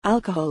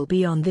Alcohol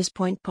Beyond This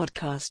Point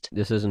podcast.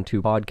 This isn't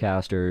two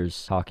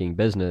podcasters talking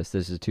business.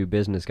 This is two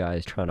business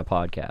guys trying to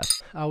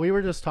podcast. We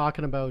were just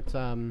talking about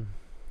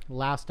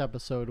last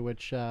episode,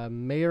 which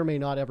may or may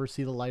not ever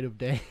see the light of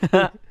day.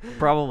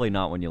 Probably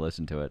not when you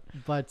listen to it.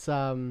 But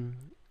I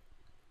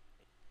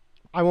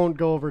won't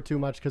go over too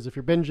much because if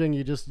you're binging,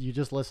 you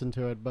just listen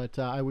to it. But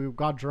we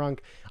got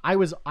drunk. I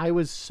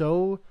was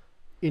so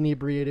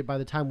inebriated by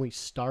the time we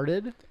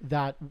started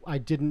that I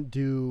didn't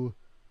do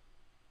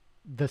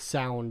the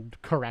sound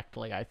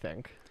correctly, I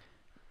think.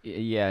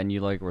 Yeah, and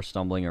you were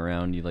stumbling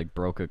around. You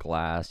broke a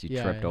glass. You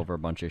tripped Yeah. over a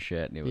bunch of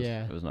shit. And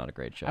it was not a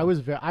great show.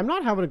 I'm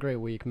not having a great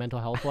week mental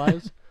health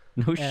wise.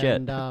 No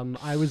shit. And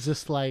I was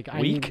just like,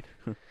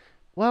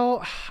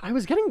 well, I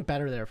was getting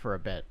better there for a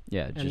bit.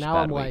 Yeah, just and now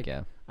bad I'm week, like,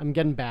 yeah. I'm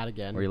getting bad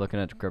again. Were you looking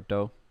at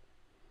crypto?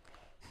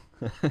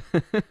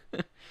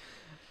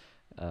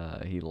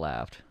 He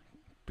laughed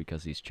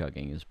because he's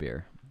chugging his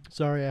beer.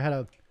 Sorry, I had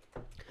a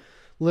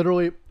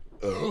literally.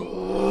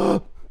 I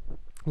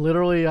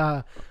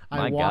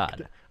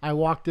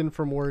walked in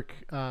from work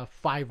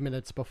 5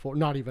 minutes before,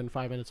 not even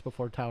 5 minutes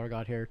before Tyler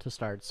got here to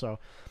start. So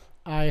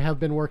I have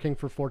been working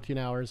for 14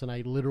 hours and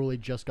I literally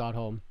just got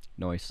home.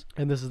 Nice.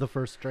 And this is the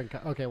first drink.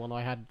 Okay, well, no,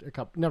 I had a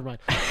cup. Never mind.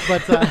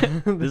 But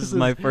this is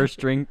my first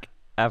drink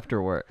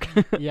after work.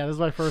 Yeah, this is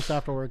my first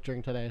after work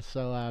drink today.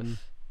 So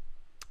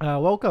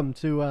welcome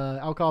to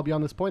Alcohol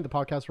Beyond This Point, the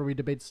podcast where we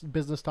debate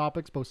business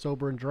topics, both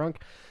sober and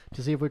drunk,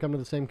 to see if we come to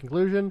the same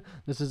conclusion.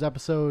 This is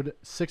episode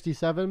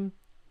 67.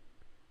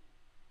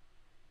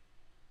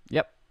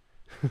 Yep.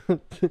 This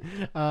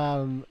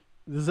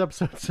is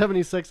episode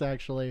 76,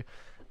 actually.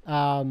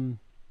 Thanks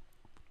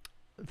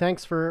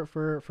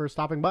for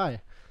stopping by.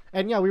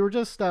 And yeah, we were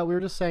just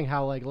saying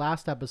how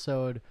last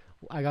episode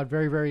I got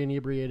very, very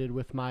inebriated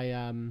with my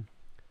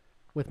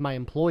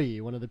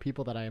employee, one of the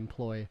people that I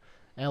employ,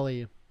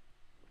 Ellie.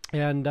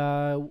 And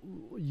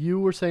you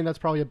were saying that's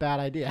probably a bad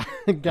idea.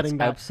 Getting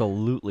back.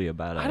 Absolutely a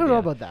bad idea. I don't know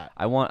about that.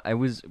 I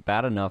was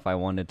bad enough. I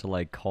wanted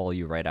to call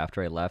you right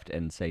after I left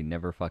and say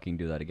never fucking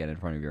do that again in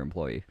front of your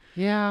employee.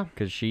 Yeah.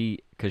 Because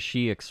she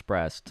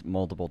expressed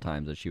multiple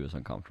times that she was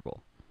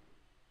uncomfortable.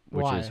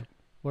 Why?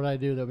 What did I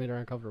do that made her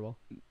uncomfortable?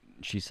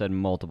 She said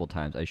multiple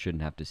times, I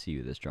shouldn't have to see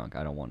you this drunk.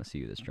 I don't want to see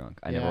you this drunk.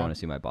 I never want to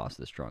see my boss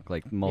this drunk.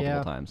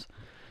 Multiple times.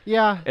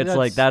 Yeah, it's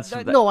I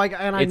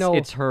know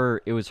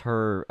it was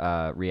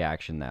her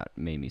reaction that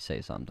made me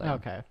say something.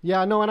 Okay.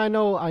 Yeah, no, and I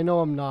know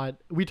I'm not.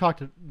 We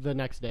talked the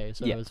next day,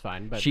 so it was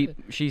fine. But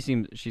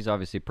she's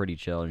obviously pretty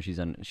chill, and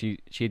she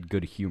had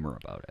good humor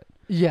about it.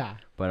 Yeah.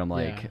 But I'm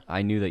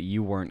I knew that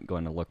you weren't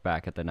going to look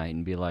back at the night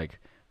and be like,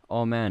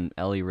 oh man,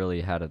 Ellie really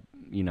had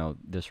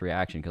this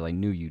reaction, because I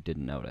knew you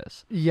didn't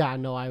notice. Yeah,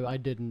 no, I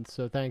didn't.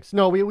 So thanks.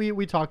 No,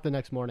 we talked the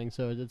next morning,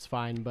 so it's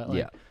fine. But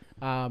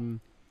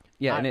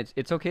Yeah, and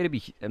it's okay to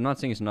be. I'm not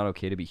saying it's not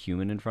okay to be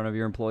human in front of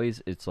your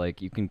employees. It's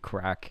you can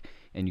crack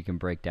and you can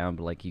break down,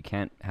 but you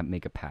can't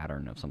make a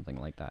pattern of something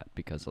like that,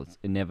 because it's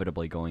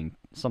inevitably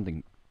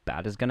something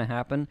bad is going to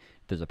happen.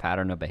 There's a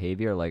pattern of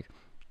behavior. Look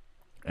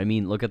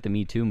at the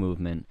Me Too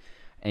movement.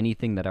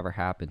 Anything that ever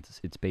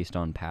happens, it's based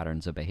on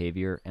patterns of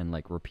behavior and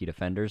repeat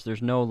offenders.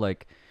 There's no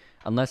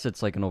unless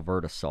it's an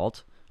overt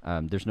assault.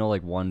 There's no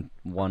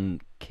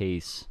one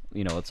case,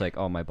 it's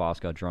oh, my boss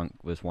got drunk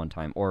this one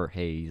time, or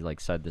hey, he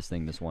said this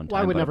thing this one time.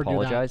 Well, I would never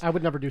apologize. do that. I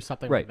would never do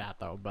something like that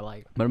though. But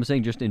But I'm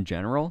saying just in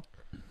general,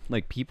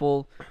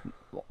 people,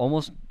 it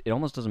almost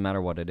doesn't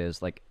matter what it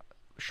is,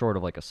 short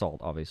of assault,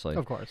 obviously.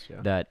 Of course,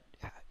 yeah. That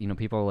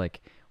people are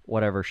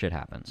whatever, shit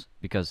happens,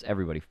 because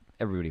everybody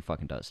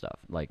fucking does stuff.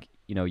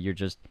 You're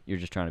just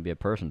trying to be a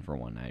person for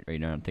one night, or you're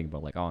not thinking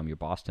about oh, I'm your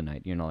boss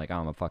tonight. You're not oh,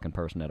 I'm a fucking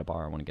person at a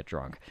bar, I want to get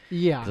drunk.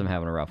 Yeah. Because I'm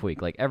having a rough week.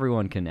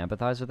 Everyone can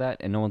empathize with that,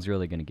 and no one's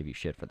really going to give you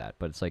shit for that.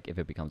 But it's if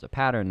it becomes a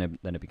pattern,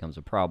 then it becomes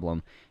a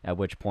problem. At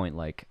which point,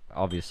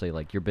 obviously,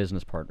 your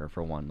business partner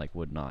for one,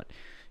 would not,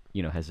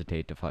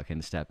 hesitate to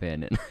fucking step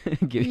in and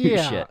give you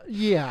shit.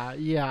 Yeah.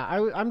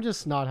 I'm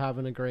just not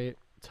having a great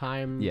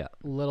time a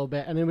little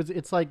bit, and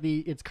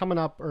it's coming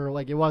up, or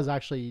it was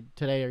actually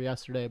today or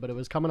yesterday, but it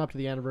was coming up to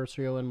the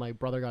anniversary when my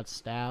brother got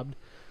stabbed,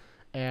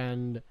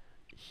 and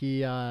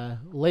he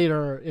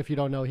later, if you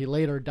don't know, he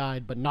later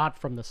died, but not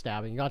from the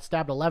stabbing. He got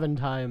stabbed 11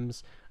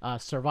 times,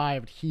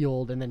 survived,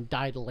 healed, and then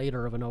died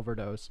later of an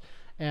overdose.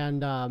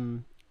 And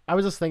I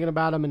was just thinking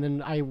about him, and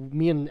then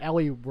me and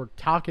Ellie were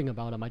talking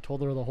about him. I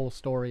told her the whole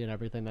story and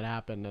everything that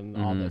happened and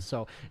all this.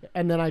 So,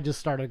 and then I just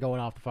started going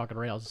off the fucking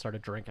rails and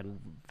started drinking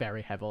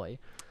very heavily.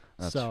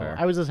 That's so fair.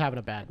 I was just having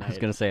a bad night. I was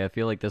gonna say, I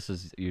feel like this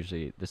has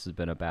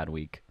been a bad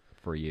week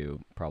for you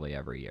probably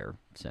every year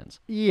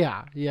since.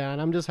 Yeah,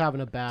 and I'm just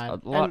having a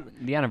bad.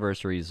 The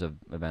anniversaries of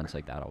events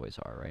like that always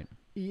are, right?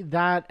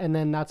 That, and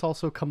then that's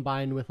also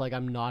combined with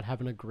I'm not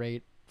having a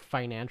great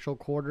financial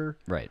quarter.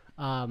 Right.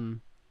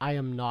 I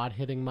am not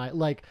hitting my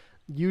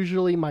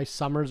usually my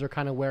summers are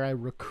kind of where I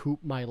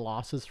recoup my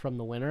losses from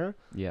the winter.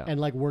 Yeah. And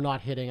I'm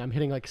hitting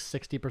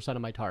 60%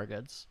 of my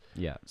targets.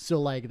 Yeah.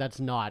 So that's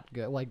not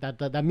good.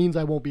 That means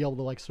I won't be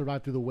able to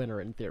survive through the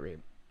winter in theory.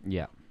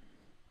 Yeah.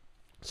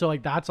 So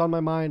that's on my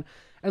mind.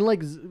 And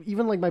like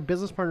even like my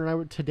business partner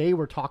and I today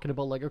we're talking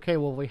about like, okay,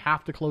 well, we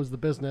have to close the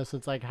business.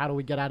 It's like, how do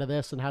we get out of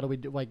this, and how do we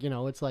do, like, you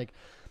know, it's like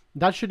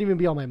that shouldn't even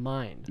be on my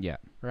mind. Yeah.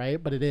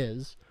 Right, but it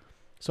is.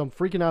 So I'm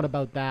freaking out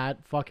about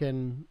that.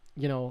 Fucking,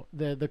 you know,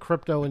 the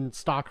crypto and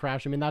stock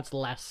crash. I mean, that's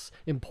less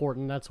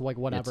important. That's like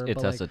whatever.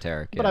 It's but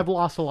esoteric. But I've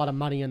lost a lot of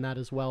money in that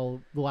as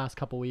well the last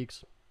couple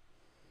weeks.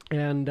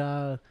 And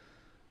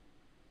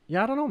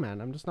yeah, I don't know,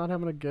 man. I'm just not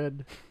having a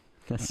good.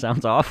 That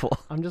sounds awful.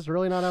 I'm just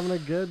really not having a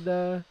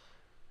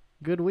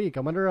good week.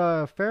 I'm under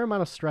a fair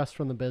amount of stress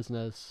from the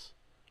business,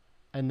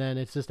 and then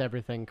it's just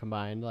everything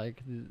combined,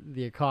 like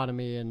the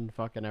economy and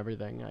fucking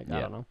everything. Like, I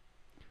don't know.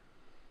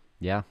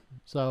 Yeah.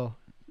 So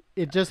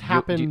it just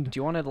happened. Do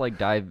you want to like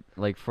dive,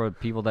 like, for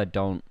people that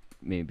don't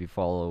maybe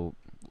follow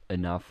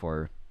enough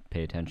or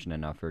pay attention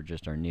enough or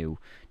just are new,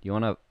 do you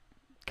want to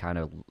kind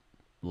of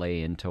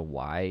lay into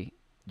why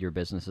your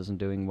business isn't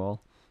doing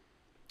well?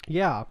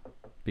 Yeah.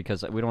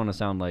 Because we don't want to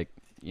sound like,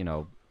 you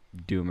know,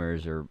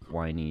 doomers or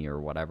whiny or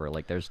whatever.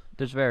 Like there's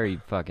very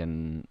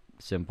fucking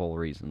simple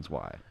reasons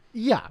why.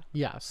 Yeah.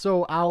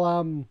 So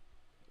I'll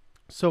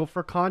so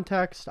for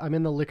context, I'm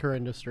in the liquor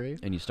industry.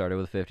 And you started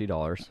with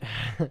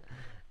 $50.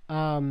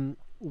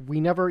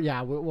 We never,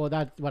 well,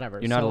 that, whatever.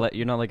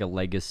 You're not like a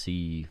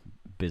legacy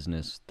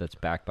business that's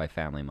backed by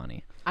family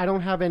money. I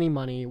don't have any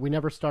money. We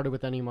never started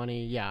with any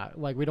money. Yeah,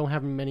 like we don't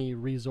have many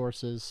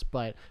resources.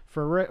 But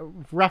for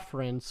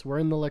reference, we're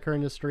in the liquor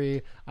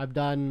industry.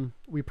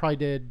 We probably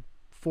did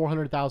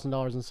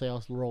 $400,000 in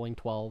sales, rolling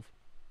 12.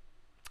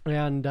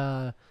 And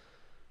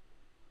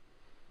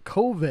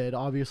COVID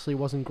obviously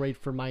wasn't great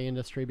for my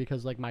industry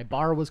because like my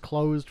bar was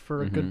closed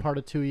for a good part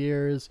of 2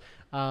 years.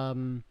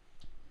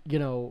 You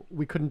know,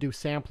 we couldn't do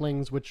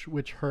samplings,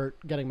 which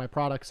hurt getting my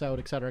products out,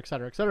 et cetera, et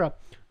cetera, et cetera.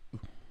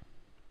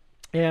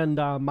 And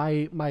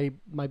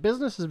my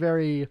business is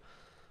very,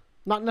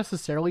 not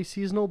necessarily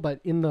seasonal, but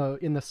in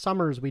the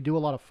summers we do a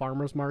lot of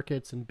farmers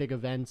markets and big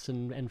events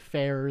and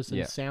fairs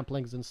and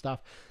samplings and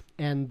stuff,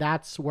 and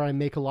that's where I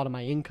make a lot of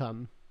my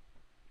income.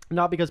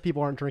 Not because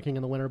people aren't drinking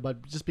in the winter,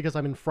 but just because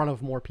I'm in front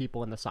of more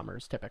people in the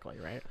summers typically,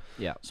 right?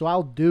 Yeah. So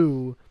I'll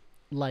do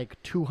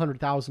like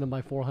 200,000 of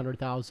my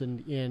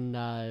 400,000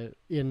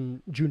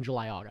 in June,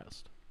 July,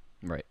 August.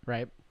 Right.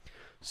 Right.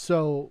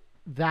 So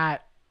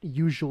that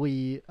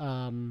usually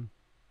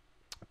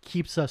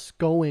keeps us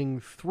going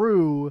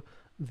through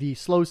the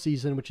slow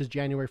season, which is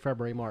January,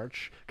 February,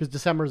 March, because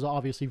December is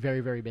obviously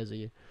very, very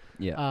busy.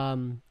 Yeah.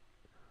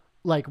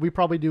 Like we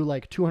probably do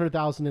like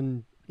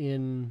 200,000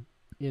 in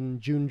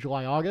June,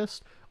 July,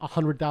 August,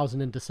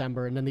 100,000 in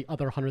December, and then the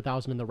other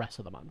 100,000 in the rest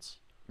of the months.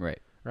 Right.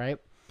 Right.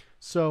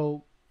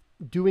 So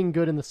doing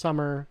good in the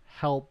summer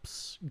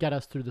helps get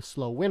us through the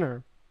slow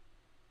winter.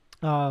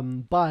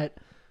 But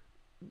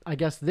I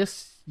guess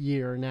this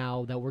year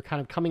now that we're kind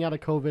of coming out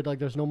of COVID, like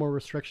there's no more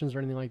restrictions or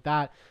anything like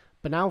that,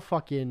 but now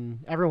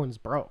fucking everyone's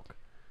broke.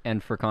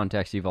 And for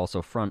context, you've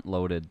also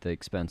front-loaded the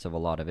expense of a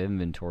lot of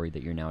inventory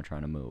that you're now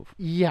trying to move.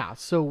 Yeah,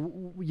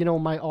 so, you know,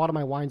 a lot of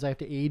my wines I have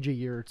to age a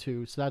year or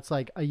two, so that's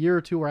like a year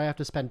or two where I have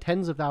to spend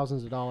tens of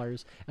thousands of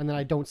dollars, and then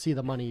I don't see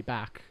the money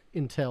back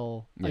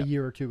until a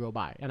year or two go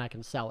by, and I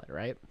can sell it,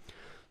 right?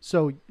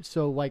 So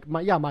like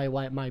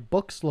my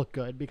books look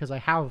good because I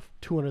have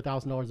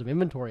 $200,000 of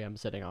inventory I'm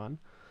sitting on,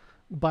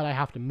 but I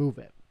have to move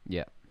it.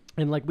 Yeah.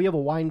 And like we have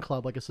a wine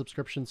club, like a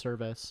subscription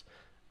service,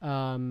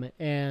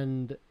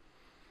 and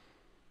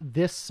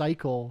this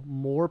cycle,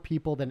 more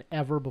people than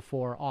ever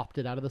before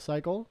opted out of the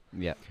cycle.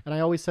 Yeah. And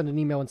I always send an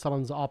email when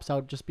someone opts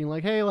out, just being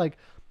like, hey, like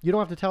you don't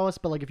have to tell us,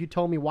 but like if you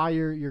tell me why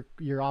you're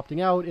opting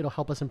out, it'll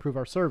help us improve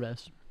our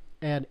service.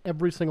 And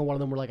every single one of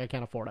them were like, I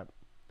can't afford it.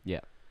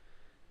 Yeah.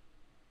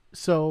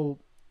 So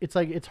it's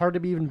like it's hard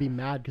to even be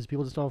mad because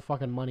people just don't have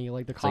fucking money.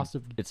 Like the cost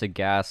of it's a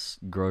gas,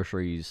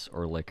 groceries,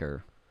 or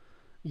liquor.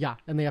 Yeah,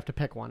 and they have to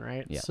pick one,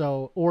 right? Yeah.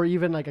 So, or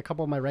even like a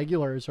couple of my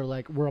regulars are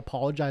like, were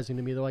apologizing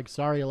to me. They're like,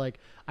 sorry, like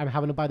I'm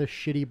having to buy this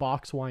shitty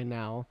box wine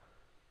now.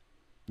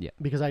 Yeah.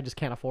 Because I just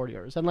can't afford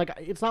yours. And like,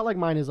 it's not like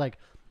mine is like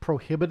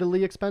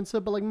prohibitively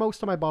expensive, but like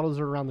most of my bottles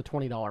are around the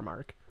 $20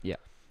 mark. Yeah.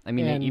 I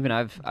mean, even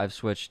I've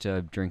switched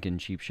to drinking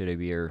cheap shitty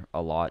beer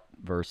a lot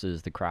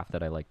versus the craft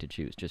that I like to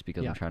choose, just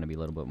because I'm trying to be a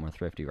little bit more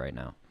thrifty right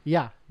now.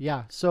 Yeah,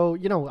 yeah. So,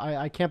 you know,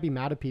 I can't be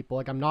mad at people.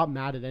 Like, I'm not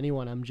mad at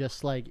anyone. I'm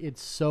just like,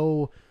 it's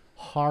so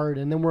hard.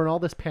 And then we're in all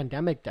this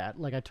pandemic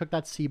debt. Like, I took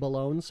that CEBA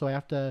loan, so I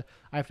have to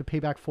pay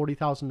back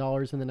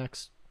 $40,000 in the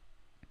next,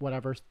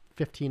 whatever,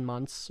 15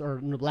 months or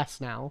less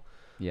now.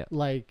 Yeah.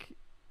 Like,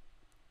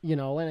 you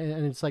know,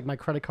 and it's like my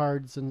credit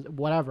cards and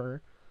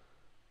whatever.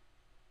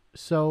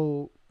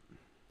 So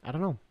I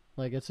don't know.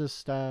 Like, it's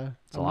just,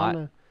 it's a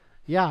lot.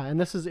 Yeah.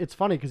 And it's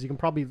funny because you can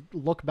probably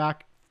look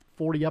back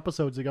 40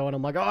 episodes ago and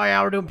I'm like, oh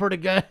yeah, we're doing pretty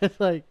good.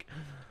 Like,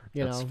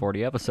 That's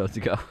 40 episodes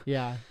ago.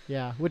 Yeah.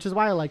 Yeah. Which is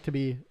why I like to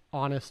be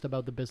honest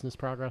about the business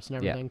progress and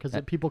everything. Because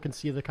people can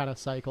see the kind of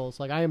cycles.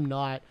 Like, I am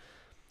not,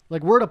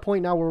 like, we're at a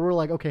point now where we're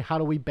like, okay, how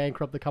do we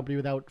bankrupt the company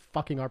without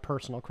fucking our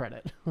personal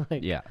credit?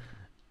 Like, yeah.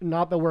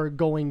 Not that we're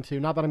going to,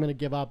 not that I'm going to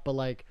give up, but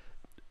like,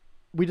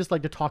 we just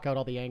like to talk out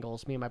all the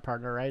angles, me and my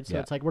partner, right? So Yeah.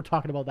 it's like we're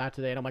talking about that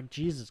today, and I'm like,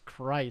 Jesus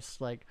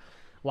Christ, like,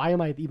 why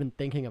am I even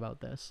thinking about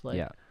this? Like,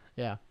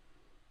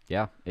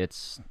 yeah,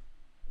 it's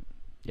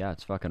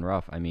fucking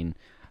rough. I mean,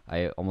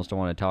 I almost don't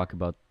want to talk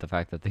about the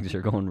fact that things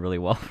are going really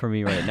well for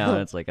me right now.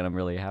 It's like, and I'm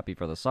really happy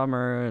for the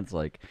summer. It's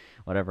like,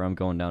 whatever, I'm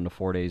going down to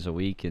 4 days a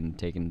week and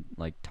taking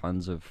like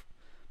tons of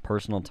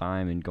personal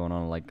time and going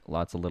on like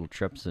lots of little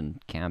trips and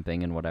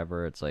camping and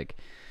whatever. It's like,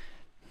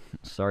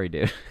 sorry,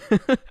 dude.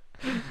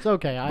 It's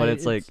okay. But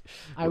it's like,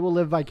 I will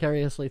live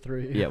vicariously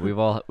through you. yeah,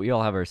 we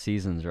all have our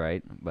seasons,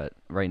 right? But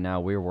right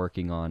now we're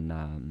working on.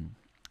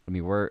 I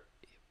mean, we're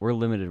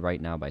limited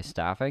right now by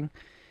staffing,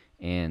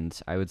 and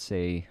I would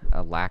say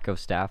a lack of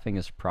staffing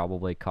has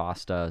probably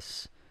cost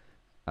us,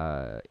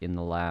 in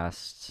the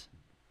last,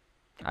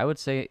 I would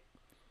say,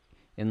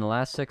 in the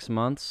last 6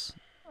 months,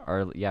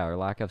 our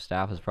lack of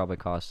staff has probably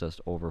cost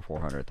us over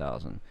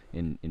 $400,000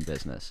 in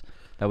business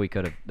that we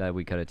could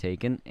have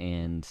taken,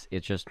 and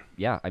it's just,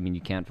 I mean,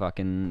 you can't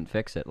fucking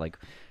fix it. Like,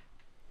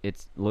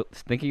 it's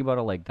thinking about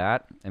it like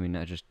that. I mean,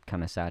 I just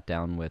kind of sat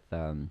down with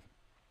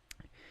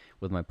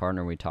my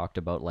partner and we talked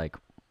about like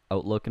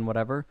outlook and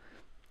whatever,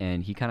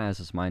 and he kind of has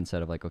this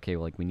mindset of like, okay,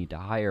 well, like we need to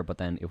hire, but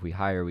then if we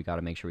hire, we got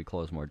to make sure we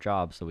close more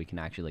jobs so we can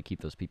actually like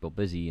keep those people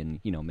busy and,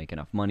 you know, make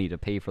enough money to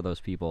pay for those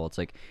people. It's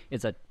like,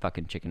 it's a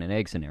fucking chicken and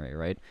egg scenario,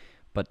 right?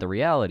 But the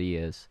reality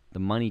is the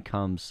money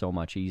comes so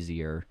much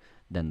easier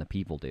than the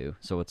people do.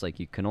 So it's like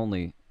you can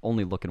only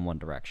look in one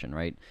direction,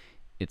 right?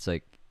 It's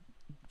like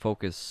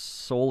focus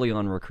solely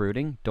on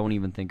recruiting. Don't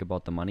even think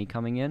about the money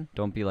coming in.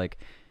 Don't be like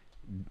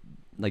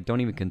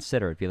don't even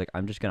consider it. Be like,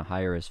 I'm just going to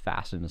hire as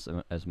fast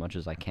and as much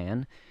as I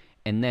can.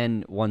 And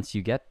then once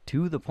you get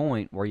to the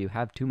point where you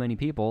have too many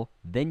people,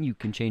 then you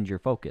can change your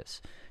focus.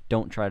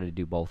 Don't try to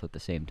do both at the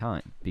same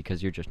time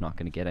because you're just not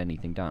going to get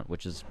anything done,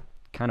 which is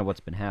kind of what's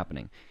been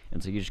happening.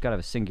 And so you just got to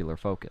have a singular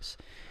focus.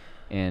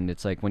 And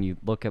it's like when you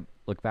look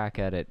back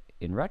at it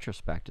in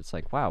retrospect, it's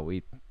like, wow,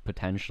 we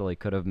potentially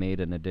could have made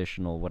an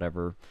additional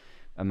whatever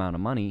amount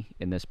of money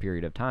in this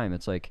period of time.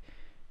 It's like,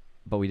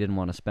 but we didn't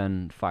want to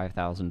spend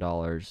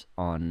 $5,000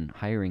 on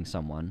hiring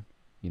someone,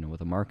 you know, with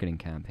a marketing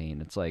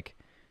campaign. It's like,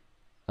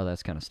 oh,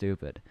 that's kind of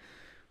stupid,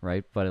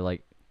 right? But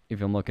like,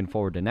 if I'm looking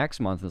forward to next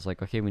month, it's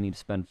like, okay, we need to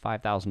spend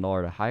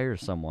 $5,000 to hire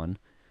someone.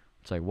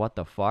 It's like, what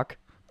the fuck?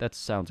 That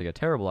sounds like a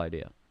terrible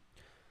idea.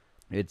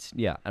 It's,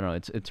 I don't know.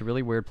 It's a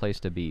really weird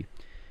place to be.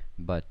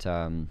 But,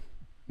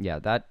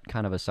 that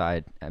kind of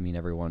aside, I mean,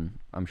 everyone,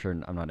 I'm sure,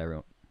 I'm not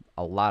everyone,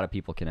 a lot of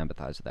people can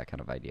empathize with that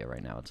kind of idea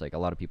right now. It's like a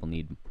lot of people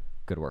need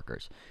good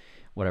workers.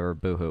 Whatever,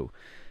 boo-hoo.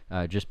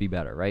 Just be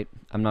better, right?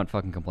 I'm not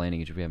fucking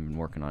complaining if we haven't been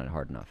working on it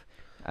hard enough.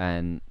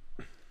 And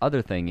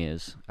other thing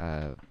is,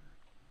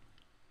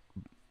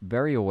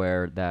 very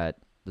aware that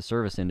the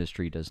service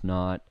industry does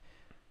not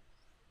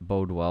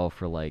bode well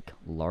for like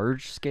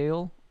large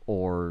scale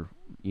or,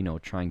 you know,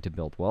 trying to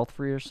build wealth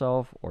for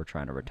yourself or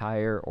trying to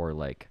retire or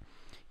like,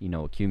 you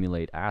know,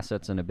 accumulate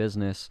assets in a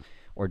business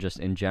or just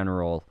in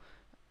general,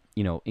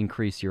 you know,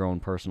 increase your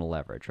own personal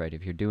leverage, right?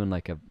 If you're doing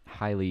like a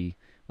highly,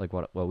 like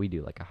what we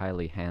do, like a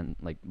highly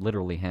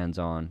literally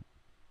hands-on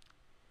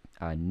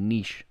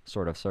niche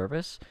sort of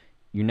service,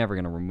 you're never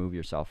going to remove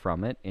yourself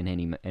from it in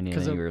any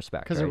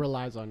respect. Because right? it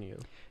relies on you.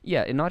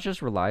 Yeah, it not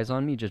just relies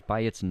on me, just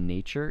by its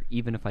nature,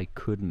 even if I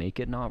could make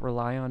it not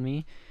rely on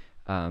me,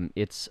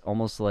 it's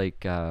almost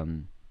like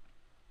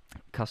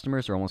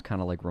customers are almost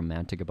kind of like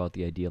romantic about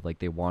the idea of like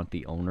they want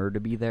the owner to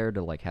be there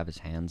to like have his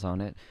hands on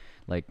it.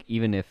 Like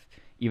even if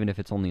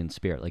it's only in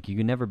spirit, like you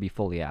can never be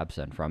fully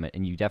absent from it,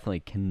 and you definitely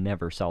can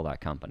never sell that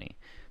company.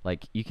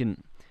 Like you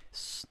can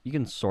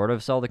sort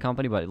of sell the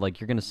company, but like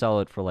you're going to sell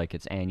it for like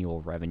its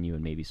annual revenue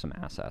and maybe some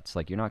assets.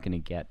 Like you're not going to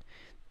get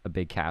a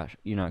big cash,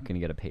 you're not going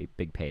to get a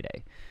big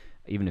payday,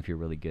 even if you're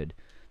really good.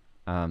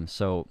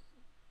 So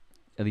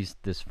at least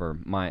this for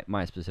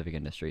my specific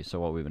industry. So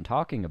what we've been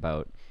talking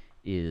about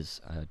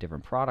is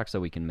different products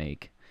that we can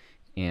make.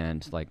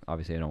 And like,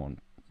 obviously I don't want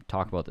to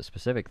talk about the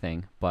specific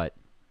thing, but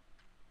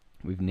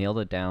we've nailed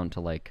it down to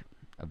like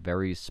a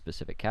very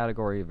specific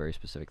category, a very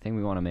specific thing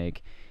we want to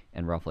make,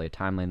 and roughly a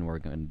timeline we're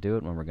going to do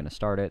it, when we're going to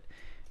start it.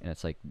 And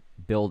it's like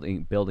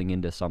building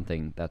into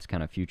something that's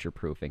kind of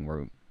future-proofing,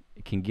 where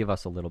it can give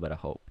us a little bit of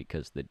hope,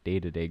 because the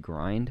day-to-day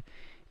grind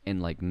and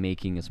like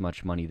making as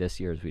much money this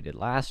year as we did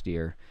last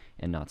year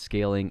and not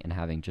scaling and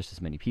having just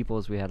as many people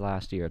as we had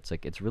last year, it's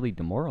like it's really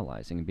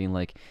demoralizing and being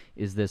like,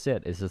 is this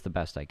it? Is this the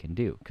best I can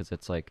do? Because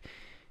it's like,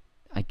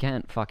 I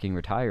can't fucking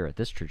retire at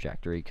this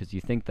trajectory, because you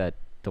think that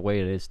the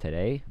way it is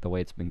today, the way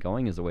it's been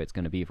going, is the way it's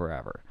going to be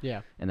forever.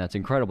 Yeah. And that's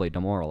incredibly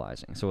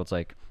demoralizing. So it's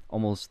like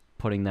almost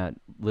putting that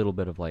little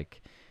bit of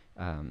like,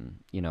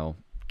 you know,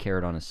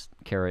 carrot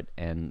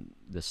and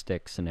the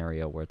stick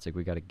scenario, where it's like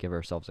we got to give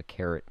ourselves a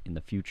carrot in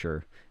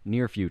the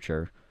near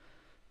future,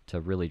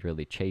 to really,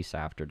 really chase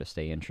after, to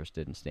stay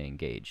interested and stay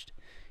engaged.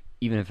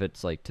 Even if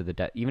it's like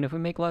even if we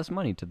make less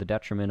money to the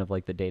detriment of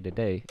like the day to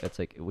day, it's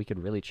like we could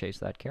really chase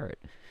that carrot,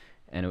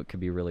 and it could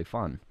be really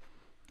fun.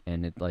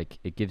 And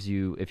it gives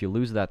you, if you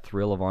lose that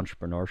thrill of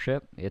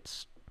entrepreneurship,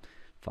 it's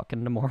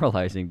fucking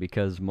demoralizing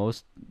because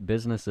most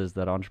businesses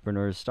that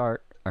entrepreneurs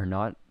start are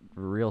not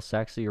real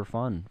sexy or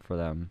fun for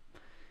them.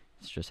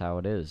 It's just how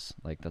it is.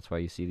 Like, that's why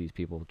you see these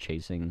people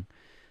chasing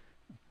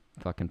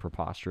fucking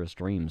preposterous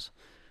dreams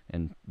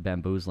and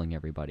bamboozling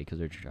everybody because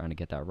they're trying to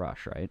get that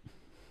rush, right?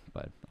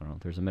 But I don't know.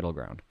 There's a middle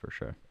ground for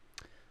sure.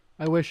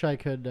 I wish I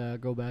could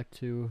go back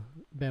to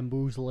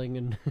bamboozling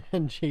and,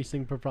 and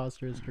chasing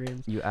preposterous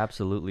dreams. You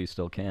absolutely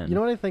still can. You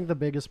know what I think the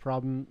biggest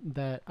problem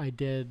that I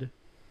did,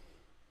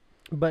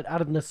 but out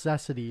of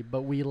necessity,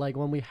 but we like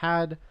when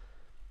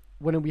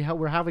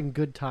we're having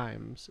good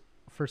times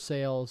for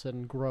sales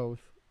and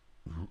growth,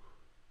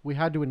 we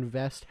had to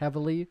invest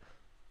heavily.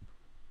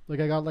 Like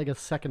I got like a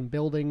second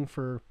building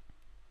for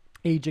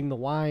aging the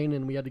wine,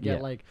 and we had to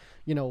get like,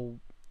 you know,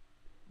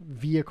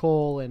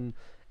 vehicle and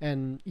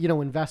you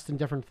know, invest in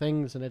different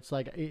things. And it's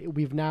like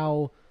we've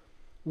now,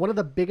 one of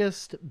the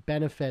biggest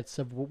benefits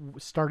of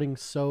starting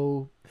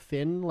so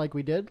thin like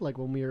we did, like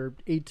when we were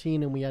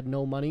 18 and we had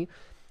no money,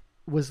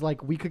 was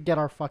like we could get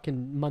our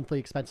fucking monthly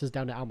expenses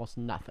down to almost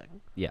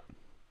nothing. Yeah.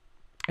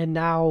 And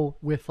now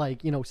with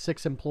like, you know,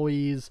 6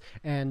 employees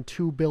and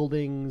 2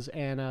 buildings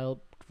and a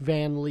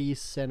van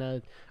lease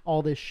and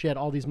all this shit,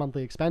 all these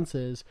monthly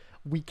expenses,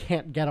 we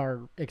can't get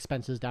our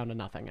expenses down to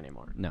nothing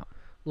anymore. No.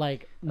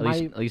 Like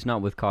at least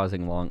not with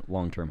causing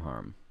long-term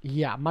harm.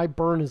 Yeah, my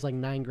burn is like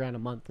 $9,000 a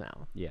month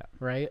now. Yeah.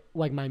 Right?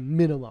 Like my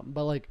minimum.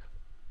 But like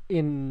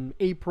in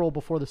April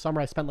before the summer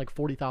I spent like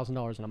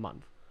 $40,000 in a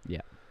month.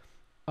 Yeah.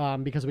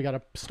 Because we got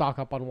to stock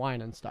up on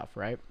wine and stuff,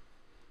 right?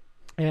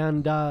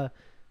 And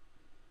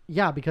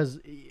yeah, because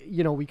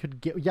you know, we could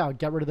get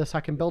rid of the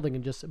second building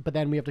and just, but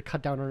then we have to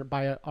cut down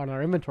on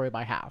our inventory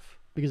by half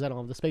because I don't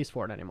have the space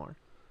for it anymore.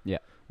 Yeah.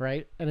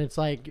 Right? And it's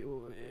like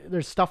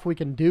there's stuff we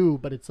can do,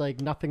 but it's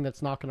like nothing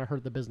that's not going to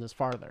hurt the business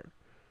farther.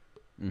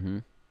 Mm-hmm.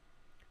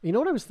 You know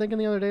what I was thinking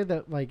the other day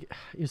that like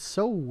is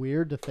so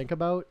weird to think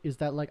about is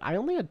that like I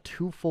only had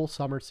 2 full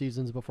summer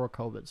seasons before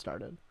COVID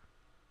started.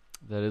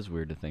 That is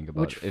weird to think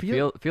about. Which It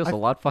feels a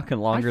lot fucking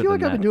longer than that. I feel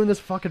like I've been doing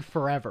this fucking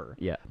forever.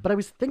 Yeah. But I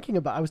was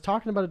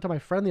talking about it to my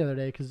friend the other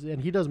day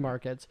and he does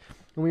markets,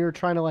 and we were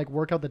trying to like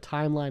work out the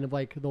timeline of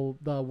like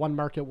the one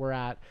market we're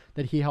at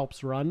that he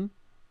helps run.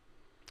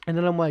 And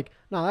then I'm like,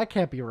 no, that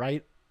can't be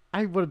right.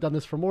 I would have done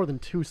this for more than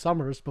 2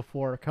 summers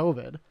before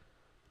COVID.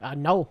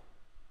 No.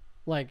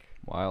 Like.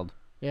 Wild.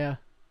 Yeah.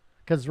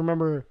 Because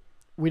remember,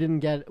 we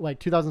didn't get, like,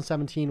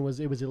 2017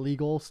 it was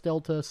illegal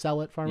still to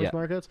sell at farmers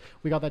markets.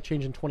 We got that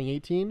changed in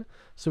 2018.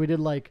 So we did,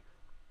 like,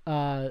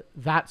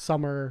 that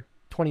summer,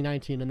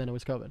 2019, and then it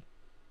was COVID.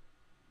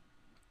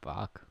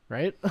 Fuck.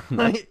 Right?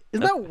 Isn't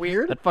that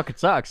weird? That fucking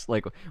sucks.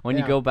 Like, when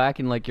you go back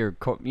in, like, your,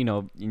 you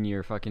know, in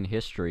your fucking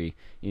history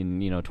in,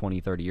 you know,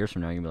 20, 30 years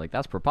from now, you're going to be like,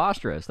 that's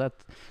preposterous.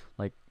 That's,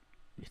 like,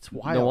 it's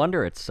wild. No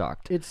wonder it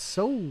sucked. It's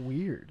so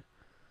weird.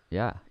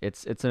 Yeah.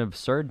 It's an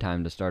absurd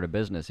time to start a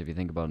business if you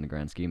think about it in the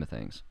grand scheme of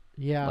things.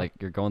 Yeah. Like,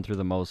 you're going through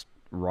the most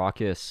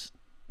raucous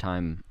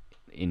time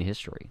in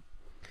history.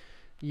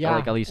 Yeah. Or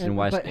like, at least in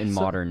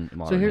modern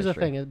So here's history.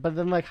 the thing. But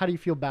then, like, how do you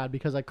feel bad?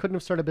 Because I couldn't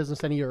have started a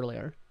business any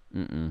earlier.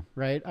 Mm-mm.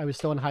 Right? I was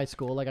still in high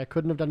school. Like, I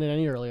couldn't have done it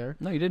any earlier.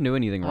 No, you didn't do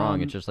anything wrong.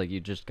 It's just like you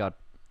just got...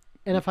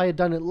 And if I had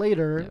done it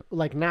later,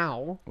 like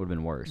now... Would have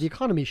been worse. The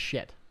economy's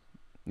shit.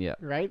 Yeah.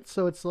 Right?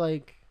 So it's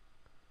like...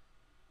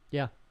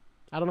 Yeah.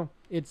 I don't know.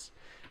 It's...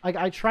 Like,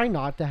 I try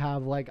not to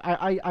have, like...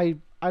 I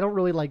don't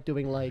really like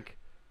doing, like...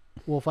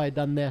 Well, if I had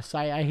done this...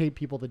 I hate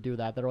people that do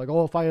that. They're like,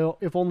 oh,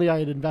 if only I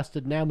had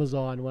invested in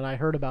Amazon when I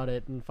heard about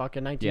it in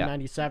fucking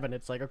 1997. Yeah.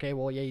 It's like, okay,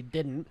 well, yeah, you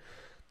didn't.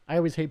 I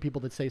always hate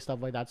people that say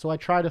stuff like that. So I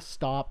try to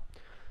stop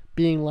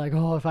being like,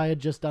 oh, if I had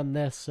just done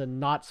this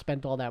and not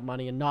spent all that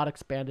money and not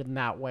expanded in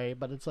that way.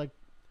 But it's like...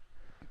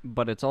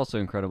 But it's also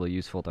incredibly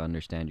useful to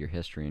understand your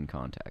history and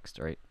context,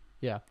 right?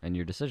 Yeah. And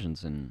your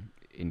decisions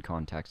in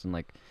context. And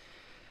like...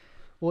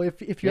 Well,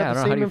 if you have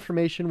the same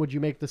information, would you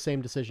make the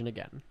same decision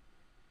again?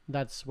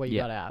 That's what you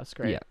got to ask,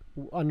 right?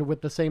 Yeah.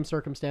 With the same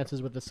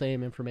circumstances, with the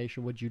same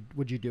information, would you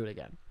do it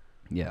again?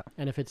 Yeah.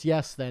 And if it's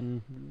yes,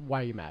 then why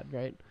are you mad,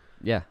 right?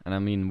 Yeah, and I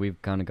mean, we've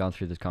kind of gone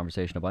through this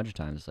conversation a bunch of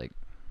times. Like,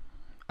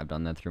 I've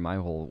done that through my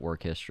whole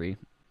work history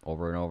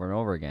over and over and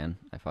over again.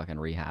 I fucking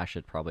rehash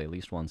it probably at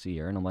least once a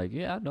year, and I'm like,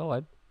 yeah, no,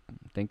 I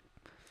think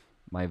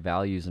my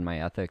values and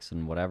my ethics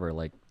and whatever,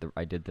 like,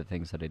 I did the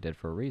things that I did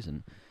for a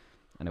reason,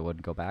 and I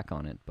wouldn't go back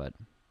on it. But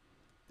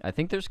I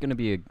think there's going to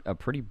be a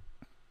pretty...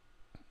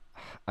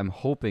 I'm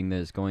hoping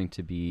there's going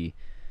to be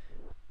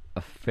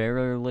a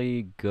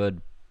fairly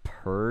good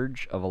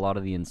purge of a lot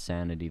of the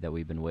insanity that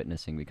we've been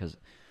witnessing, because...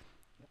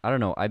 I don't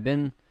know. I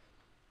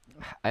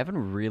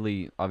haven't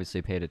really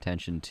obviously paid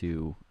attention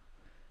to...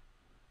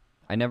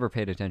 I never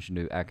paid attention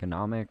to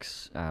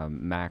economics,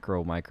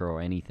 macro, micro,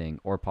 anything,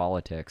 or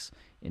politics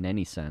in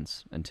any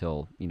sense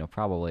until, you know,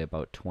 probably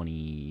about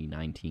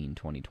 2019,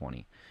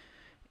 2020.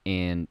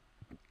 And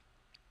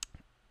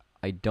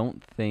I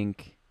don't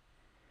think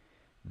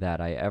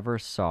that I ever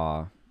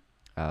saw...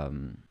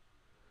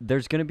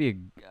 there's going to be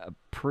a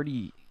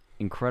pretty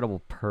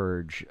incredible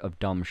purge of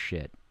dumb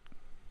shit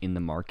in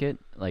the market.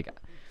 Like...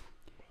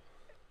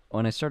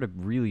 when I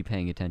started really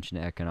paying attention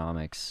to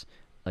economics,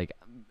 like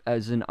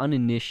as an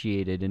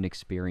uninitiated,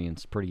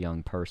 inexperienced, pretty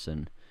young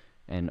person,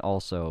 and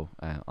also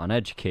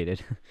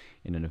uneducated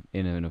in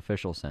an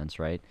official sense,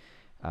 right?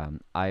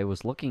 I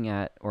was looking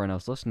at, or I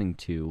was listening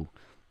to,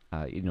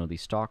 the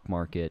stock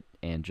market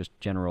and just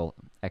general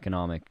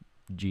economic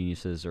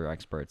geniuses or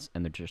experts,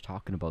 and they're just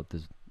talking about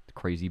this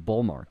crazy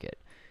bull market.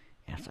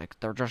 And it's like,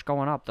 they're just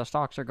going up. The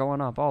stocks are going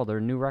up. Oh, their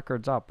new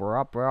record's up. We're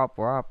up, we're up,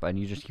 we're up. And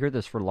you just hear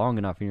this for long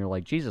enough, and you're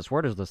like, Jesus,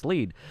 where does this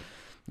lead?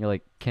 You're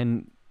like,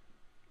 can,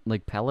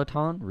 like,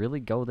 Peloton really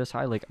go this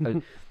high? Like,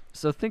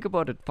 so think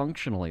about it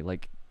functionally.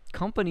 Like,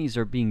 companies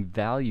are being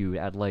valued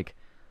at, like,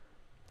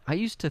 I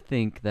used to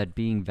think that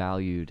being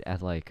valued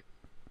at, like,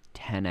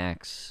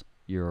 10x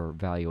your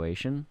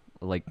valuation,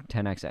 like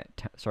 10x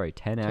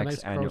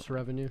annual gross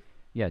revenue.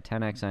 Yeah,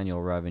 10x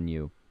annual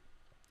revenue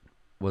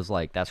was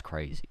like, that's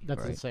crazy.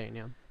 That's right? insane,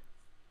 yeah.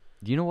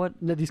 Do you know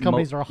what? No, these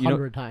companies are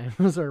 100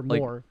 times or like,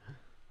 more.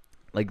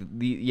 Like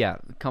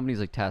companies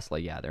like Tesla,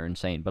 yeah, they're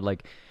insane. But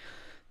like,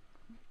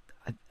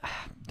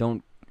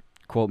 don't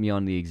quote me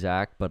on the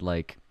exact, but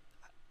like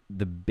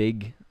the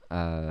big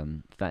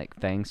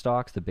FANG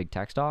stocks, the big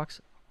tech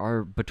stocks,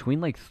 are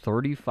between like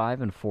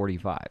 35 and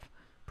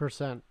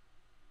 45%.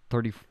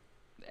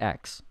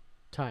 30x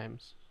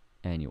times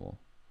annual.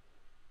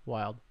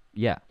 Wild.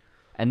 Yeah.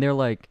 And they're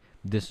like,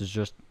 this is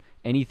just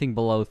anything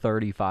below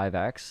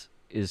 35x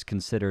is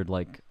considered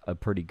like a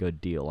pretty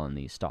good deal on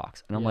these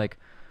stocks. And I'm like,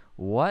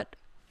 what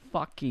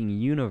fucking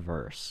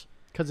universe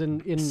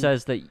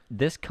says that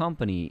this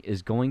company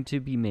is going to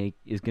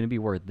be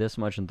worth this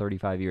much in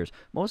 35 years?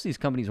 Most of these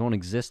companies won't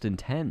exist in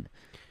 10.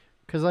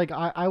 Because like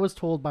I was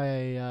told by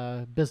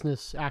a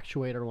business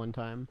actuator one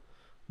time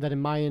that in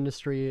my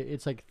industry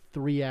it's like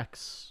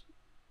 3x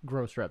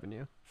gross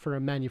revenue for a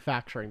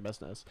manufacturing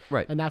business.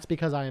 Right. And that's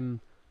because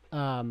I'm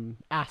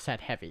asset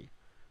heavy.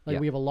 Like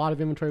we have a lot of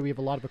inventory, we have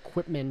a lot of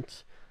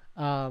equipment,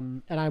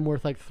 and I'm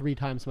worth like 3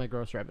 times my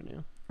gross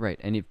revenue. Right.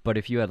 And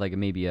if you had like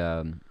maybe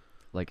a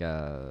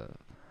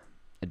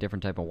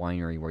different type of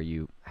winery where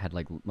you had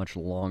like much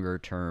longer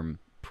term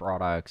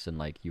products and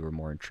like you were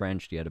more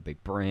entrenched, you had a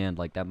big brand,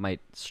 like that might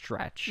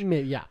stretch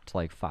to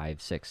like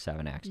 5, 6,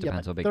 7x,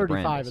 depends how big the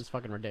brand is. 35 is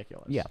fucking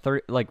ridiculous. Yeah,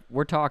 30, like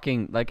we're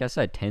talking, like I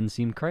said, 10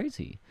 seemed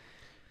crazy.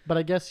 But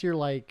I guess you're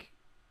like,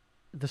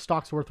 the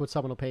stock's worth what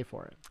someone will pay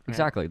for it. Right?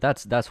 Exactly.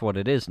 That's what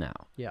it is now.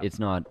 Yeah. It's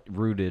not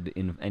rooted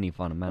in any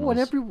fundamentals.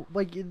 Well,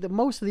 and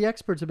most of the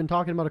experts have been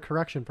talking about a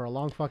correction for a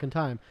long fucking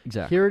time.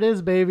 Exactly. Here it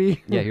is,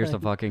 baby. Yeah, here's the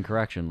fucking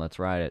correction. Let's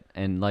ride it.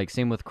 And like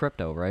same with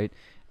crypto, right?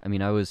 I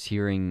mean, I was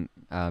hearing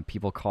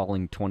people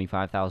calling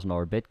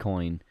 $25,000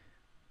 Bitcoin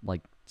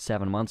like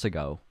 7 months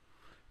ago,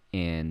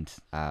 and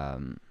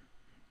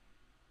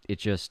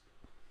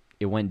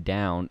it went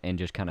down and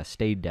just kind of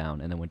stayed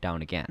down and then went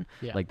down again.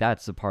 Yeah. Like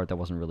that's the part that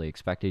wasn't really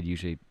expected.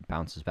 Usually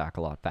bounces back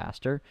a lot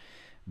faster.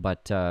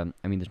 But I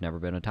mean, there's never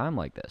been a time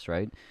like this,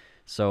 right?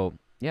 So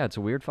yeah, it's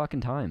a weird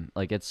fucking time.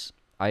 Like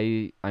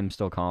I'm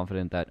still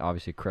confident that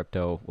obviously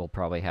crypto will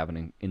probably have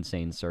an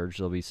insane surge.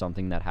 There'll be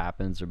something that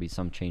happens. There'll be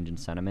some change in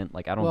sentiment.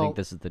 Like I don't think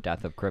this is the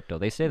death of crypto.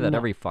 They say that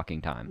every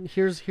fucking time.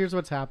 Here's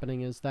what's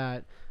happening is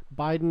that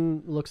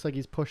Biden looks like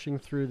he's pushing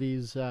through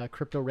these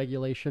crypto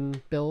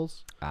regulation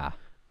bills.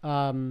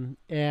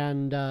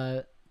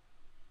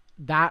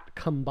 That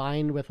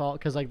combined with all,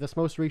 because like this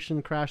most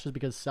recent crash is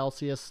because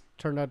Celsius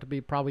turned out to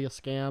be probably a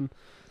scam.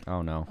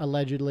 Oh no.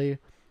 Allegedly.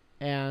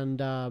 And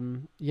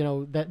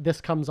that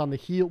this comes on the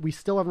heel. We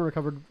still haven't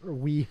recovered.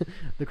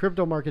 The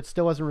crypto market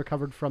still hasn't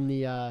recovered from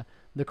the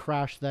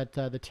crash that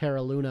the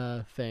Terra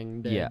Luna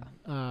thing did. Yeah.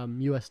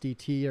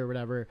 USDT or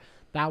whatever.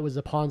 That was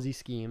a Ponzi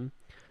scheme.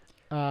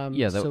 That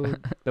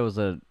was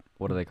a,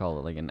 what do they call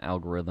it? Like an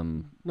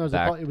algorithm. No,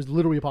 it was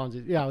literally a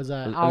Ponzi. Yeah, it was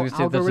an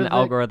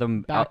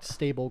algorithm backed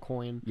stable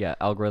coin. Yeah,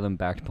 algorithm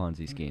backed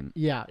Ponzi scheme.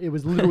 Yeah, it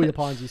was literally a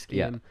Ponzi scheme.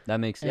 Yeah, that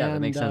makes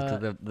sense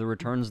because the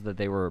returns that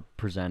they were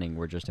presenting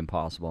were just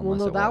impossible.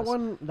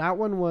 That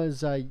one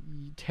was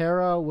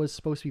Terra was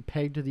supposed to be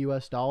pegged to the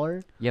US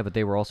dollar. Yeah, but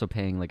they were also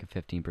paying like a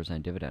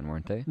 15% dividend,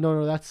 weren't they?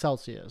 No, that's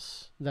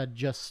Celsius. That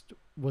just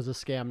was a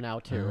scam now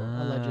too,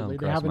 allegedly.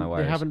 They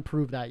haven't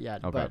proved that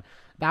yet. Okay. But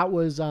that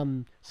was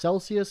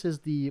Celsius is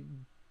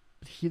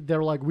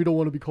they're like, we don't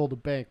want to be called a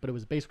bank, but it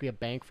was basically a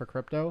bank for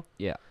crypto.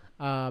 Yeah.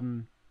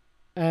 And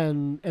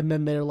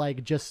then they're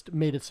like just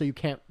made it so you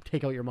can't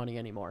take out your money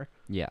anymore.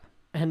 Yeah.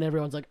 And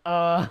everyone's like,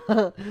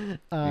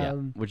 yeah,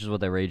 which is what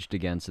they raged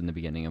against in the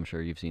beginning. I'm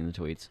sure you've seen the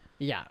tweets.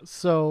 Yeah.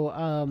 So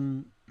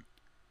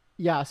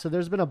so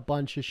there's been a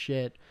bunch of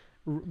shit.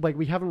 Like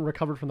we haven't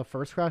recovered from the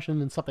first crash,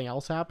 and then something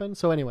else happened.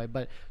 So anyway,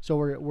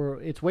 we're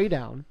it's way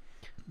down,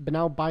 but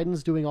now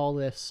Biden's doing all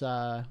this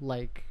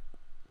like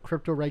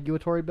crypto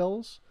regulatory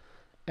bills,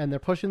 and they're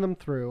pushing them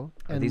through.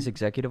 Are these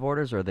executive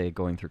orders, or are they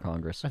going through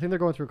Congress? I think they're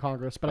going through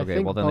Congress, but okay, I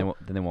think then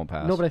they won't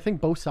pass. No, but I think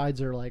both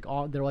sides are like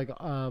they're like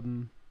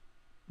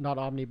not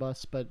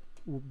omnibus, but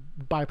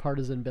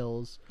bipartisan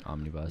bills.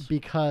 Omnibus.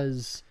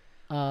 Because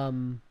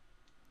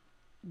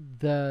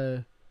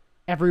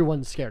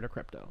everyone's scared of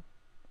crypto.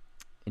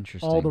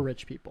 Interesting. All the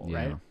rich people,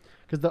 right?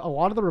 because a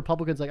lot of the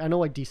Republicans, like I know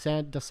like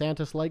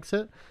DeSantis likes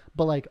it,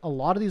 but like a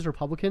lot of these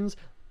Republicans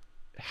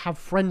have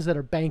friends that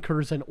are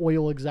bankers and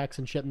oil execs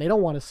and shit, and they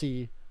don't want to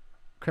see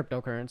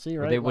cryptocurrency,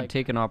 right? They would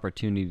take an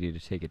opportunity to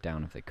take it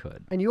down if they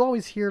could. And you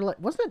always hear,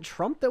 like, wasn't it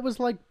Trump that was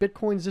like,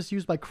 Bitcoin's just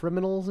used by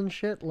criminals and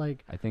shit?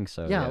 Like, I think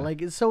so. Yeah,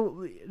 like,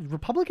 so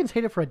Republicans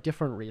hate it for a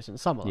different reason,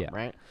 some of them,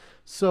 right?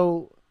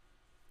 So,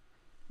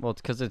 well,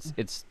 it's because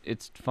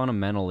it's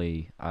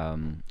fundamentally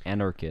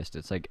anarchist.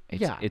 It's like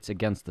it's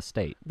against the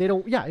state. They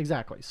don't. Yeah,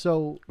 exactly.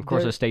 So of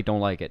course the state don't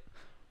like it.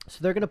 So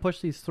they're going to push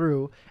these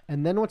through,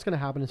 and then what's going to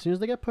happen as soon as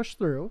they get pushed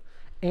through,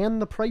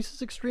 and the price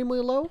is extremely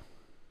low,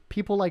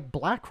 people like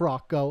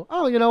BlackRock go,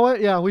 oh, you know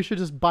what? Yeah, we should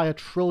just buy $1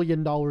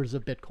 trillion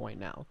of Bitcoin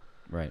now,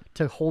 right?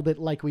 To hold it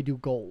like we do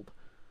gold.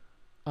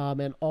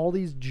 And all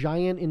these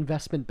giant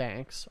investment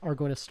banks are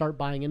going to start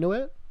buying into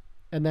it.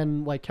 And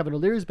then, like Kevin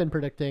O'Leary's been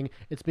predicting,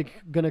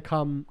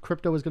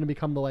 crypto is going to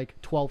become the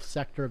like 12th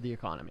sector of the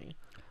economy.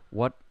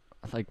 What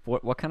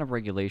kind of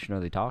regulation are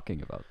they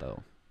talking about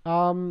though?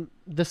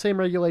 The same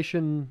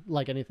regulation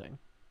like anything.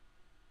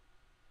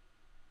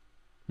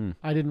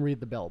 I didn't read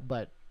the bill,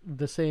 but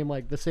the same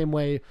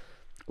way.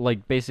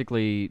 Like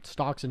basically,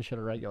 stocks and shit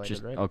are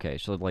regulated, right? Okay,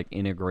 so like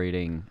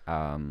integrating.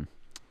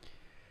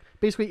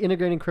 Basically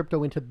integrating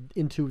crypto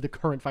into the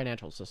current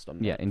financial system.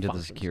 Yeah, into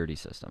the security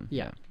system.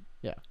 Yeah.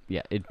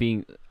 It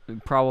being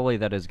probably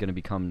that is going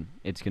to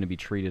it's going to be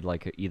treated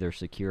like either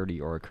security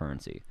or a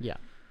currency. Yeah.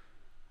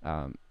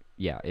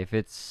 If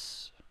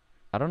it's,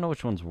 I don't know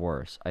which one's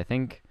worse. I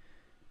think.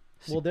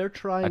 Well, they're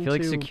trying. I feel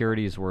like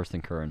security is worse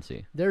than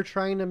currency. They're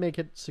trying to make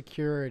it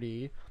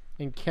security,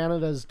 and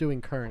Canada's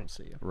doing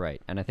currency.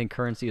 Right, and I think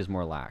currency is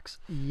more lax.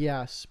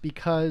 Yes,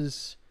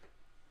 because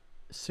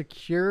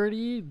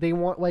security, they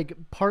want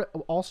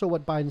also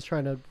what Biden's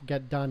trying to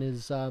get done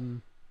is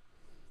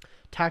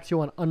tax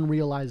you on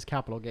unrealized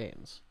capital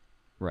gains.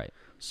 Right.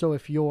 So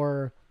if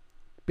your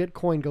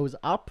Bitcoin goes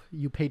up,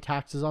 you pay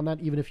taxes on that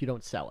even if you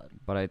don't sell it.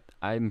 But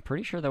I'm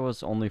pretty sure that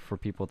was only for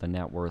people with a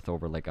net worth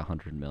over like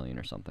 100 million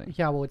or something.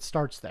 Yeah, well, it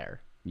starts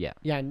there. Yeah.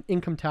 Yeah, and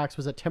income tax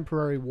was a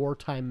temporary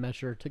wartime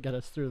measure to get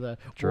us through the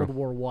World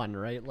War I,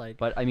 right? Like,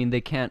 but I mean,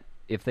 they can't.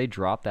 If they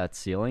drop that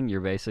ceiling,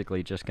 you're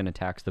basically just going to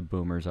tax the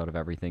boomers out of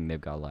everything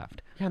they've got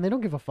left. Yeah, and they don't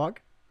give a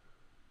fuck.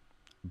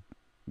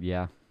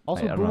 Yeah.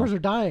 Also, boomers are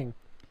dying.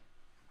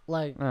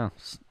 Like,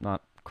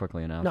 not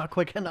quickly enough. Not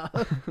quick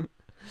enough.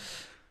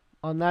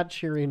 On that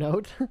cheery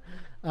note,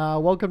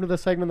 welcome to the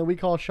segment that we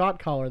call Shot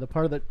Caller, the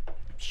part of the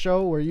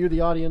show where you,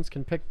 the audience,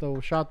 can pick the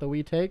shot that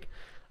we take.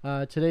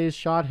 Today's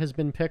shot has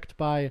been picked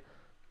by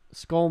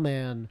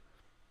Skullman,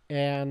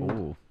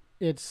 and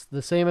it's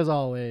the same as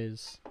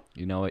always.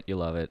 You know it, you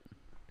love it.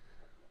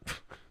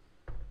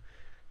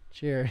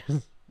 Cheers.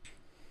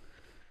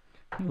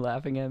 You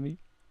laughing at me?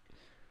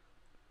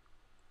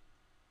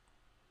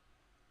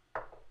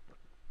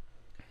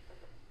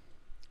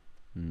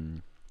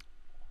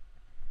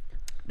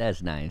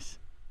 That's nice.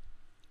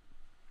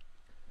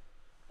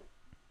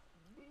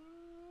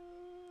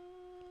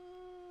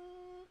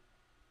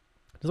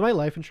 Does my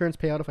life insurance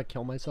pay out if I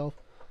kill myself?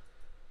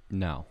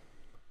 No.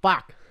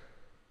 Fuck.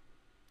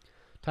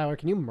 Tyler,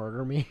 can you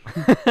murder me?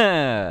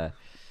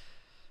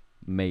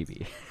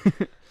 Maybe.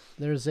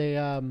 There's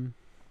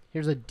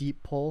here's a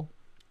deep pull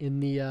in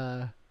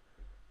the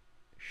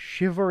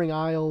Shivering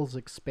Isles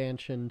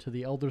expansion to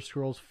the Elder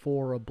Scrolls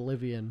 4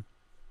 Oblivion.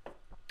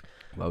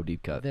 Wow,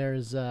 deep cut.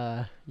 There's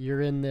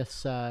you're in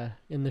this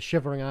in the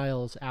Shivering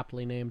Isles,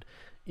 aptly named,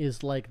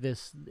 is like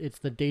this. It's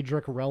the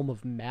Daedric realm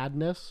of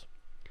madness,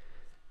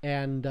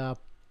 and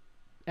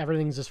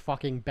everything's just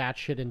fucking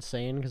batshit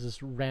insane because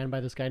it's ran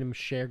by this guy named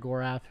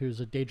Sheogorath, who's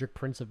a Daedric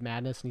prince of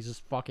madness, and he's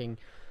just fucking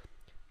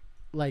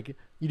like,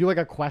 you do like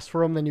a quest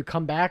for him, then you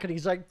come back and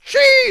he's like,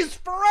 cheese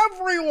for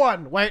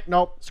everyone. Wait,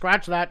 nope,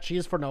 scratch that.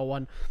 Cheese for no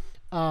one.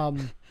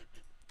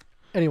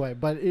 Anyway,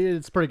 but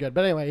it's pretty good.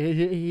 But anyway,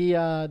 he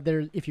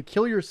there, if you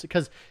kill your,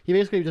 because he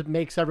basically just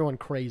makes everyone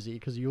crazy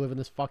because you live in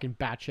this fucking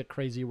batshit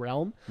crazy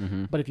realm.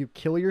 Mm-hmm. But if you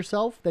kill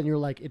yourself, then you're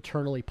like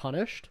eternally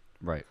punished.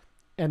 Right.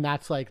 And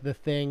that's like the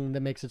thing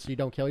that makes it so you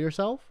don't kill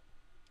yourself.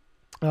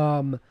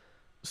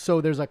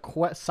 So there's a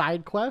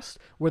side quest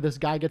where this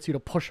guy gets you to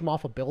push him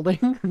off a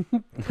building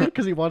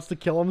because he wants to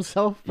kill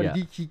himself, but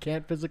he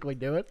can't physically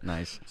do it.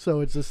 Nice. So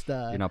it's just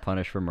you're not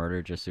punished for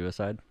murder, just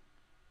suicide.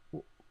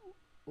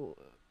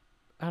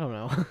 I don't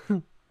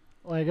know.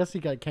 Well, I guess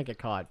you can't get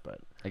caught, but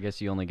I guess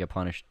you only get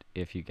punished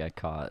if you get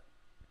caught,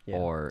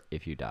 or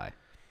if you die.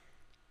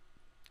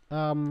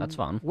 That's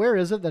fun. Where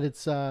is it that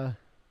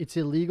it's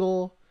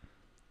illegal?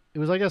 It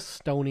was like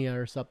Estonia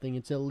or something.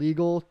 It's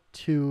illegal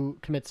to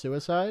commit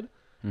suicide,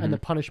 and the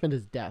punishment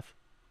is death.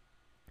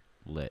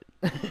 Lit.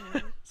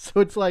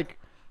 So it's like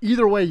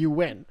either way you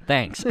win.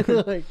 Thanks.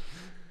 Like,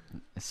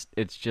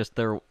 it's just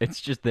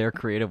their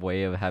creative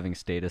way of having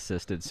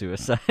state-assisted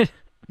suicide.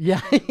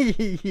 Yeah,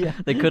 yeah.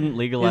 They couldn't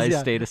legalize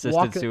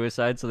state-assisted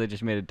suicide, so they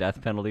just made a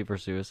death penalty for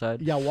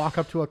suicide. Yeah, walk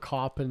up to a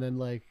cop and then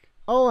like,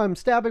 oh, I'm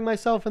stabbing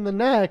myself in the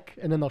neck,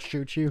 and then they'll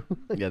shoot you.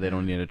 Yeah, they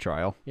don't need a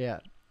trial. Yeah,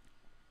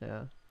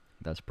 yeah.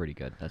 That's pretty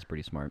good. That's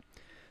pretty smart.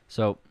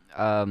 So,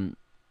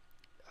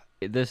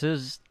 this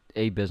is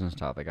a business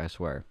topic, I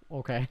swear.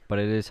 Okay. But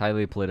it is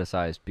highly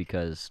politicized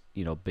because,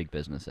 big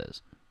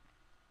businesses.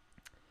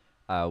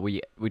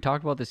 We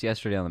talked about this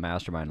yesterday on the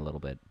Mastermind a little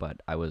bit,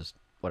 but I was,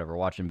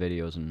 watching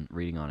videos and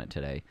reading on it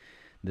today.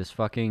 This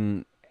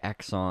fucking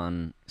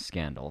Exxon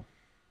scandal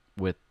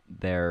with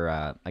their,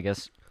 I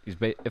guess, he's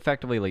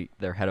effectively like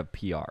their head of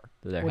PR.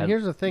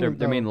 Here's the thing,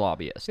 their main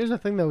lobbyist. Here's the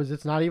thing, though, is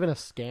it's not even a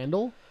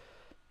scandal.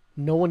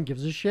 No one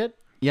gives a shit.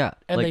 Yeah,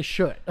 and they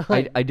should.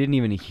 I didn't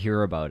even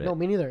hear about it. No,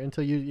 me neither.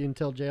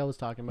 Until Jail was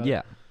talking about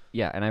it.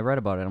 Yeah, and I read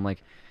about it. I'm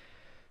like,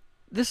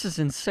 this is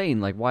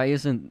insane. Like, why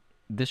isn't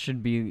this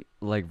should be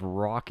like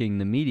rocking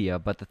the media?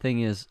 But the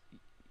thing is,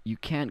 you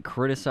can't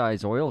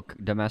criticize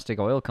domestic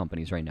oil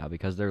companies right now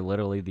because they're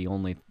literally the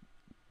only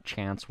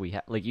chance we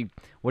have. Like,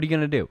 what are you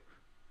gonna do?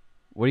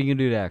 What are you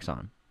gonna do to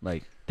Exxon?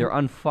 Like, they're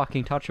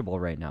unfucking touchable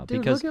right now.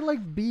 Dude, because look at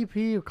like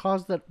BP, who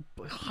caused that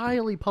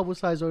highly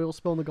publicized oil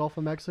spill in the Gulf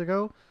of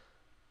Mexico.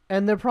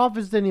 And their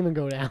profits didn't even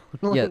go down.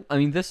 Yeah, I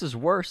mean, this is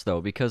worse,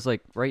 though, because,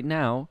 like, right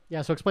now...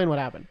 Yeah, so explain what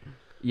happened.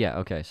 Yeah,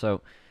 okay,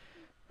 so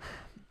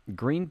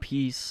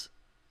Greenpeace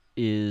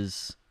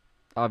is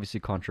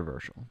obviously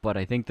controversial, but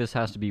I think this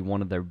has to be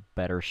one of their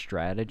better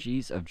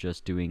strategies of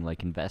just doing,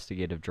 like,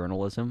 investigative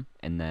journalism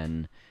and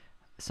then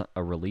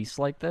a release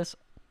like this.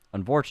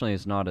 Unfortunately,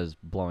 it's not as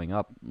blowing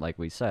up, like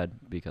we said,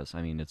 because,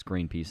 I mean, it's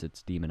Greenpeace,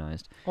 it's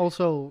demonized.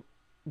 Also,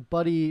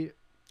 buddy...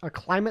 A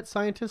climate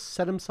scientist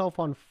set himself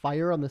on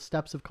fire on the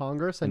steps of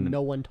Congress, and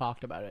no one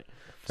talked about it.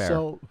 Fair.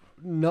 So,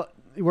 no,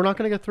 we're not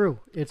going to get through.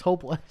 It's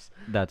hopeless.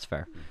 That's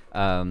fair.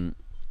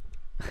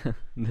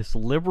 This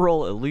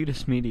liberal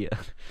elitist media.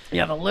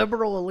 Yeah, the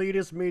liberal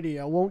elitist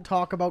media won't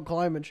talk about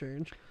climate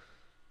change.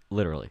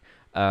 Literally.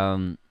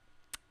 But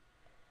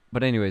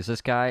anyways,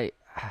 this guy...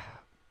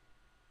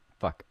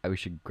 Fuck, we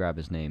should grab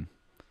his name.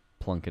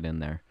 Plunk it in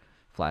there.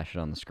 Flash it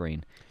on the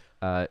screen.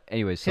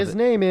 Anyways. So his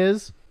name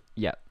is...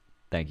 Yeah,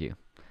 thank you.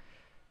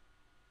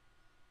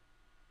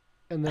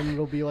 And then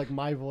it'll be like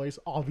my voice,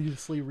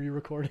 obviously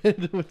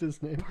re-recorded with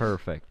his name.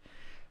 Perfect.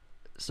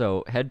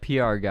 So, head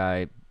PR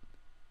guy,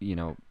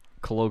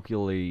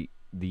 colloquially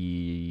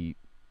the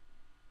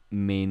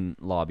main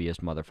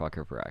lobbyist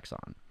motherfucker for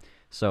Exxon.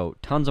 So,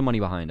 tons of money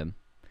behind him.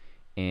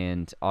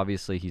 And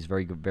obviously, he's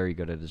very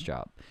good at his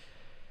job.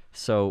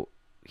 So,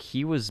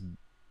 he was,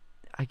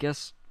 I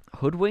guess,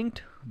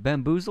 hoodwinked,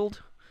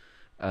 bamboozled,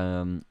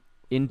 into...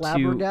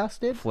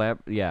 Flabbergasted?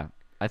 Yeah.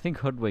 I think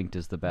hoodwinked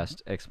is the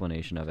best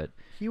explanation of it.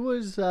 He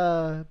was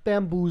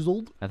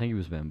bamboozled. I think he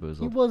was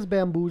bamboozled. He was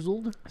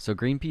bamboozled. So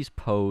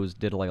Greenpeace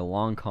did like a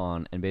long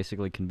con and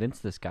basically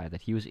convinced this guy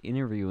that he was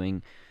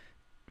interviewing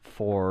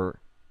for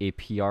a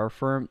PR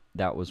firm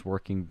that was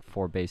working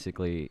for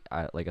basically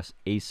like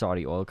a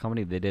Saudi oil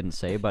company. They didn't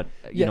say, but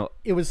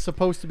it was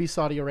supposed to be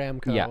Saudi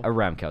Aramco. Yeah,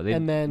 Aramco.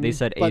 They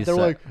said, but they're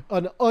like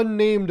an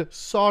unnamed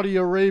Saudi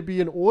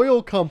Arabian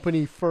oil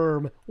company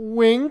firm.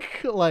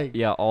 Wink, like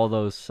yeah, all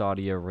those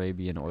Saudi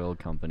Arabian oil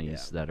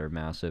companies that are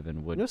massive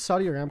and would.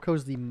 Saudi Aramco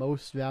is the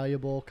most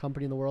valuable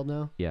company in the world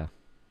now. Yeah,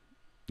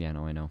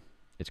 no, I know,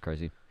 it's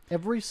crazy.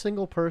 Every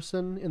single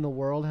person in the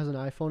world has an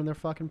iPhone in their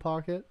fucking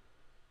pocket.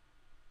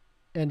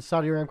 And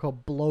Saudi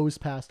Aramco blows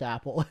past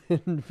Apple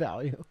in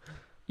value.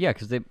 Yeah,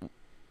 because they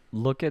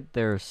look at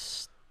their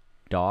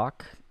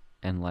stock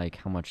and like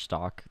how much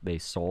stock they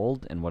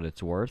sold and what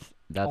it's worth.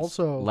 That's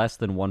also less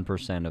than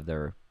 1% of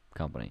their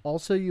company.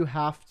 Also, you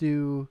have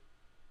to...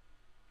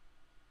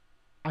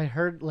 I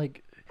heard,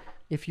 like,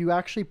 if you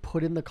actually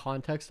put in the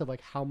context of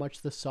like how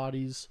much the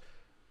Saudis,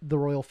 the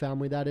royal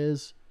family that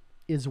is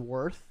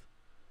worth,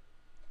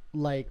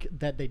 like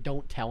that they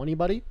don't tell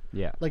anybody.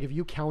 Yeah. Like if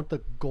you count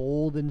the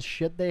gold and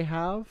shit they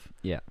have,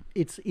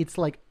 it's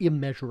like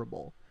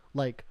immeasurable.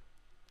 Like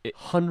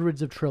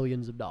hundreds of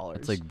trillions of dollars.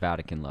 It's like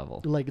Vatican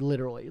level. Like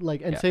literally.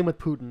 Like and same with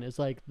Putin. It's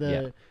like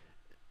the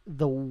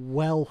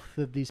wealth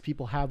that these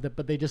people have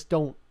but they just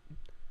don't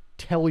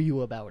tell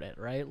you about it,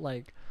 right?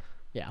 Like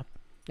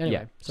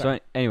Anyway, so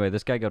anyway,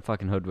 this guy got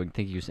fucking hoodwinked.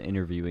 Think he was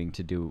interviewing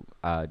to do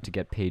to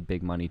get paid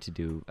big money to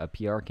do a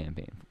PR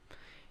campaign.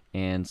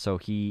 And so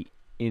he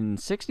in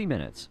 60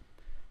 minutes,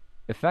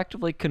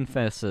 effectively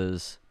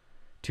confesses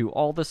to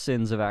all the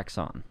sins of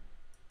Exxon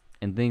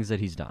and things that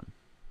he's done.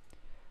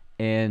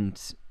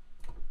 And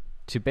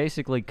to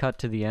basically cut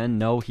to the end,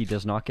 no, he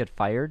does not get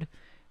fired.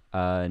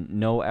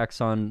 No,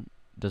 Exxon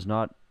does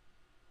not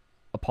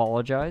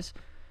apologize.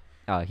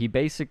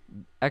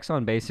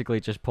 Exxon basically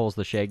just pulls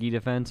the Shaggy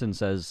defense and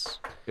says,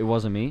 it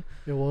wasn't me.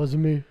 It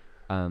wasn't me.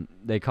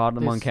 They caught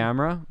him on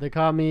camera. They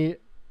caught me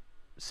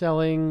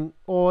selling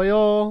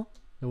oil.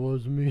 It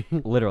wasn't me.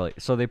 Literally.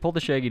 So they pulled the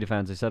Shaggy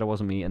defense. They said it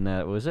wasn't me, and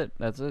that was it.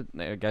 That's it.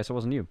 I guess it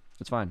wasn't you.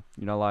 It's fine.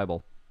 You're not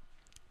liable.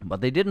 But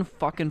they didn't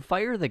fucking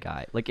fire the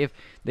guy. Like, if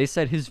they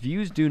said his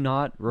views do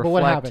not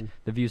reflect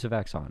the views of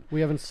Exxon.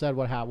 We haven't said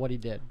what he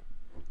did.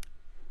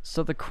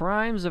 So the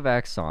crimes of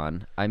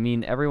Exxon, I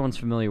mean, everyone's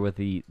familiar with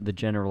the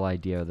general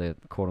idea, the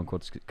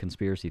quote-unquote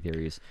conspiracy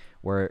theories,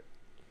 where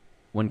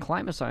when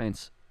climate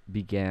science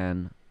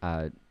began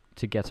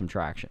to get some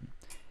traction,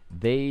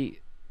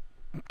 they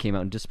came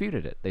out and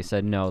disputed it. They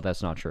said, no,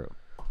 that's not true.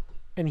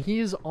 And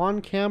he's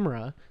on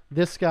camera,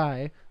 this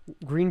guy,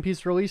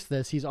 Greenpeace released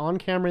this, he's on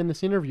camera in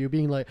this interview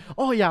being like,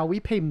 oh yeah, we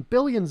pay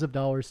billions of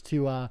dollars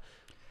to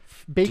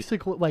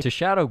basically like to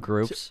shadow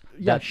groups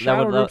that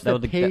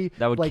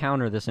would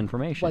counter this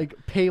information, like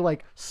pay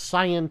like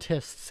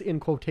scientists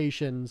in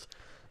quotations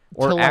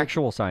or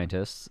actual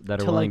scientists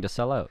that are willing to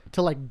sell out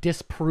to like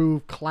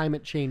disprove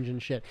climate change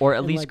and shit, or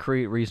at least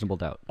create reasonable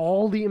doubt.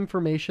 All the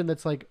information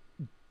that's like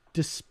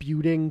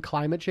disputing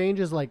climate change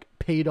is like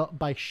paid up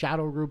by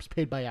shadow groups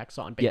paid by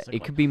Exxon, basically.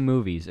 Yeah, it could be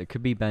movies, it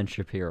could be Ben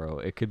Shapiro,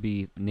 it could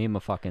be name a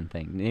fucking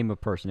thing, name a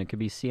person, it could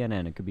be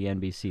CNN, it could be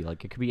NBC,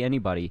 like it could be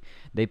anybody.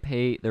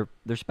 They're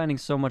spending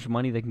so much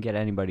money they can get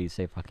anybody to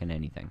say fucking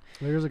anything.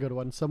 Here's a good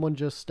one. Someone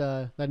just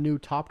that new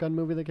Top Gun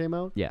movie that came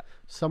out. Yeah.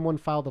 Someone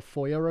filed a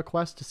FOIA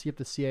request to see if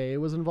the CIA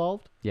was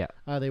involved. Yeah.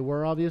 They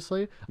were,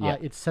 obviously. Yeah.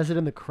 It says it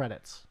in the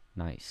credits.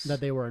 Nice. That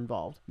they were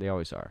involved. They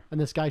always are. And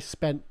this guy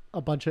spent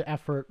a bunch of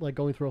effort like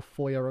going through a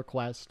FOIA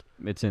request.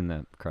 It's in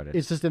the credits.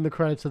 It's just in the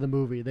credits of the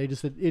movie. They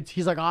just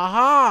he's like,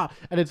 aha,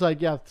 and it's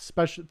like, yeah,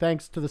 special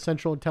thanks to the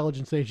Central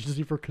Intelligence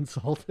Agency for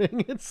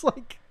consulting. It's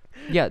like,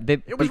 yeah,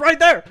 it was right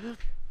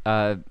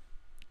there.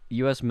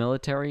 U.S.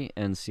 military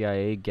and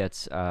CIA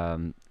gets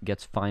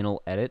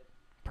final edit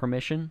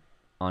permission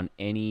on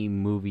any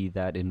movie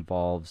that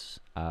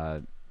involves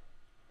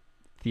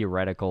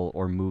theoretical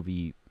or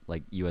movie.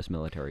 Like U.S.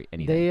 military,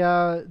 anything. They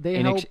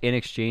help in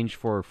exchange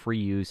for free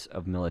use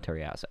of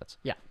military assets.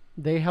 Yeah,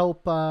 they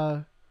help.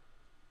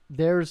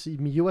 There's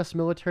U.S.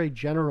 military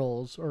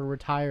generals or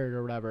retired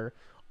or whatever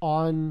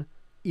in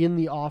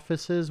the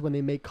offices when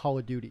they make Call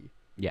of Duty.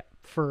 Yeah,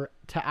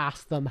 to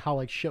ask them how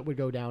like shit would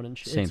go down and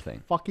shit. Same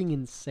thing. Fucking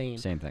insane.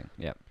 Same thing.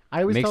 Yeah.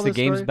 I always makes tell the this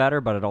games story.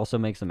 better, but it also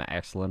makes them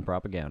excellent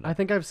propaganda. I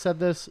think I've said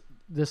this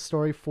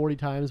story 40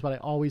 times, but I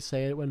always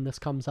say it when this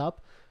comes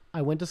up.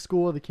 I went to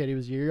school with a kid. He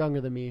was a year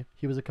younger than me.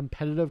 He was a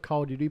competitive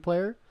Call of Duty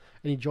player,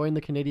 and he joined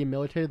the Canadian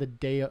military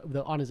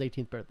on his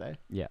 18th birthday.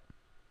 Yeah.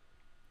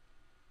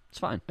 It's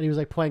fine. And he was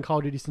like playing Call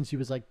of Duty since he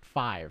was like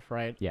 5,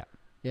 right? Yeah.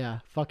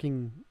 Yeah.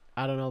 Fucking,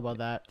 I don't know about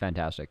that.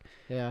 Fantastic.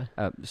 Yeah.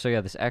 So yeah,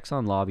 this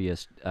Exxon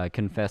lobbyist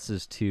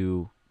confesses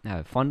to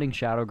funding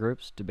shadow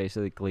groups to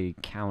basically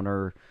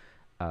counter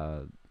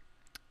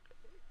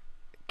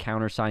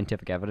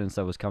scientific evidence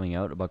that was coming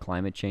out about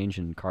climate change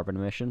and carbon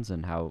emissions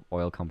and how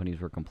oil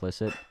companies were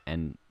complicit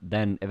and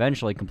then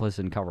eventually complicit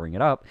in covering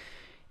it up.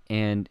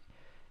 And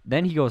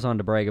then he goes on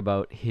to brag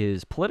about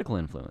his political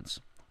influence.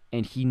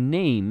 And he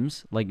name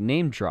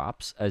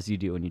drops, as you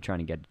do when you're trying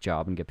to get a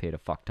job and get paid a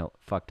fuck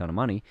ton of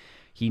money.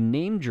 He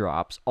name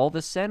drops all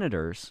the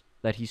senators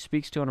that he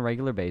speaks to on a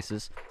regular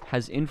basis,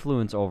 has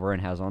influence over,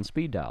 and has on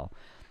speed dial.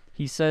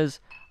 He says,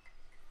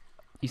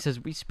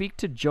 we speak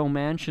to Joe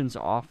Manchin's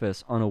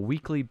office on a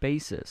weekly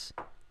basis.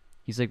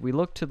 He's like, we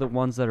look to the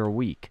ones that are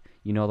weak,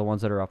 the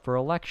ones that are up for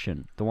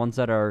election, the ones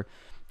that are,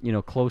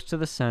 close to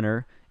the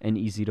center and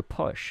easy to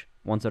push,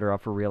 ones that are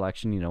up for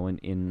re-election,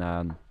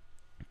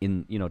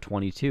 in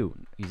 22.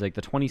 He's like,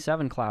 the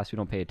 27 class we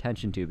don't pay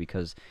attention to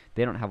because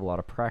they don't have a lot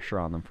of pressure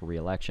on them for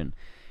re-election.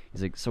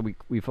 He's like, so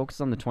we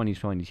focus on the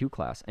 2022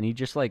 class, and he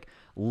just like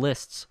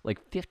lists like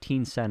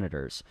 15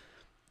 senators.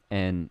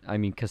 And I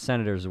mean, because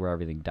senators is where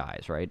everything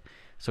dies, right?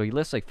 So he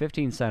lists like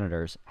 15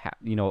 senators,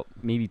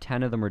 maybe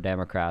 10 of them are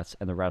Democrats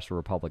and the rest are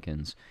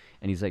Republicans.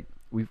 And he's like,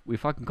 we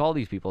fucking call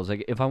these people. It's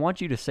like, if I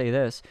want you to say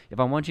this, if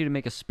I want you to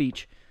make a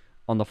speech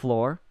on the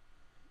floor,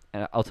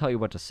 and I'll tell you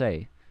what to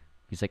say.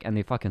 He's like, and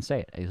they fucking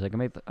say it. He's like,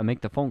 I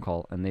make the phone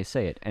call and they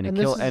say it, and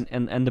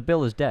the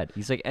bill is dead.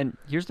 He's like, and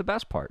here's the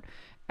best part.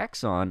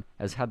 Exxon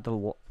has had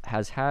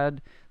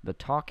the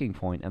talking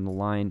point and the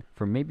line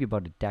for maybe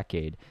about a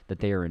decade that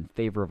they are in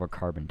favor of a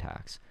carbon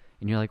tax.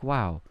 And you're like,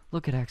 wow,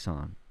 look at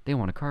Exxon. They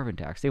want a carbon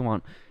tax. They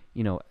want,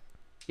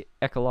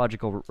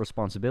 ecological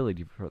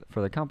responsibility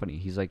for the company.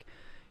 He's like,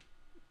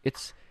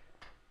 it's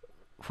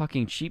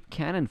fucking cheap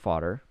cannon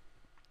fodder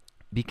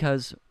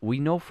because we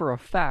know for a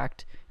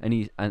fact,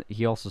 and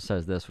he also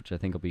says this, which I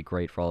think will be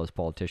great for all his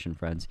politician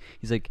friends.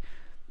 He's like,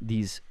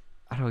 these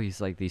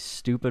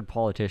stupid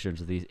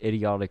politicians, these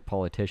idiotic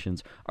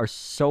politicians are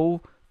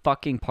so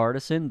fucking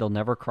partisan, they'll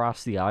never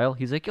cross the aisle.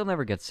 He's like, you'll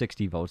never get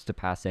 60 votes to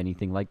pass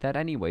anything like that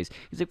anyways.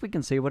 He's like, we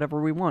can say whatever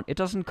we want. It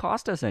doesn't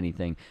cost us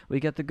anything. We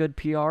get the good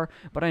PR,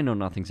 but I know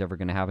nothing's ever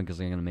going to happen because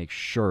they're going to make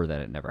sure that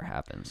it never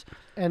happens.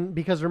 And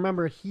because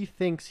remember, he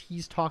thinks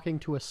he's talking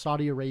to a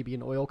Saudi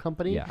Arabian oil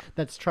company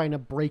that's trying to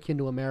break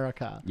into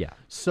America. Yeah.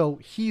 So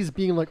he's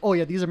being like, oh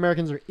yeah, these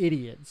Americans are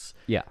idiots.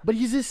 Yeah. But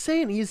he's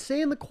saying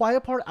the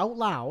quiet part out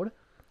loud.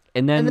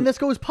 And then this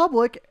goes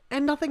public,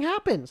 and nothing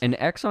happens. And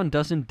Exxon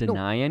doesn't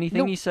deny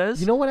anything he says.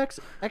 You know what?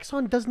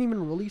 Exxon doesn't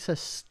even release a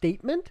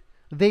statement.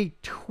 They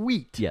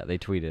tweet. Yeah, they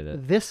tweeted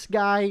it. This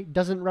guy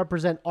doesn't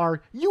represent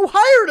you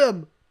hired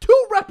him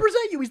to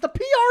represent you. He's the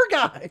PR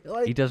guy.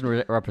 Like, he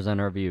doesn't represent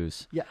our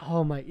views. Yeah.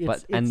 Oh my.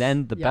 And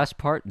then the best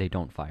part, they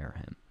don't fire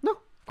him. No.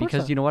 Of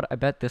Because you know what? I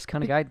bet this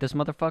kind of guy, this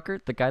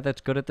motherfucker, the guy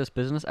that's good at this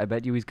business, I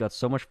bet you he's got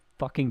so much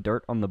fucking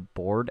dirt on the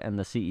board and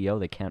the CEO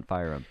they can't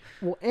fire him.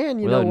 Well, and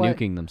you without know what?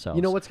 nuking themselves.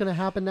 You know what's going to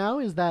happen now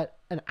is that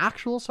an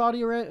actual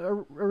Saudi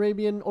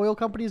Arabian oil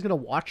company is going to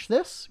watch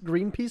this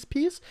Greenpeace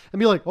piece and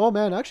be like, "Oh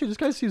man, actually this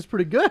guy seems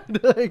pretty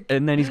good." Like,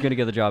 and then he's going to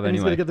get the job anyway.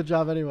 He's going to get the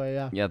job anyway.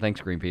 Yeah. Yeah.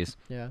 Thanks, Greenpeace.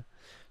 Yeah.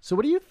 So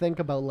what do you think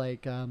about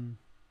like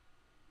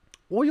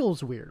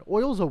oil's weird?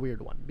 Oil's a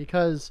weird one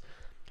because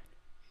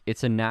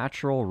it's a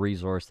natural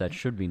resource that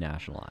should be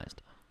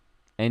nationalized,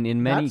 and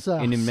in many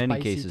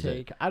cases,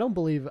 I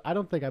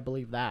don't think I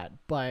believe that.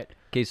 But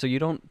okay, so you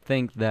don't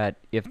think that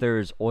if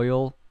there's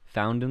oil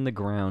found in the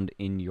ground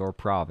in your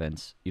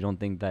province, you don't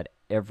think that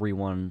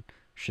everyone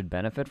should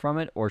benefit from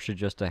it, or should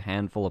just a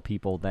handful of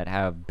people that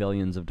have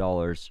billions of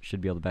dollars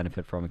should be able to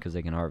benefit from it because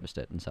they can harvest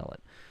it and sell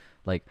it?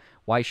 Like,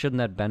 why shouldn't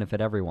that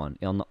benefit everyone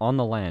on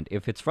the land?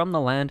 If it's from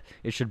the land,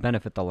 it should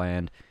benefit the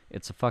land.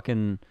 It's a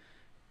fucking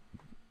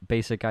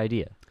basic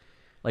idea.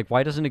 Like,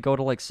 why doesn't it go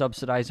to, like,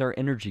 subsidize our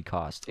energy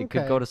costs? It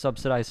could go to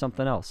subsidize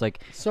something else.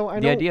 Like,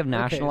 the idea of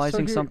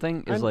nationalizing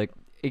something is, like,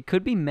 it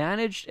could be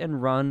managed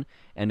and run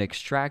and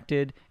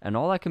extracted, and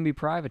all that can be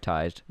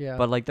privatized. Yeah.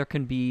 But, like, there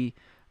can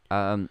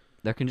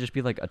just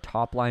be, like, a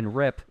top-line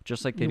rip,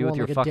 just like they do with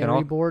your like fucking a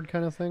dairy board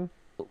kind of thing?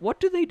 What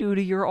do they do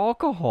to your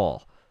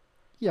alcohol?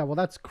 Yeah, well,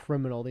 that's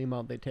criminal, the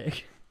amount they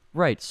take.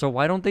 Right, so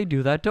why don't they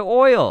do that to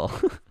oil?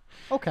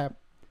 Okay.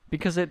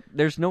 Because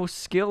there's no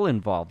skill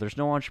involved. There's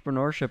no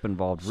entrepreneurship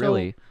involved,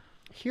 really.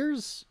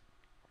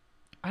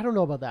 I don't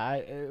know about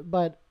that,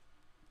 but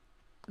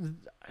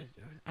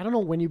I don't know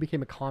when you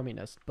became a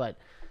communist, but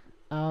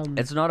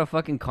it's not a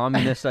fucking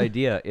communist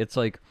idea. It's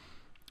like,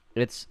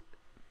 it's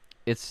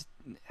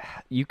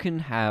you can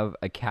have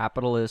a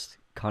capitalist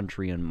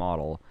country and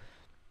model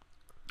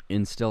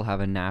and still have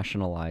a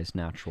nationalized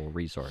natural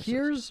resources.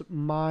 Here's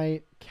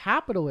my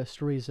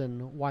capitalist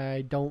reason why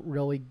I don't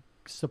really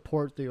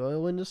support the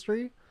oil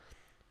industry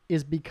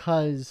is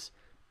because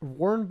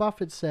Warren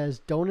Buffett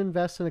says don't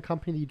invest in a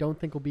company that you don't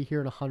think will be here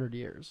in 100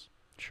 years.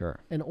 Sure.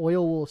 And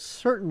oil will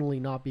certainly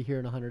not be here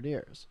in 100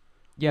 years.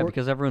 Yeah,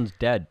 because everyone's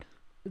dead.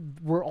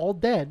 We're all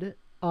dead,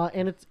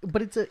 and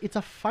it's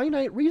a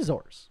finite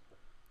resource.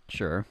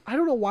 Sure. I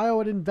don't know why I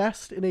would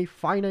invest in a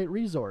finite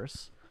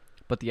resource.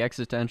 But the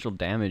existential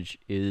damage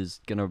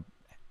is gonna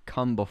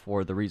come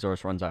before the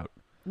resource runs out.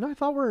 No, I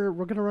thought we're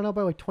gonna run out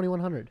by like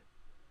 2100.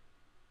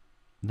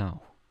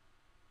 No.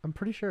 I'm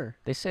pretty sure.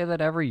 They say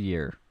that every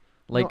year.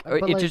 Like, no,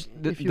 it just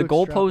the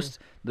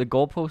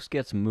goalpost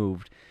gets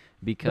moved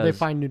because they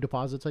find new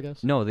deposits, I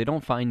guess. No, they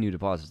don't find new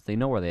deposits. They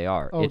know where they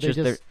are. Oh,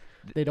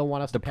 they don't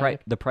want us to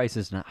panic. The price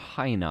is not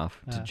high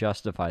enough to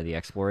justify the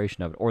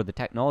exploration of it, or the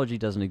technology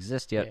doesn't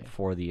exist yet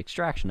for the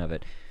extraction of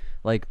it.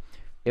 Like,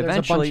 eventually,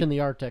 there's a bunch in the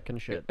Arctic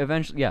and shit.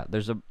 Eventually, yeah,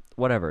 there's a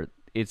whatever.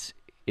 It's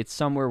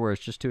somewhere where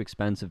it's just too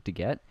expensive to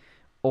get,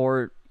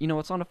 or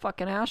it's on a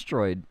fucking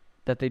asteroid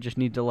that they just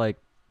need to like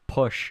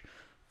push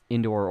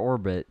into our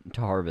orbit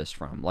to harvest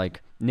from.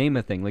 Like, name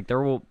a thing. Like,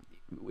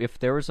 if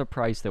there is a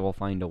price, they will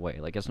find a way.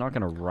 Like, it's not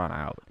going to run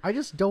out. I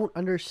just don't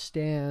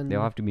understand.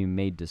 They'll have to be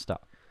made to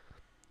stop.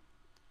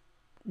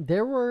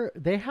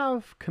 They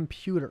have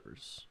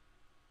computers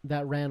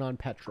that ran on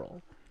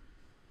petrol.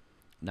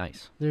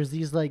 Nice. There's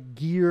these like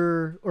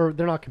gear, or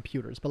they're not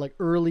computers, but like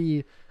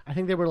early, I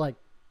think they were like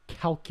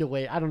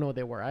calculate. I don't know what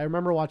they were. I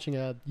remember watching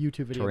a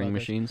YouTube video. Turing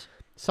machines?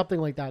 Something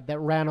like that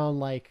ran on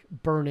like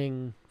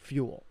burning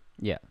fuel.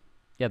 Yeah.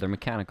 Yeah, they're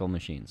mechanical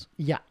machines.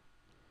 Yeah.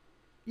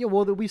 Yeah,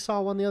 well, we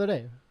saw one the other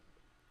day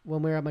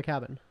when we were at my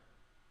cabin.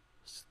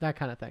 That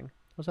kind of thing.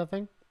 What's that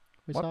thing?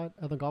 We saw it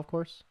at the golf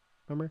course.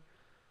 Remember?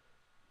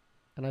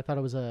 And I thought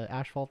it was a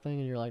asphalt thing,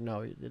 and you're like,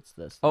 no, it's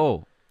this.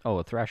 Oh,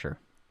 a thresher.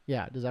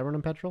 Yeah. Does that run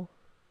on petrol?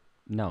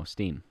 No,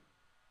 steam.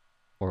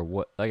 Or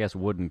what? I guess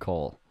wood and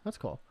coal. That's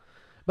cool.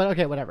 But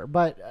okay, whatever.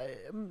 But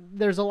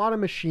there's a lot of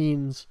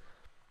machines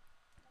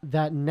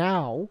that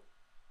now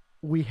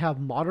we have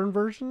modern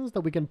versions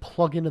that we can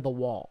plug into the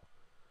wall.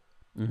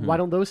 Mm-hmm. Why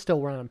don't those still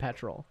run on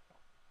petrol?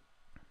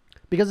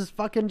 Because it's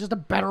fucking just a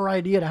better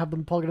idea to have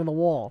them plug it in the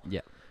wall.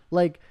 Yeah.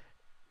 Like,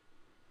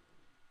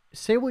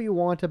 say what you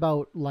want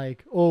about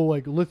like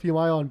lithium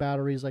ion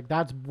batteries, like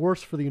that's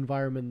worse for the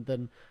environment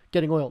than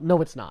getting oil.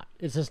 No, it's not.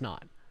 It's just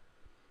not.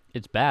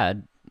 It's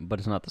bad, but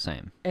it's not the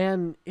same.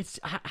 And it's,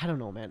 I don't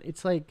know, man.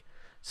 It's like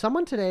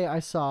someone today I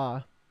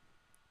saw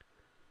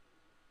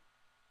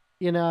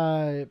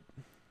in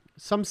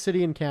some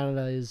city in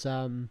Canada is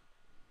they're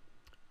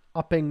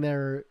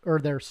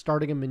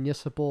starting a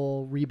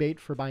municipal rebate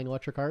for buying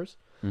electric cars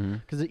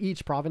because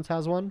each province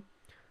has one,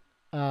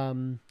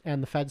 and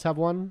the feds have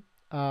one.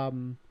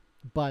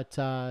 But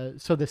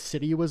so the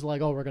city was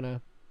like, oh, we're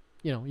gonna,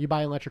 you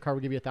buy an electric car,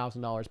 we'll give you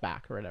 $1,000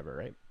 back or whatever,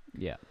 right?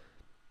 Yeah.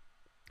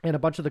 And a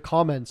bunch of the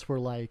comments were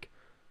like,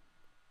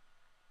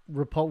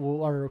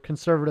 or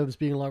conservatives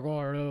being like,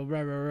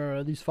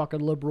 oh, these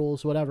fucking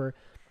liberals, whatever.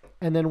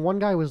 And then one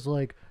guy was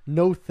like,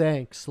 no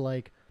thanks.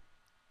 Like,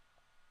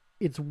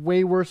 it's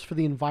way worse for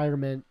the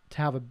environment to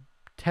have a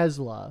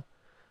Tesla,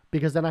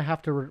 because then I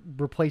have to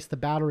replace the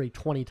battery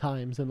 20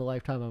 times in the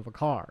lifetime of a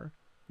car.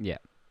 Yeah.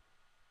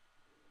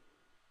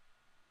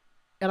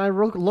 And I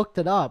looked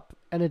it up,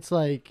 and it's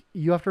like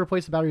you have to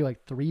replace the battery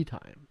like 3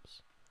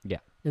 times. Yeah.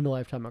 In the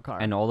lifetime of a car.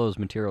 And all those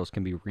materials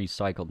can be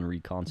recycled and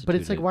reconstituted. But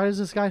it's like, why does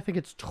this guy think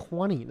it's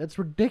 20? That's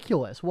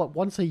ridiculous. What,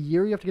 once a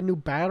year you have to get a new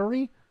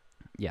battery?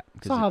 Yeah.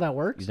 That's not how that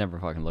works. He's never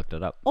fucking looked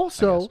it up.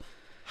 Also,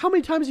 how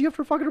many times do you have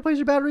to fucking replace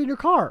your battery in your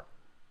car?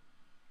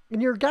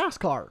 In your gas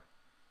car?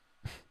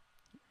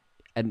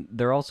 And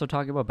they're also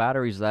talking about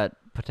batteries that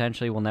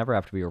potentially will never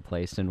have to be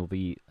replaced and will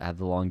have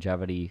the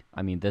longevity.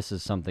 I mean, this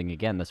is something,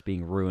 again, that's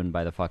being ruined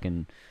by the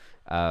fucking...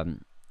 I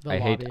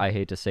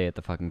hate to say it,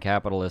 the fucking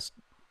capitalist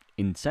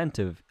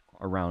incentive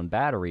around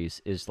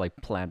batteries is like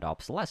planned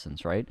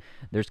obsolescence, right?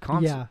 There's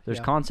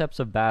concepts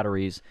of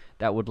batteries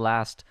that would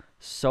last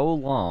so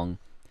long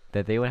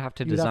that they would have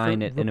to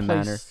design it in a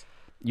manner...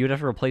 You would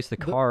have to replace the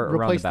car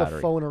around the battery. Replace the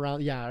phone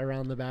around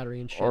the battery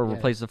and shit. Or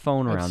replace the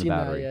phone around the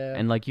battery. That, yeah.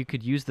 And like you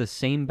could use the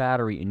same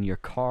battery in your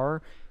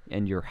car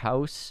and your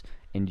house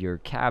and your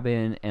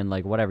cabin and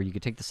like whatever. You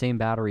could take the same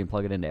battery and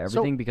plug it into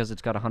everything because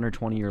it's got a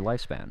 120-year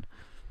lifespan.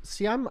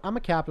 See, I'm a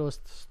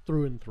capitalist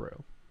through and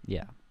through.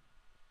 Yeah.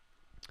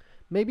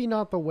 Maybe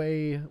not the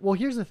way... Well,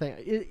 here's the thing.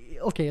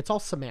 It's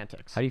all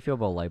semantics. How do you feel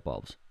about light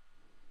bulbs?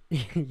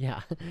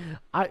 Yeah.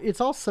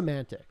 It's all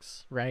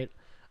semantics, right?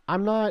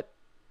 I'm not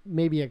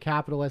maybe a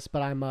capitalist,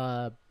 but I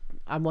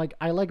like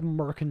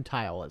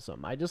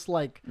mercantilism. I just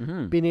like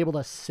being able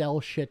to sell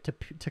shit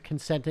to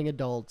consenting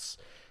adults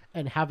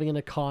and having an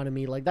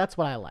economy. Like, that's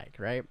what I like,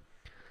 right?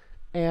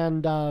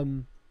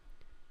 And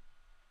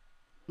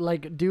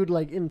like, dude,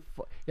 like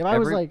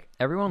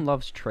everyone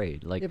loves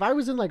trade. Like, if I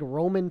was in like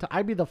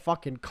I'd be the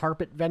fucking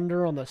carpet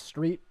vendor on the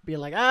street, being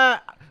like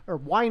or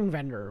wine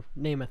vendor,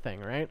 name a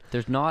thing, right?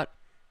 There's not.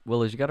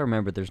 Well, as you got to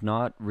remember, there's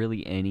not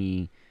really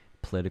any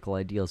political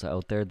ideals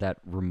out there that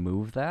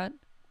remove that.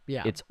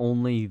 Yeah. It's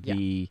only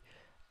the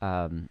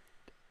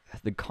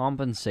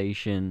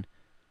compensation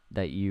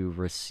that you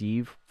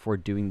receive for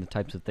doing the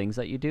types of things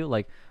that you do.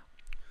 Like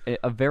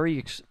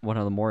one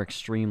of the more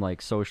extreme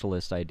like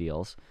socialist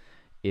ideals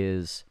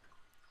is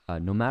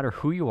no matter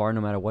who you are,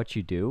 no matter what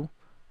you do,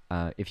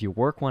 if you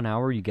work 1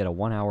 hour, you get a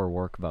 1 hour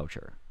work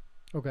voucher.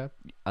 Okay.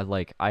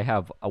 I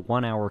have a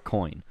 1 hour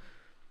coin.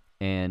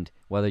 And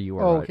whether you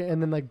are... Oh, okay.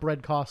 And then, like,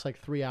 bread costs, like,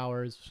 3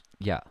 hours.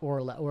 Yeah.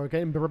 Or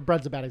okay,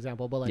 bread's a bad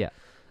example, but,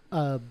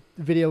 like,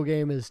 video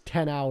game is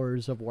 10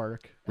 hours of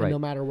work. And no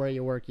matter where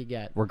you work, you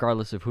get.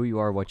 Regardless of who you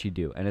are, what you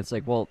do. And it's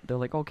like, well, they're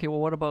like, okay,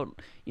 well, what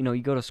about,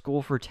 you go to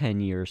school for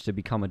 10 years to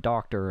become a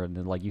doctor, and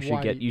then, like, you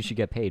should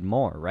get paid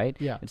more, right?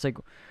 Yeah. It's like,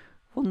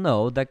 well,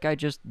 no, that guy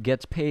just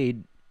gets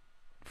paid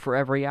for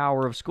every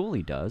hour of school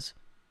he does,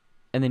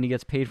 and then he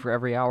gets paid for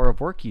every hour of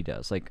work he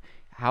does. Like...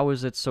 How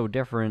is it so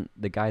different,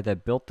 the guy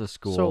that built the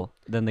school,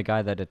 than the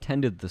guy that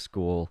attended the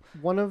school,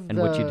 what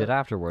you did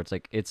afterwards?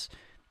 Like, it's...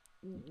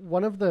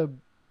 One of the,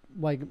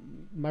 like,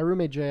 my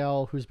roommate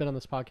JL, who's been on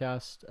this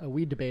podcast,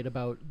 we debate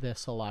about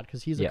this a lot,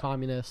 because he's a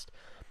communist,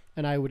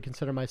 and I would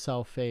consider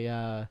myself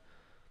I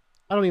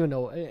don't even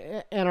know,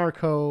 I'm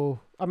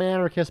an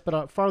anarchist,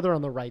 but farther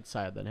on the right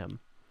side than him.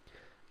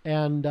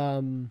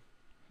 And...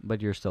 But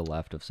you're still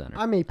left of center.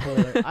 I'm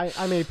apolitical.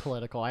 I'm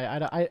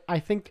apolitical. I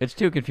think it's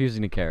too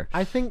confusing to care.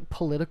 I think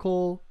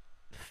political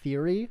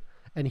theory,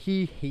 and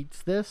he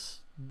hates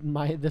this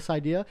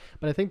idea,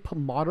 but I think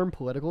modern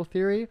political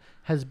theory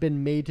has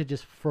been made to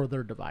just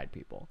further divide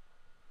people.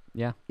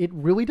 Yeah, it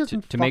really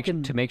doesn't to make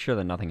sure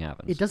that nothing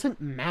happens. It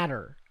doesn't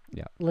matter.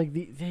 Yeah, like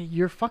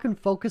you're fucking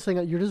focusing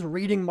on, you're just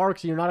reading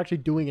Marx and you're not actually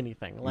doing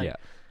anything. Like, yeah.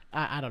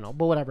 I don't know,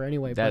 but whatever.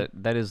 Anyway,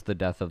 that is the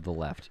death of the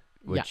left.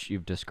 Which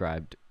you've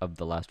described of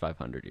the last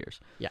 500 years.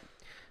 Yeah.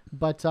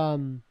 But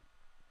one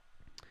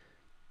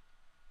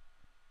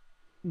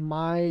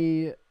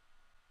of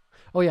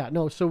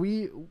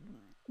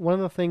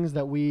the things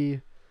that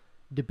we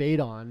debate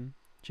on,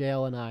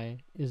 JL and I,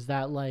 is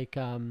that like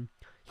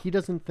he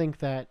doesn't think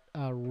that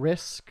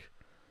risk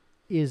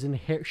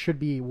should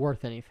be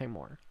worth anything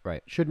more.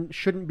 Right.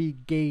 Shouldn't be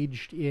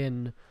gauged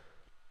in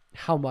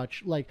how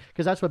much, like,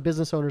 because that's what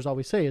business owners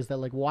always say, is that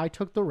like, well, I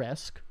took the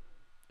risk,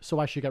 so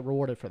I should get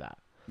rewarded for that.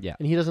 Yeah.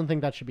 And he doesn't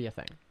think that should be a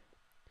thing.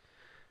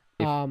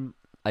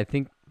 I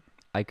think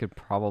I could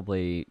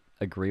probably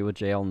agree with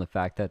JL in the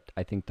fact that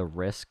I think the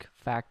risk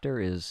factor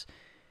is,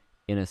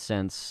 in a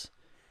sense,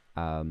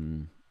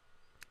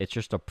 it's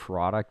just a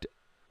product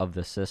of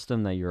the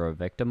system that you're a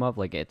victim of.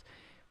 Like,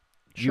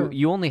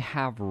 you only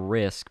have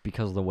risk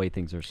because of the way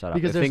things are set up.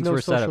 Because there's no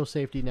social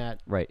safety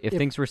net. Right. If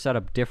things were set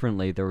up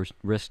differently,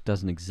 risk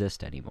doesn't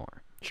exist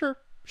anymore. Sure.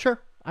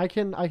 I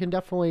can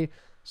definitely...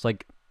 It's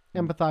like...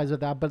 empathize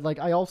with that, but like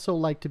I also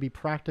like to be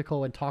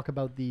practical and talk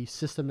about the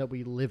system that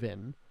we live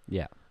in.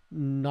 Yeah.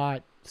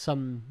 Not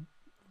some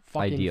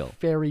fucking ideal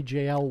fairy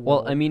jail world.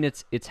 Well, I mean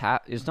it's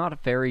not a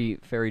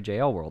fairy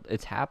jail world.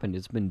 It's happened,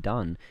 it's been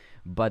done.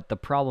 But the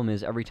problem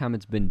is every time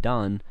it's been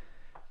done,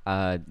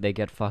 they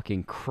get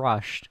fucking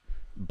crushed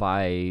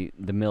by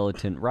the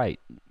militant right,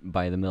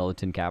 by the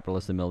militant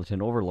capitalists, the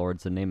militant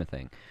overlords, the name of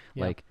thing.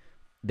 Yeah. Like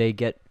they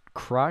get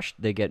crushed.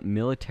 They get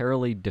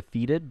militarily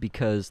defeated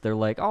because they're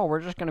like, oh,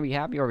 we're just gonna be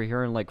happy over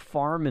here and like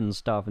farm and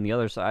stuff, and the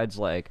other side's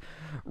like,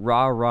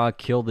 rah rah,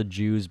 kill the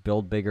Jews,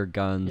 build bigger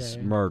guns,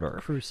 murder,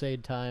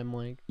 crusade time,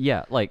 like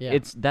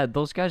it's that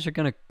those guys are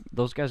gonna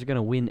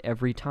win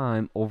every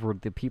time over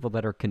the people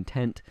that are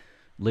content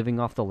living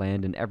off the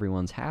land and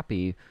everyone's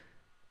happy.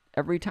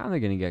 Every time they're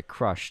gonna get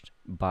crushed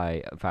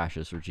by a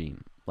fascist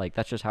regime. Like,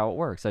 that's just how it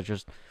works. That's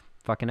just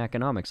fucking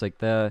economics. Like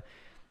the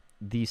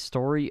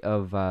story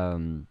of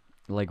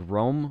like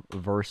Rome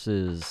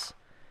versus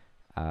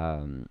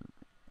God,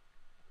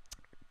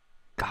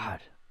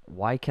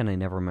 why can I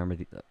never remember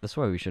that's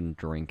why we shouldn't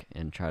drink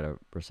and try to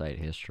recite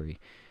history.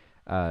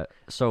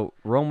 So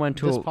Rome went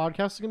to this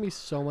podcast is gonna be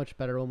so much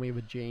better when we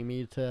have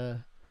Jamie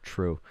to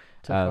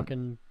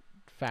fucking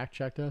fact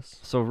check us.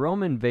 So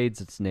Rome invades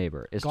its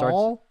neighbor. It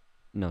Gaul?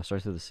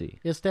 Starts with the C.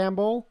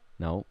 Istanbul?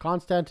 No.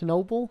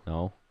 Constantinople?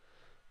 No.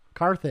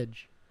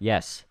 Carthage?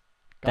 Yes.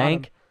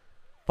 Thank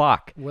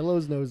fuck.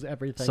 Willows knows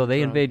everything. So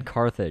they invade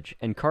Carthage,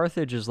 and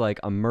Carthage is like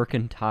a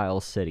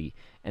mercantile city,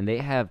 and they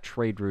have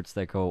trade routes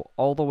that go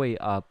all the way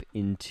up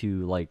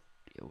into like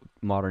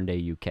modern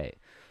day UK,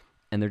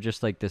 and they're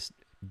just like this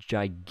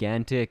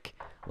gigantic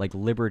like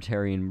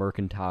libertarian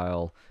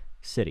mercantile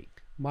city.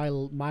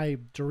 My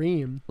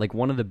dream. Like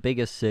one of the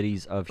biggest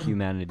cities of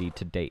humanity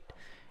to date.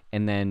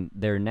 And then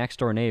their next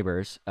door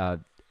neighbors,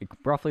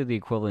 roughly the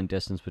equivalent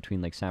distance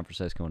between like San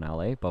Francisco and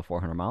LA, about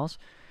 400 miles,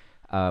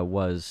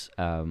 was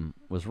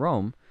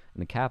Rome, in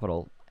the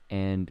capital,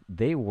 and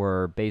they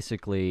were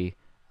basically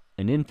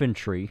an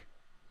infantry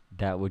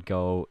that would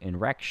go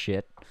and wreck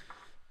shit,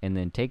 and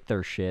then take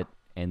their shit,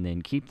 and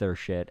then keep their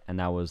shit, and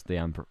that was the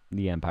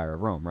Empire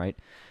of Rome, right?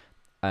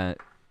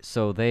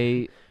 So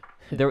they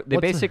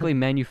basically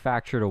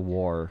manufactured a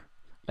war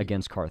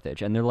against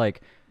Carthage, and they're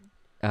like,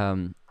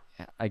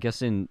 I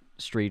guess in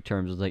street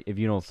terms, it's like, if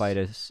you don't fight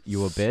us,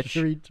 you a bitch.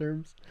 Street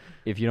terms.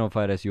 If you don't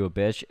fight us, you a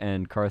bitch.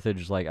 And Carthage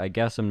is like, I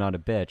guess I'm not a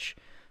bitch.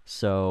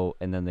 So,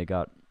 and then they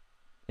got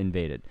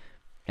invaded,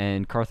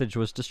 and Carthage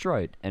was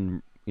destroyed,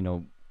 and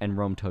and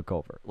Rome took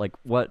over. Like,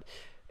 what?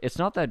 It's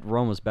not that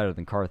Rome was better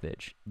than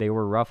Carthage. They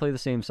were roughly the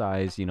same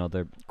size.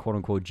 The quote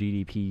unquote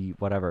GDP,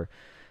 whatever.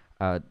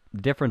 The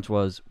difference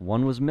was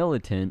one was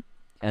militant,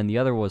 and the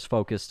other was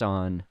focused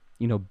on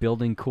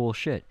building cool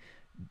shit.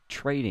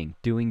 Trading,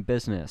 doing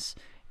business,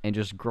 and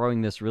just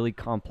growing this really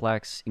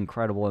complex,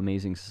 incredible,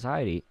 amazing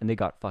society, and they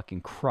got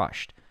fucking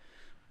crushed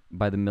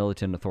by the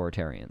militant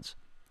authoritarians.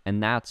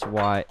 And that's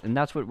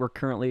what we're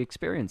currently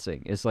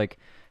experiencing, is like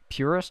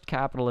purist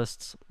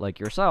capitalists like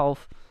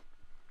yourself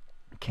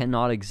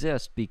cannot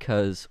exist,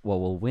 because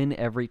what will win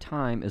every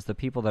time is the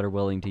people that are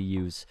willing to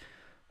use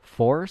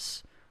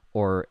force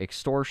or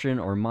extortion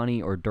or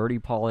money or dirty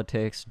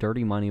politics,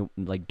 dirty money,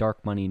 like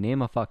dark money,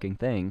 name a fucking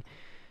thing,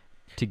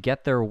 to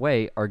get their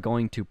way, are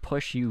going to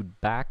push you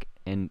back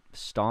and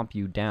stomp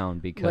you down,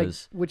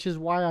 because which is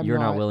why you're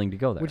not willing to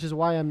go there. Which is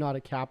why I'm not a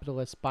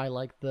capitalist by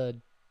like the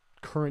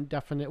current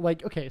definite.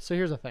 Like, okay, so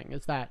here's the thing: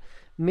 is that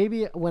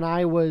maybe when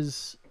I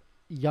was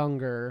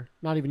younger,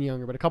 not even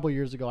younger, but a couple of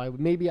years ago, I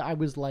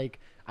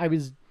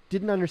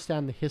didn't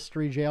understand the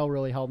history. Jail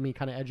really helped me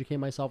kind of educate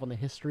myself on the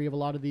history of a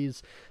lot of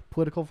these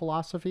political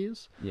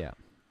philosophies. Yeah.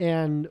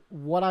 And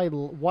what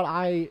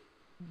I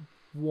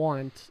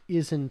want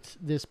isn't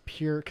this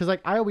pure, because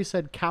like I always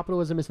said,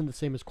 capitalism isn't the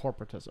same as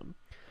corporatism,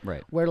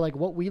 right? Where like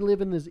what we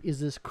live in is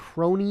this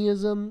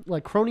cronyism.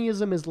 Like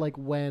cronyism is like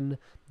when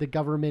the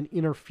government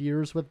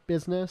interferes with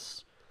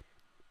business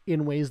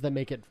in ways that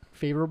make it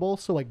favorable,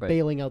 so like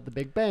bailing out the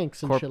big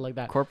banks and shit like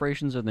that.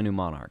 Corporations are the new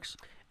monarchs.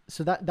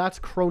 So that's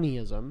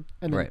cronyism,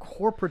 and then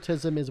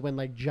corporatism is when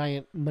like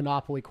giant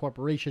monopoly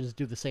corporations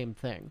do the same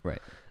thing, right?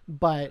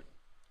 But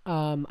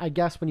I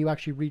guess when you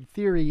actually read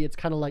theory, it's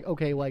kind of like,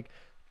 okay, like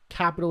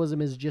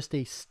capitalism is just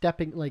a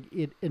stepping, like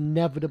it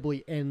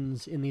inevitably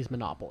ends in these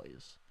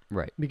monopolies,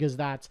 right? Because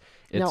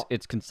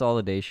it's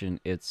consolidation.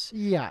 It's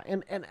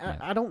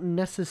I don't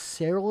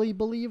necessarily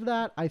believe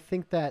that. I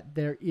think that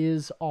there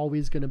is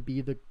always going to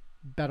be the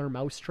better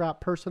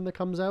mousetrap person that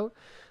comes out.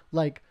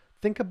 Like,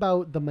 think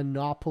about the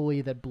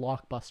monopoly that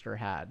Blockbuster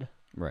had,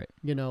 right?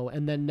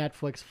 And then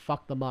Netflix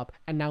fucked them up,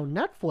 and now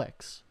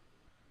Netflix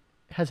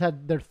has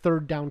had their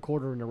third down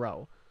quarter in a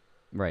row.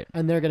 Right.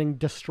 And they're getting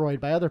destroyed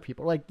by other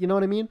people. Like, you know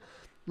what I mean?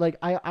 Like,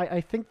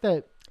 I think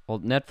that... Well,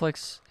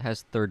 Netflix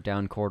has third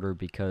down quarter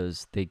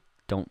because they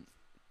don't...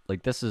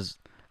 Like, this is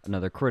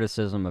another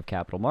criticism of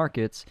capital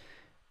markets.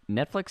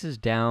 Netflix is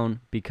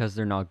down because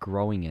they're not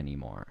growing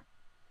anymore.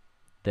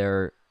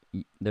 Their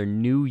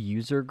new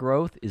user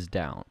growth is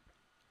down.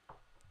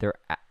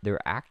 Their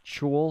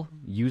actual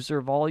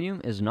user volume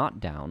is not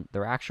down.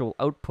 Their actual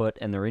output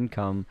and their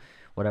income,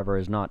 whatever,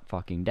 is not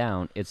fucking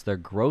down. It's their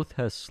growth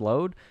has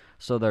slowed,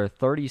 so their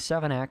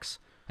 37x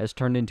has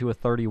turned into a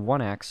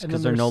 31x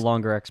because they're no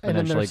longer exponentially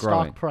and then their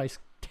growing. Stock price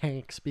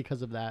tanks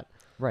because of that.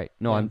 Right.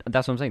 No,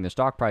 that's what I'm saying. The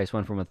stock price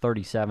went from a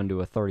 37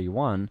 to a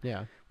 31.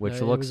 Yeah.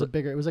 Which looks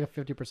bigger. It was like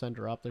a 50%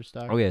 drop. Their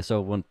stock. Okay, so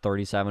it went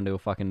 37 to a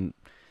fucking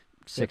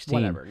 16.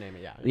 Whatever. Name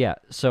it. Yeah. Yeah.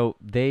 So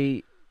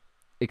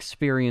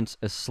experience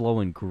a slow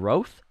in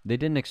growth. They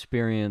didn't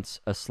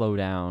experience a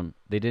slowdown.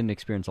 They didn't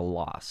experience a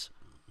loss.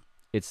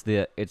 It's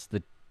the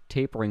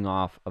tapering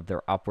off of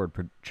their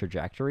upward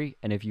trajectory.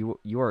 And if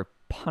you are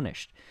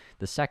punished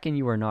the second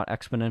you are not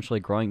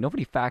exponentially growing,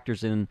 nobody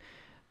factors in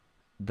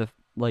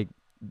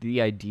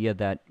the idea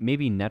that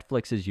maybe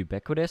Netflix is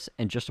ubiquitous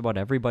and just about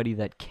everybody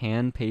that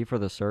can pay for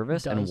the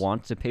service and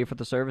wants to pay for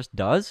the service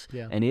does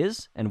and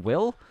is and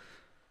will.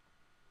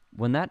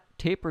 When that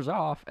tapers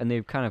off and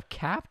they've kind of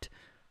capped,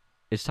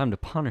 it's time to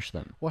punish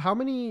them. Well, how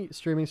many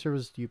streaming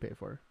services do you pay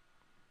for?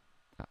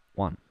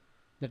 One.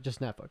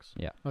 Just Netflix?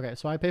 Yeah. Okay,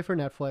 so I pay for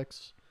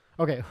Netflix.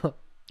 Okay.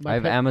 I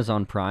have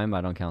Amazon Prime.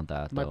 I don't count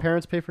that, My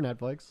parents pay for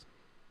Netflix,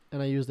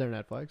 and I use their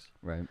Netflix.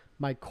 Right.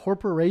 My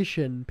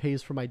corporation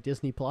pays for my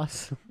Disney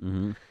Plus.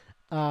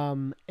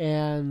 Mm-hmm.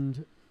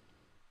 And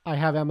I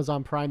have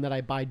Amazon Prime that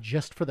I buy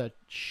just for the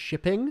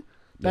shipping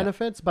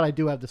benefits, but I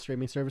do have the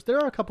streaming service. There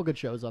are a couple good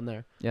shows on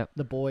there. Yep.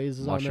 The Boys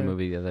is Watched on there. a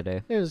movie the other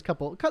day. There's a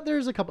couple.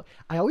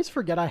 I always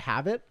forget I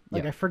have it.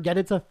 I forget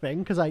it's a thing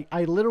because I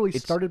literally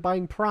started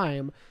buying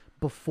Prime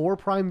before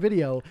Prime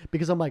Video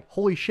because I'm like,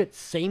 holy shit,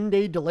 same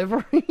day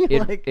delivery.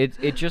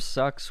 It just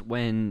sucks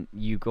when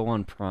you go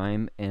on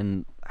Prime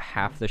and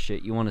half the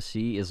shit you want to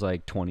see is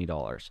like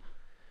 $20.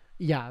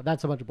 Yeah,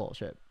 that's a bunch of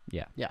bullshit.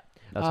 Yeah. Yeah.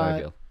 That's how I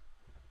feel.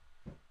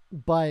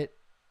 But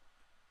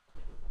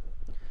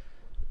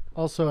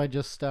also, I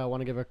just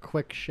want to give a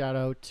quick shout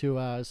out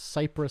to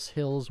Cypress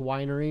Hills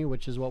Winery,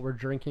 which is what we're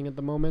drinking at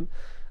the moment.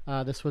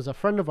 This was a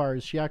friend of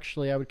ours. She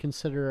actually, I would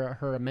consider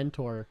her a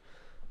mentor.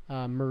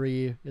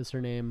 Marie is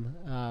her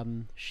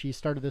name. She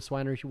started this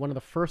winery. She one of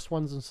the first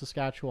ones in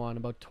Saskatchewan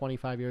about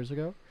 25 years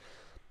ago.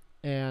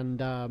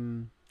 And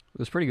it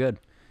was pretty good.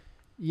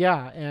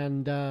 Yeah,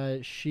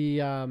 and she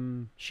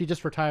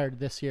just retired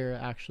this year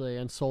actually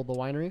and sold the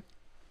winery.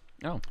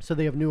 Oh, so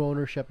they have new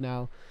ownership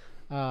now.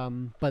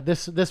 But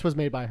this was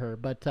made by her.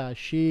 But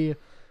she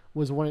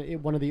was one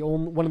of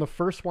the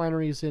first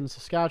wineries in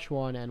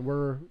Saskatchewan, and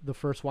we're the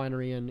first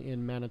winery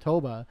in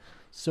Manitoba.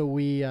 So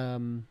we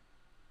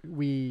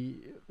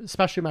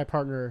especially my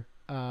partner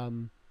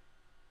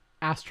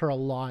asked her a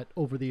lot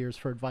over the years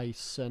for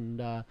advice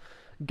and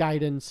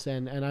guidance,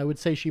 and I would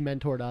say she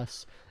mentored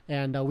us.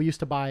 And we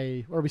used to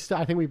buy, or we still,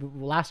 I think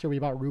last year we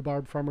bought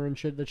rhubarb from her and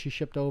shit that she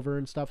shipped over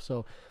and stuff.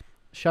 So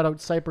shout out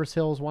Cypress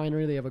Hills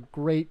Winery. They have a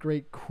great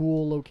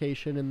cool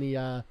location in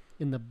the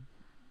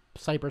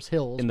Cypress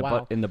Hills. In the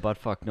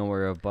buttfuck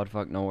nowhere of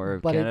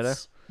Canada.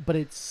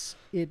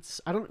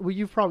 It's I don't. Well,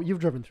 you've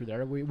driven through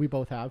there. We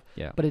both have.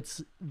 Yeah. But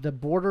it's the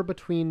border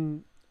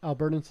between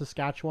Alberta and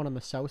Saskatchewan on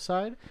the south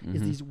side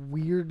is these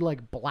weird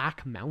like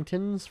black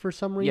mountains for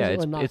some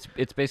reason. Yeah,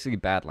 it's basically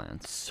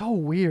Badlands. So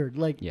weird.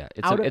 Like it's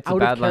the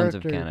Badlands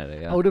of Canada.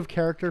 Yeah. Out of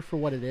character for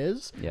what it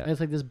is. Yeah. And it's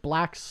like this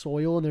black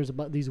soil and there's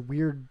these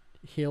weird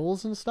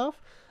hills and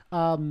stuff.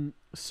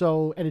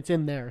 So and it's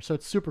in there, so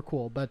it's super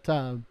cool. But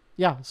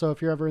yeah, so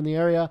if you're ever in the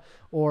area,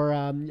 or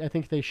I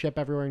think they ship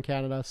everywhere in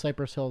Canada,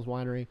 Cypress Hills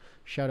Winery,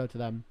 shout out to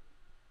them.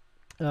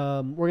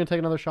 We're gonna take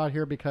another shot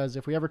here because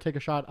if we ever take a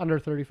shot under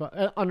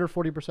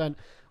 40%,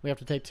 we have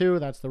to take two.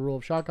 That's the rule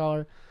of shot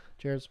caller.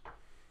 Cheers.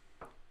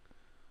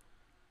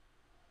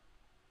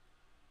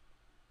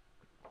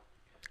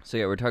 So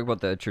yeah, we're talking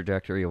about the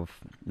trajectory of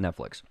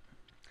Netflix.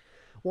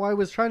 Well, I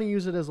was trying to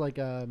use it as like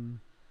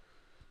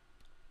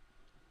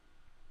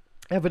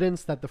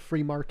evidence that the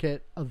free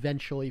market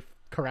eventually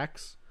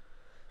corrects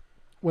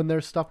when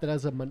there's stuff that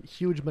has a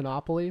huge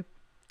monopoly.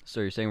 So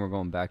you're saying we're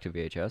going back to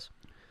VHS?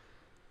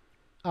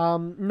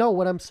 No,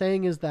 what I'm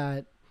saying is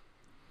that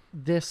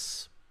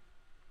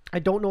I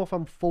don't know if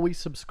I'm fully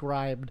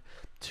subscribed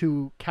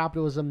to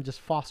capitalism just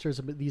fosters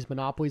these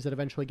monopolies that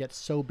eventually get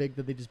so big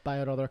that they just buy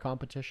out all their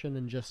competition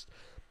and just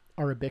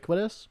are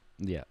ubiquitous.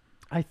 Yeah.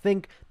 I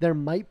think there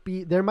might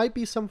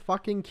be some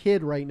fucking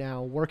kid right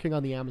now working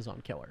on the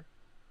Amazon killer.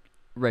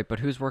 Right, but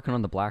who's working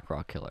on the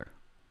BlackRock killer?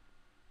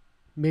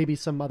 Maybe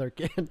some other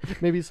kid.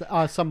 Maybe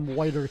some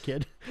whiter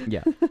kid.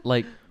 Yeah.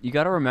 Like, you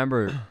got to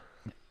remember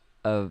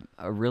a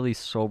really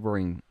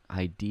sobering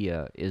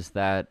idea is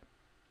that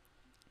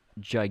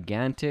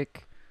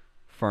gigantic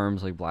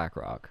firms like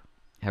BlackRock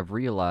have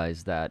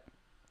realized that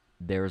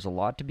there's a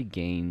lot to be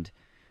gained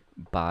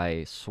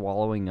by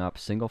swallowing up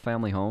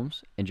single-family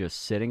homes and just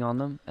sitting on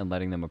them and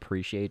letting them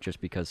appreciate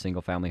just because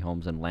single-family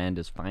homes and land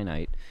is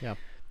finite. Yeah.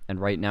 And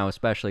right now,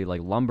 especially,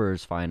 like, lumber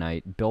is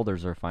finite,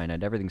 builders are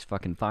finite, everything's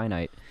fucking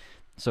finite.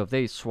 So if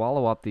they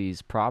swallow up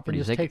these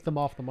properties, they take them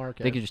off the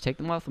market. They can just take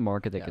them off the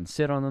market. They can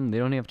sit on them. They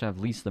don't have to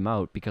lease them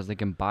out because they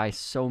can buy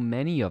so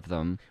many of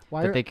them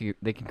that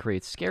they can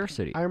create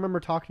scarcity. I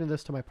remember talking to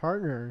this to my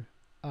partner.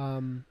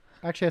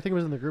 Actually, I think it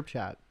was in the group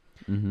chat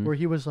where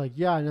he was like,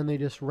 "Yeah," and then they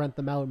just rent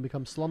them out and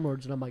become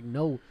slumlords. And I'm like,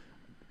 "No,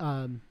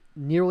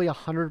 nearly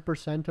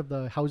 100% of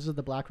the houses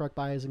that BlackRock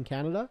buys in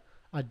Canada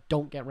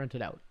don't get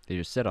rented out. They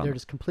just sit on. They're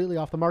just completely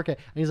off the market."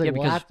 And he's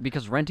like,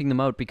 because renting them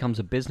out becomes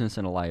a business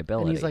and a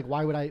liability. And he's like,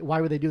 "Why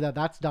would they do that?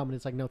 That's dumb." And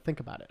it's like, no, think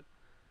about it.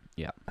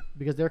 Yeah.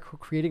 Because they're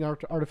creating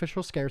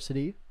artificial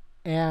scarcity,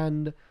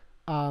 and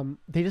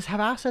they just have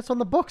assets on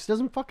the books. It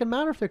doesn't fucking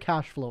matter if they're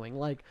cash flowing.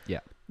 Like,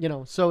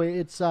 so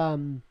it's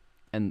and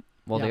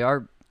they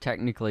are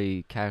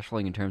technically cash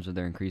flowing in terms of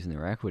they're increasing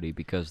their equity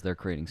because they're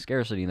creating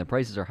scarcity and the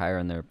prices are higher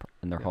and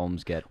their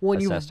homes get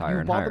assessed higher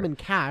and higher. You bought them in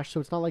cash, so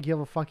it's not like you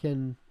have a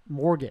fucking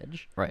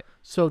mortgage. Right.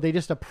 So they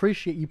just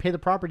appreciate. You pay the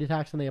property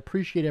tax and they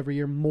appreciate every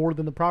year more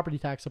than the property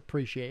tax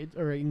appreciates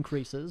or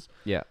increases.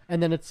 Yeah.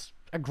 And then it's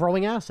a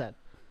growing asset.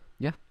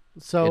 Yeah.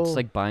 So it's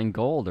like buying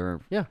gold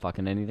or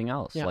fucking anything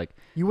else. Yeah. Like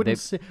you wouldn't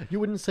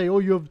say, oh,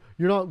 you're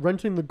not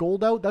renting the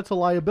gold out. That's a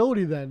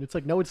liability. Then it's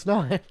like, no, it's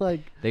not.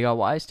 Like they got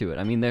wise to it.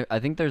 I mean, I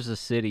think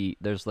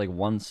there's like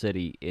one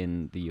city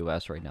in the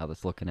U.S. right now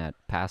that's looking at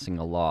passing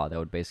a law that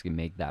would basically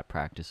make that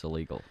practice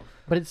illegal.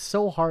 But it's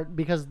so hard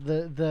because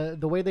the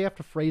way they have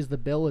to phrase the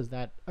bill is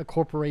that a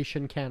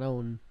corporation can't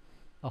own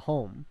a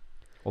home.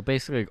 Well,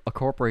 basically, a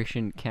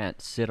corporation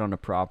can't sit on a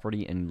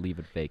property and leave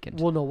it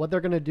vacant. Well, no, what they're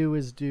gonna do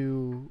is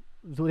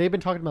they've been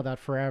talking about that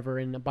forever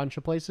in a bunch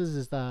of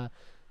places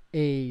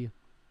is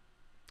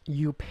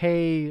you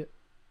pay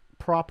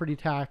property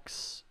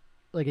tax,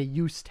 like a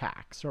use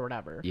tax or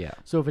whatever. Yeah.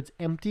 So if it's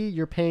empty,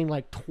 you're paying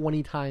like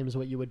 20 times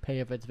what you would pay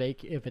if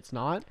it's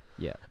not.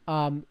 Yeah.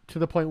 To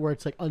the point where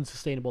it's like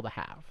unsustainable to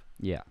have.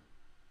 Yeah.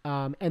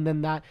 And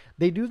then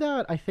they do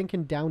that, I think,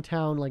 in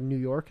downtown like New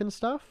York and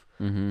stuff.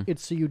 Mm-hmm.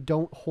 It's so you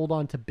don't hold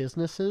on to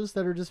businesses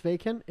that are just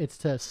vacant. It's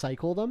to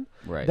cycle them.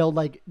 Right.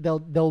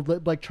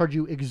 They'll charge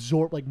you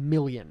like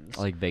millions.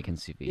 Like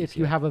vacancy fees. If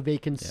you have a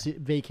vacant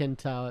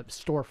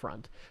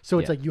storefront. So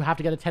it's like you have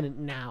to get a tenant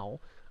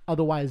now.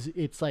 Otherwise,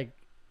 it's like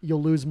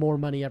you'll lose more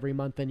money every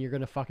month than you're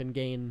going to fucking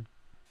gain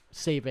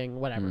saving,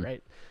 whatever,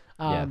 right?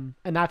 And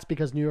that's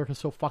because New York is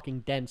so fucking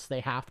dense, they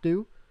have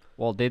to.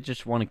 Well, they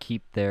just want to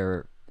keep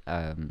their...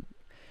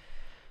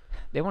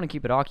 they want to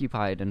keep it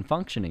occupied and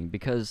functioning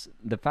because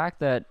the fact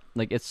that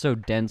like it's so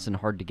dense and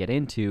hard to get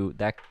into,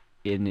 that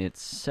in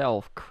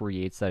itself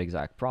creates that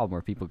exact problem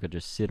where people could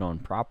just sit on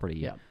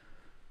property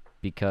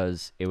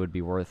because it would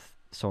be worth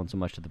so and so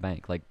much to the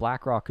bank. Like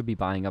BlackRock could be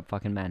buying up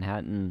fucking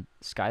Manhattan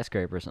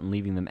skyscrapers and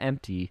leaving them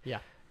empty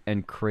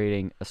and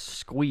creating a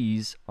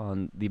squeeze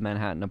on the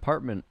Manhattan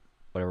apartment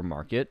whatever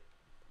market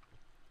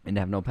and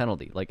have no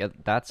penalty. Like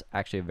that's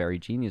actually a very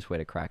genius way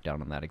to crack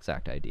down on that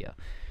exact idea.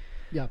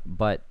 Yeah.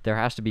 But there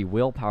has to be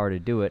willpower to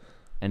do it,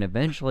 and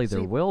eventually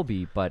there will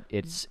be, but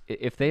it's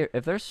if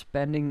they're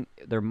spending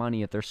their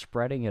money, if they're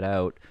spreading it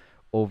out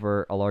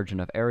over a large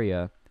enough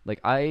area. Like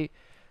I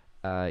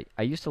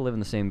used to live in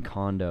the same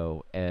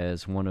condo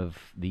as one of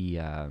the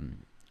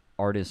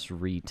Artis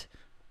REIT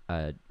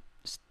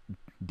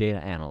data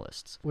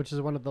analysts, which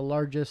is one of the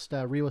largest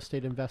real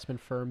estate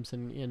investment firms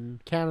in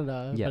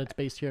Canada, but it's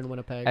based here in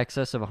Winnipeg.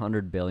 Excess of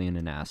 $100 billion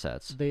in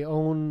assets. They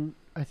own,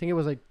 I think it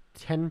was like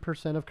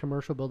 10% of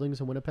commercial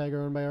buildings in Winnipeg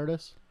are owned by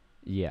Artis.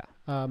 Yeah.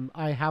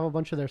 I have a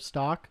bunch of their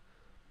stock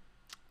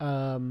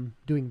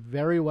doing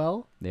very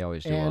well. They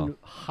always do and well.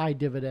 High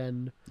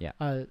dividend. Yeah.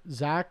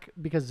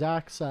 Because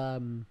Zach's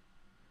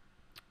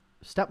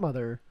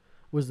stepmother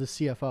was the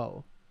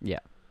CFO. Yeah.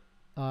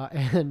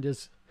 And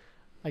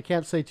I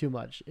can't say too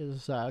much,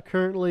 is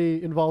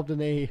currently involved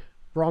in a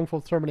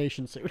wrongful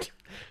termination suit.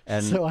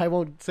 And so I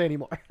won't say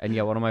anymore. And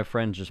yeah, one of my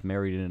friends just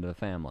married into the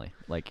family.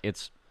 Like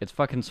it's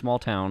fucking small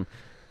town.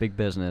 Big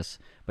business,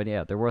 but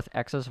yeah, they're worth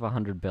excess of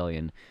 $100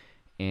 billion,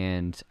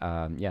 and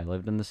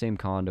lived in the same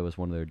condo as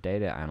one of their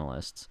data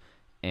analysts,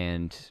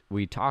 and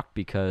we talked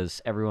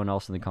because everyone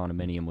else in the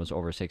condominium was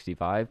over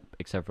 65,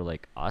 except for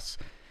like us,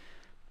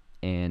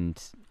 and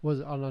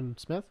was it on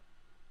Smith?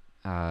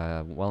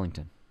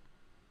 Wellington.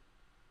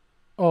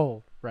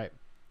 Oh, right.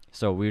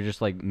 So we would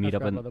just like meet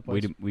up and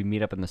we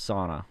meet up in the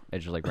sauna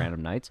at just like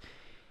random nights.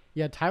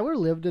 Yeah, Tyler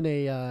lived in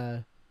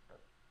a.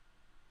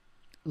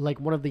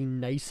 Like one of the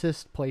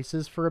nicest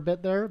places for a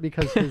bit there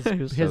because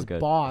his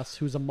boss,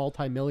 who's a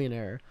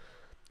multimillionaire,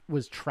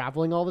 was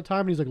traveling all the time.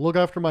 And he's like, look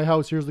after my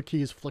house. Here's the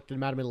keys. Flicked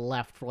him out of me,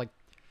 left for like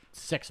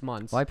 6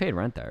 months. Well, I paid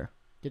rent there.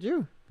 Did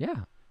you? Yeah.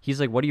 He's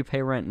like, what do you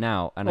pay rent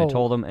now? And I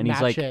told him, and he's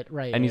like,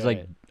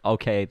 right.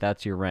 Okay,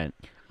 that's your rent.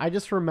 I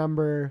just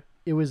remember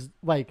it was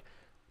like,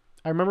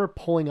 I remember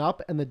pulling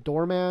up and the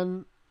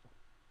doorman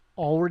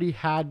already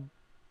had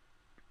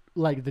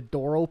like the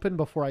door open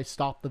before I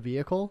stopped the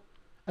vehicle.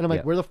 And I'm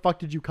like, where the fuck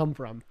did you come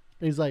from?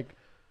 And he's like,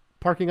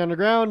 parking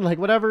underground, like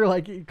whatever.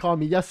 Like, he'd call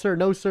me yes sir,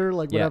 no sir,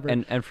 like whatever.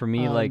 And for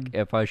me, like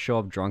if I show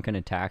up drunk in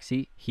a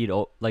taxi,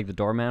 like the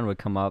doorman would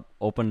come up,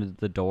 open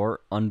the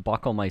door,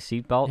 unbuckle my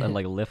seatbelt, and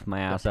like lift my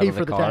ass out of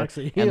the car,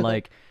 taxi. and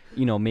like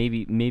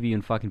maybe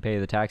even fucking pay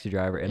the taxi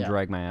driver and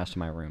drag my ass to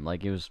my room.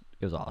 Like it was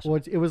awesome.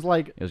 Well, it was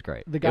like it was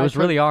great. It was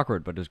really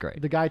awkward, but it was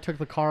great. The guy took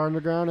the car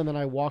underground, and then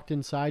I walked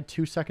inside.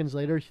 2 seconds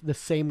later, the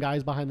same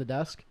guy's behind the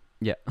desk.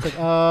 Yeah. Like,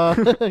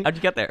 how'd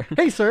you get there?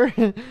 Hey, sir.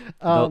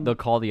 They'll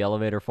call the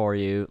elevator for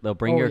you. They'll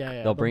bring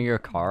bring your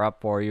car up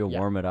for you,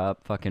 warm it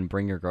up, fucking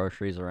bring your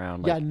groceries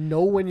around. Like,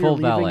 know when you're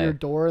leaving your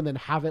door, and then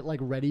have it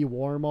like ready,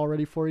 warm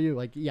already for you.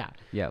 Like,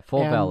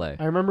 full valet.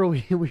 I remember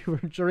we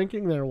were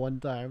drinking there one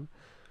time.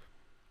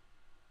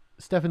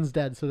 Stefan's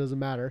dead, so it doesn't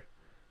matter.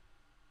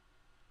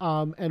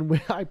 And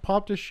when I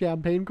popped a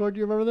champagne cork, do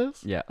you remember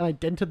this? Yeah. And I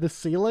dented the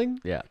ceiling.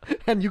 Yeah.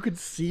 And you could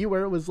see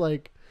where it was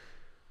like,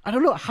 I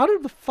don't know, how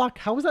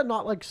was that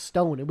not like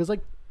stone? It was like,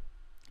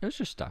 it was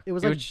just stuck. It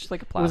was just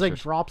like a plaster. It was like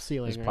drop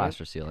ceiling. It was right?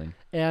 plaster ceiling.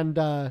 And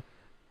it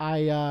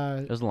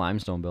was a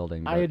limestone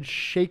building. I had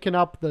shaken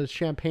up the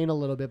champagne a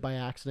little bit by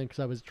accident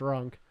because I was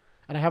drunk,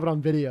 and I have it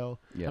on video.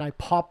 Yeah. And I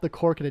popped the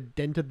cork and it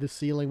dented the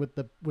ceiling with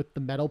the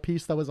metal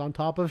piece that was on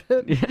top of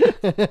it.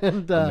 Yeah.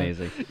 And,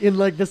 Amazing. In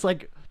like this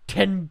like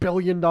 $10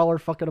 billion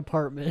fucking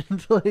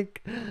apartment.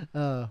 Like,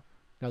 that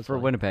was For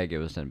funny. Winnipeg, it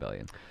was 10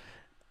 billion.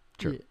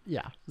 True.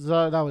 Yeah.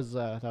 So that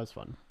was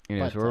fun.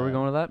 Anyways, But, where are we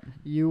going with that?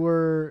 You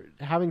were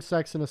having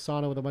sex in a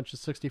sauna with a bunch of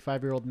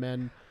 65-year-old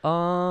men.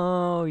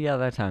 Oh, yeah,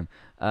 that time.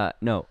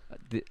 No.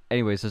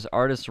 Anyways, this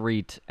Artis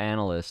REIT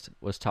analyst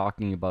was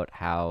talking about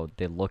how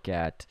they look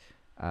at,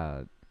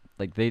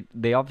 like,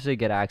 they obviously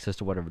get access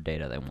to whatever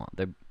data they want.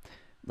 They're,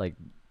 like,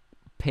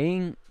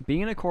 being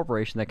in a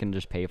corporation that can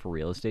just pay for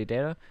real estate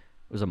data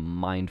was a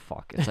mind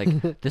fuck. It's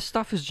like, this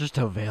stuff is just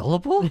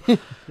available?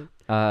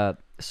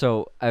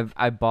 So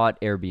I bought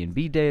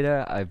Airbnb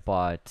data, I've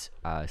bought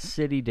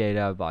city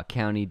data, I've bought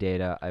county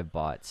data, I've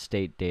bought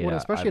state data. Well,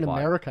 especially in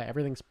America,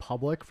 everything's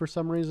public for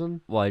some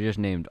reason. Well, I just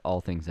named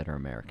all things that are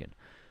American.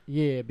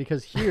 Yeah,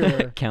 because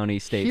here... County,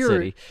 state,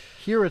 city.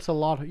 Here it's a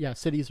lot... Yeah,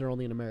 cities are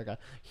only in America.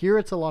 Here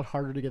it's a lot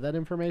harder to get that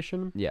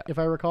information, Yeah. if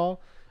I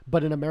recall.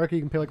 But in America,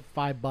 you can pay like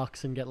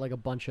 $5 and get like a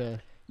bunch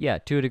of... Yeah,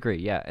 to a degree,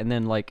 yeah. And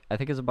then, like, I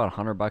think it's about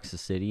 $100 a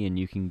city, and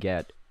you can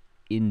get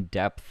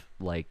in-depth,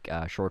 like,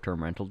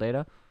 short-term rental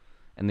data.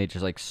 And they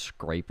just, like,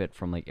 scrape it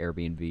from, like,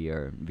 Airbnb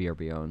or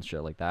VRBO and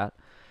shit like that.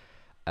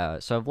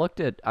 So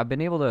I've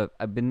been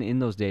in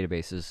those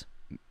databases,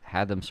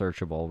 had them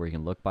searchable, where you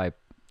can look by,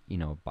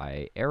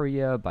 by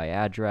area, by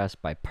address,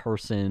 by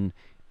person.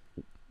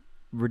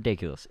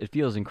 Ridiculous. It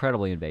feels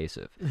incredibly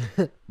invasive.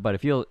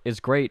 But it's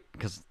great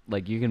because,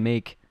 like, you can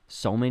make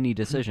so many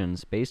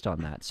decisions based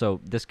on that. So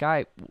this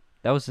guy,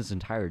 that was his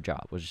entire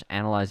job, was just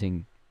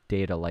analyzing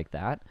data like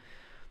that.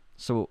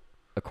 So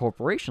a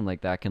corporation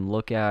like that can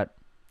look at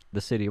the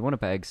city of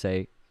Winnipeg,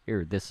 say,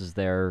 here, this is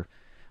their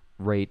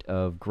rate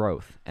of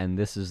growth, and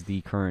this is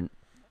the current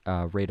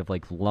rate of,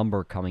 like,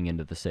 lumber coming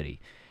into the city,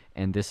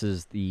 and this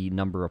is the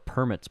number of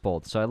permits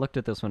pulled. So I looked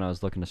at this when I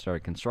was looking to start a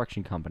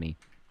construction company.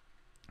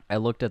 I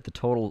looked at the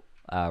total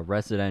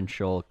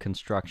residential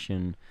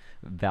construction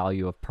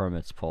value of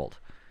permits pulled.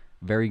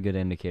 Very good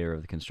indicator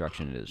of the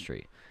construction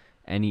industry,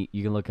 and you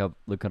can look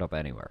it up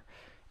anywhere,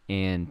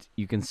 and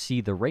you can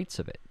see the rates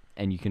of it,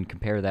 and you can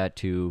compare that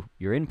to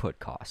your input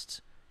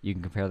costs. You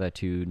can compare that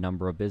to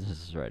number of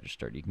businesses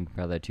registered. You can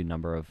compare that to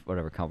number of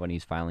whatever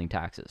companies filing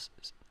taxes.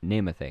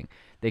 Name a thing.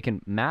 They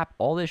can map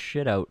all this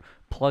shit out,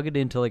 plug it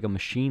into like a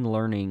machine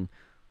learning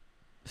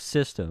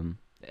system,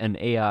 an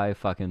AI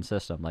fucking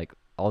system. Like,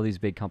 all these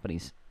big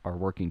companies are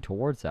working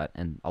towards that,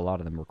 and a lot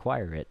of them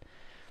require it,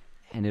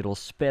 and it'll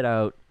spit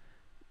out,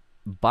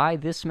 buy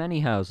this many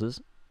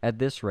houses at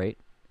this rate,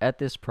 at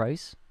this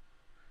price,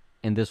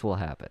 and this will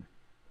happen.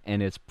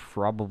 And it's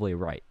probably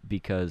right,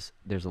 because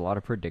there's a lot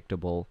of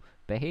predictable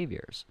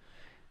behaviors,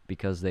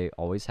 because they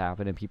always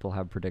happen and people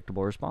have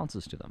predictable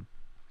responses to them.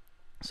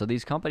 So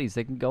these companies,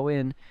 they can go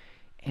in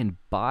and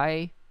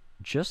buy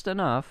just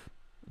enough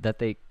that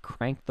they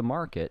crank the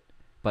market,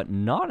 but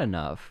not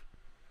enough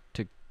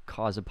to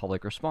cause a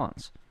public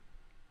response.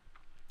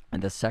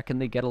 And the second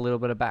they get a little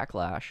bit of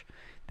backlash,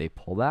 they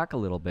pull back a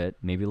little bit,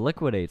 maybe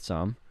liquidate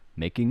some,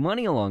 making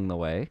money along the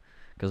way,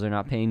 because they're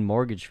not paying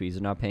mortgage fees,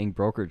 they're not paying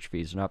brokerage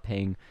fees, they're not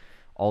paying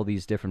all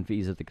these different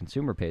fees that the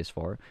consumer pays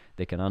for.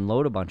 They can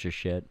unload a bunch of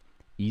shit,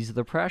 ease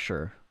the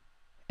pressure,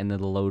 and then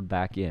load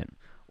back in.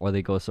 Or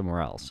they go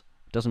somewhere else.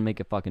 It doesn't make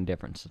a fucking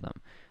difference to them.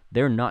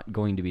 They're not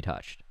going to be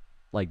touched.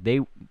 Like,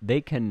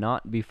 they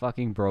cannot be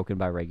fucking broken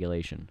by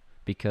regulation,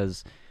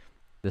 because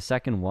the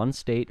second one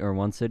state or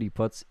one city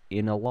puts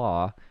in a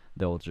law,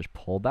 they'll just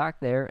pull back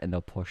there and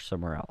they'll push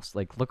somewhere else.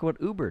 Like, look at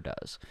what Uber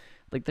does.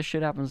 Like, this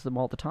shit happens to them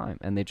all the time,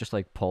 and they just,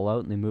 like, pull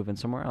out and they move in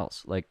somewhere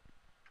else. Like,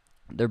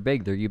 they're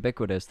big, they're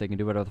ubiquitous, they can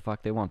do whatever the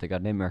fuck they want, they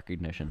got name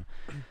recognition.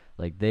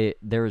 Like,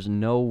 there is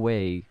no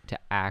way to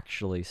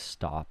actually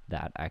stop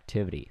that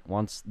activity.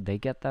 Once they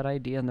get that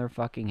idea in their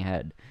fucking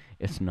head,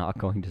 it's not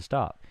going to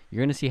stop. You're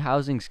going to see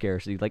housing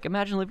scarcity. Like,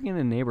 imagine living in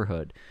a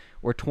neighborhood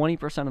where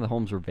 20% of the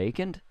homes were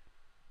vacant,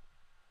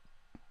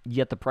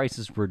 yet the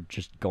prices were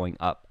just going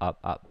up, up,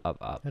 up, up,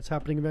 up. That's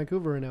happening in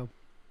Vancouver right now.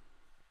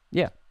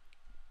 Yeah.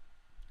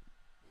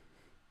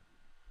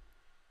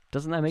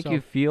 Doesn't that make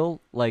you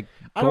feel like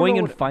going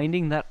and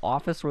finding that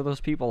office where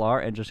those people are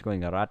and just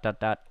going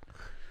rat-tat-tat?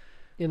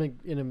 In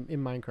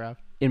Minecraft.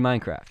 In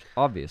Minecraft,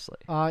 obviously.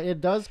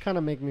 It does kind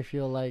of make me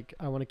feel like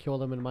I want to kill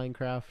them in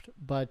Minecraft,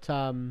 but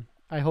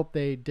I hope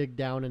they dig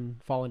down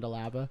and fall into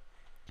lava.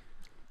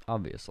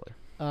 Obviously.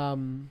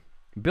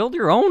 Build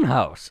your own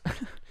house.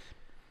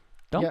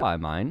 Don't buy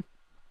mine.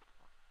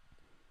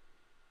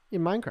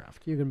 In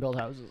Minecraft, you can build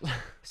houses.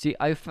 See,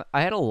 I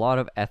had a lot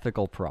of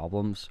ethical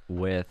problems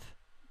with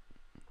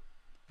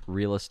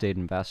real estate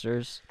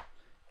investors,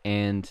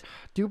 and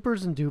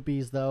dupers and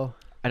dupies, though.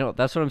 I don't.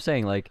 That's what I'm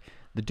saying. Like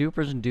the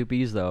dupers and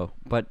dupies, though.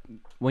 But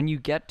when you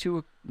get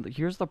to,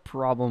 here's the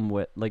problem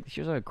with, like,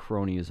 here's how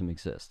cronyism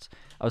exists.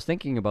 I was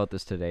thinking about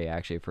this today,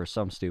 actually, for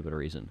some stupid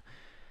reason.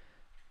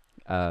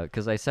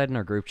 Because I said in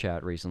our group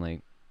chat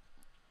recently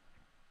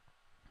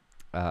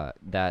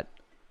that,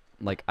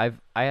 like, I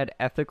had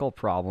ethical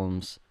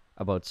problems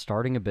about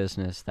starting a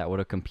business that would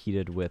have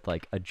competed with,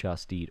 like, a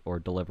Just Eat or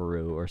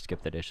Deliveroo or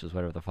Skip the Dishes,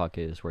 whatever the fuck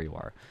it is where you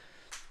are.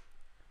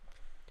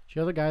 Do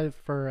you know the guy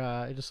for,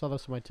 I just saw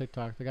this on my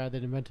TikTok, the guy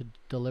that invented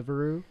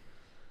Deliveroo?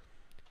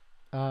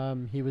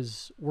 He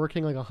was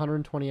working like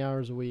 120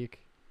 hours a week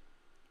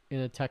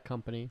in a tech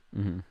company.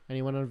 Mm-hmm. And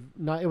he went on,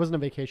 it wasn't a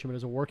vacation, but it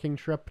was a working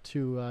trip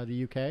to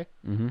the UK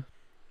mm-hmm.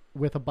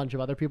 with a bunch of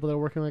other people that are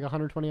working like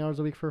 120 hours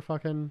a week for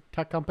fucking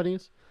tech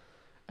companies.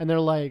 And they're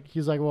like,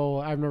 he's like, well,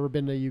 I've never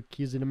been to UK.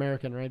 He's an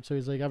American, right? So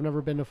he's like, I've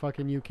never been to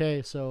fucking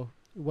UK, so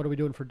what are we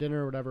doing for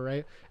dinner or whatever,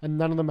 right? And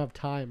none of them have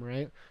time,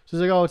 right? So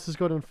he's like, oh, let's just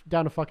go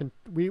down to fucking,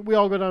 we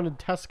all go down to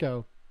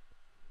Tesco.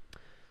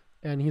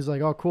 And he's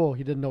like, oh, cool.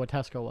 He didn't know what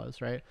Tesco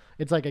was, right?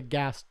 It's like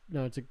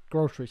it's a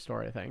grocery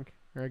store, I think,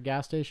 or a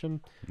gas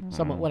station,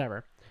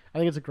 whatever. I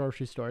think it's a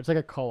grocery store. It's like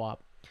a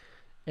co-op.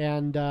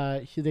 And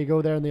they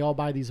go there and they all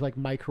buy these like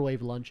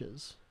microwave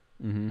lunches.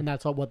 Mm-hmm. And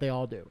that's what they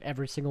all do.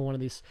 Every single one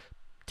of these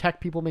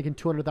tech people making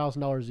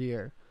 $200,000 a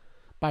year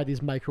buy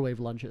these microwave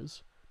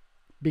lunches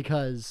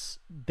because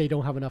they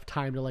don't have enough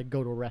time to like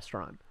go to a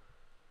restaurant.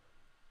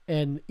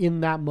 And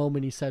in that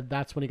moment, he said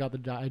that's when he got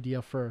the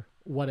idea for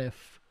what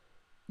if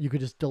you could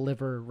just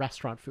deliver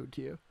restaurant food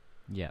to you.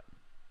 Yeah.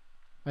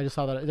 I just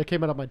saw that. It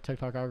came out of my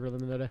TikTok algorithm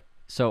the other day.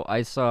 So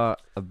I saw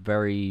a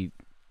very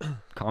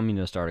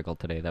communist article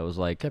today that was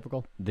like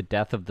typical the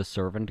death of the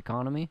servant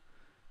economy,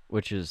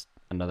 which is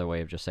another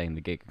way of just saying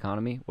the gig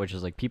economy, which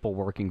is like people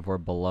working for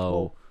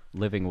below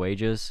living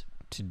wages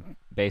to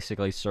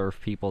basically serve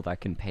people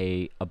that can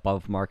pay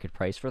above market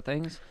price for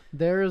things.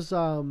 There was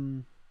a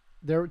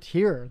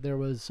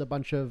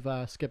bunch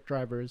of Skip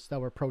drivers that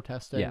were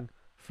protesting. Yeah.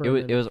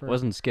 It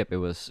wasn't Skip. It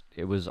was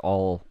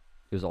all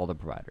the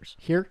providers.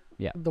 Here?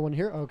 Yeah. The one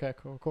here? Okay,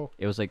 cool.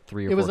 It was like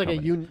 3 or 4 It was like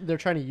companies. they're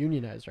trying to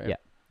unionize, right?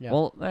 Yeah.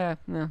 Well,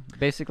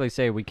 basically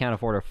say we can't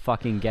afford our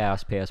fucking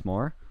gas, pay us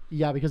more.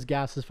 Yeah, because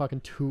gas is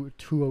fucking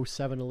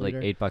 $2.07 a liter.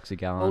 Like $8 a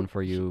gallon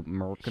for you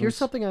Americans. Here's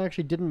something I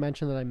actually didn't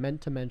mention that I meant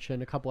to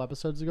mention a couple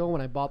episodes ago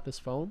when I bought this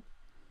phone.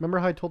 Remember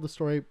how I told the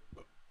story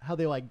how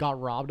they like got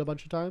robbed a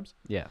bunch of times?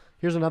 Yeah.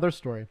 Here's another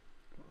story.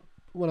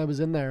 When I was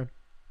in there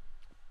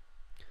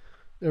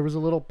was a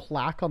little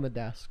plaque on the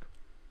desk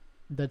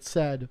that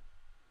said,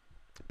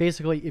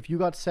 basically, if you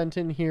got sent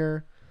in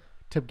here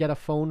to get a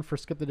phone for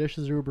Skip the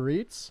Dishes or Uber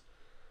Eats,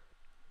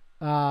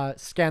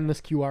 scan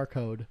this QR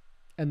code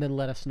and then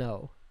let us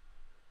know.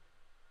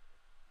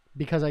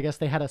 Because I guess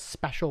they had a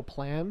special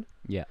plan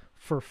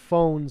for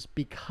phones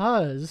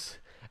because,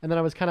 and then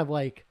I was kind of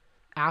like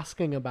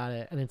asking about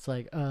it, and it's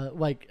like I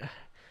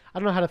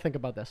don't know how to think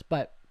about this,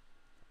 but,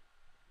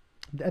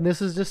 and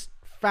this is just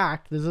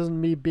fact, this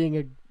isn't me being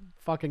a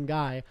fucking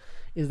guy,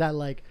 is that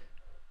like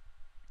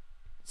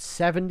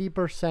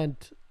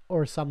 70%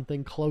 or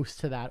something close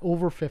to that,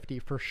 over 50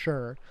 for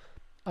sure,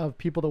 of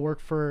people that work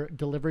for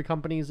delivery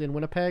companies in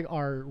Winnipeg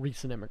are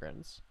recent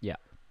immigrants. Yeah.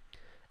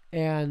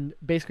 And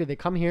basically they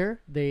come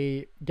here,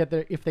 they get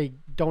if they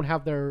don't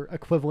have their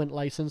equivalent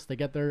license, they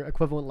get their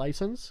equivalent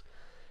license,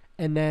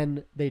 and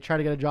then they try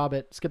to get a job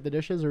at Skip the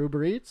Dishes or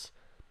Uber Eats,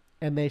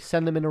 and they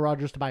send them into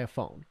Rogers to buy a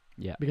phone.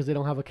 Yeah. Because they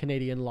don't have a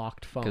Canadian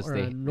locked phone. Because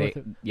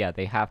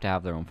they have to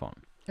have their own phone.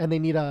 And they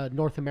need a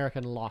North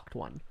American locked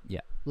one.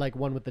 Yeah. Like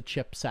one with the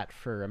chip set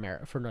for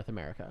North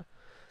America.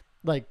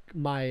 Like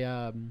my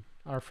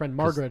our friend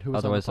Margaret, who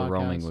was on the podcast. Otherwise the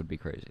roaming would be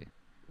crazy.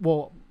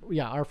 Well,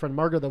 yeah, our friend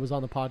Margaret that was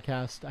on the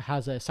podcast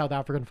has a South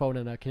African phone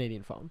and a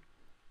Canadian phone.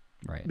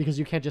 Right. Because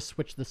you can't just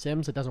switch the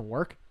SIMs. It doesn't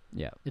work.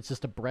 Yeah. It's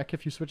just a brick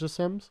if you switch the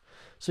SIMs.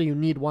 So you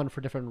need one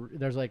for different...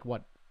 There's like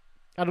what...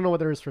 I don't know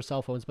what there is for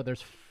cell phones, but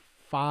there's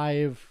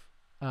 5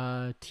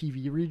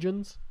 TV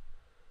regions.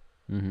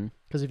 Mm-hmm.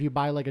 Because if you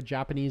buy like a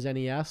Japanese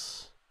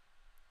NES,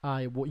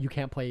 you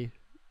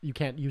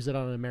can't use it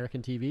on an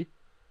American TV.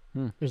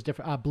 There's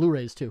different...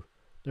 Blu-rays too.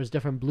 There's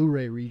different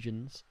Blu-ray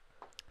regions.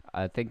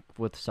 I think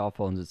with cell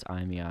phones, it's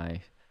IMEI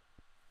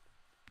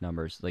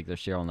numbers, like their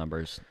serial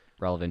numbers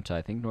relevant to,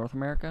 I think, North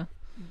America.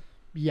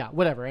 Yeah,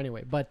 whatever.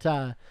 Anyway, but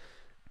the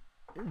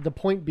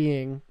point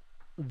being,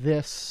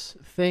 this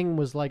thing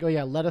was like, oh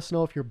yeah, let us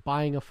know if you're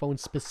buying a phone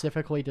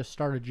specifically to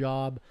start a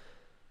job.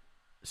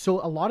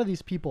 So a lot of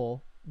these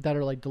people that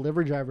are like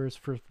delivery drivers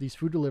for these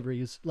food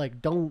deliveries,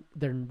 like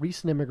they're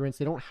recent immigrants.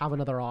 They don't have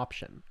another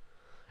option.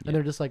 And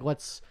they're just like,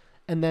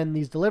 and then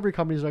these delivery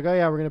companies are like, oh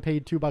yeah, we're going to pay you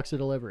 $2 a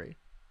delivery.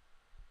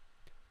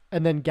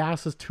 And then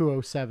gas is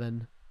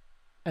 $2.07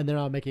 and they're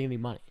not making any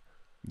money.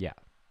 Yeah.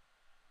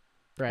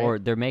 Right. Or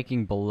they're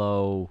making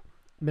below,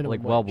 minimum like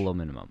wage. well below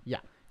minimum.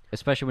 Yeah.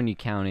 Especially when you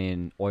count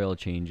in oil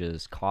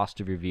changes, cost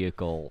of your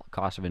vehicle,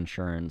 cost of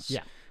insurance.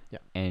 Yeah.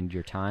 And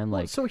your time.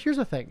 Well, like, so here's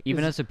the thing.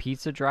 Even as a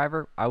pizza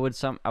driver, I would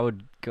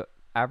go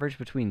average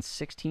between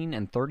 16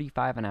 and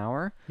 35 an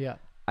hour. Yeah.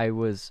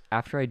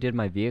 after I did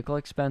my vehicle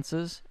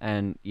expenses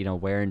and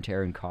wear and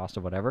tear and cost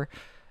of whatever,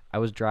 I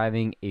was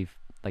driving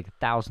like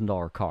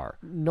 $1,000 car.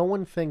 No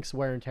one thinks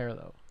wear and tear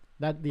though.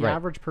 That the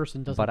average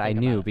person doesn't. But think I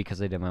knew about it.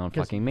 because I did my own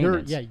fucking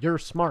maintenance. You're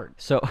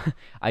smart. So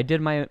I did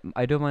my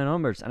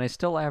numbers and I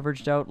still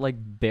averaged out like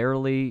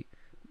barely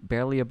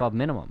above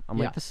minimum. I'm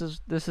like, this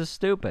is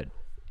stupid.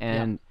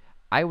 And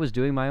I was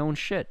doing my own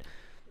shit.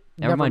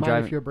 Never mind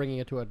driving if you're bringing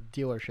it to a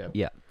dealership.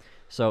 Yeah.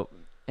 So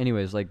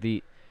anyways, like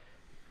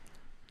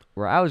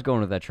where I was going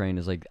with that train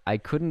is like I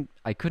couldn't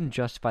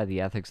justify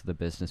the ethics of the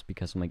business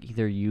because I'm like,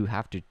 either you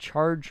have to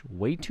charge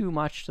way too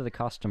much to the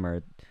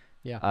customer,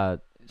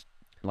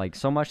 like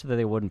so much that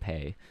they wouldn't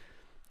pay,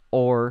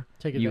 or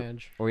you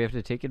have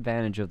to take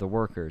advantage of the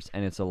workers,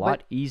 and it's a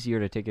lot easier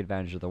to take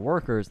advantage of the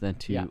workers than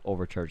to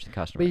overcharge the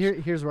customers.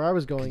 But here's where I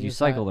was going. You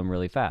cycle them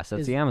really fast.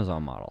 That's the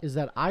Amazon model. Is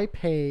that I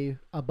pay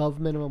above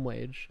minimum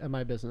wage at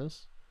my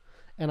business,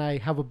 and I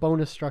have a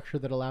bonus structure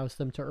that allows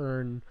them to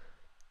earn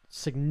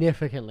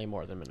significantly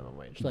more than minimum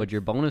wage. But your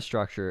bonus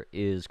structure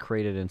is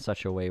created in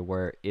such a way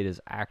where it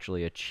is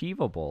actually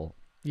achievable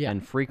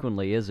and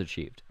frequently is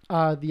achieved.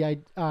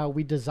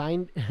 We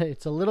designed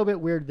it's a little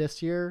bit weird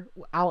this year.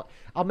 I'll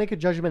make a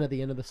judgment at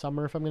the end of the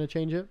summer if I'm going to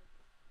change it.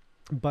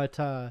 But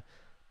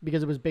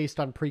because it was based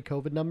on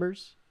pre-COVID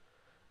numbers.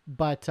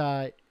 But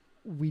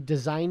we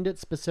designed it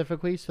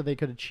specifically so they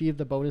could achieve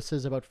the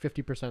bonuses about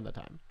 50% of the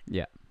time.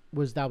 Yeah.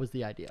 That was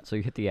the idea. So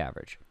you hit the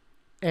average.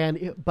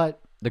 And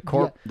the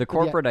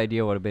corporate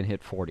idea would have been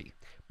hit 40.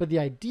 But the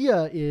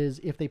idea is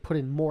if they put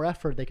in more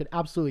effort, they could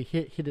absolutely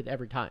hit it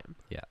every time.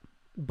 Yeah.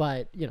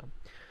 But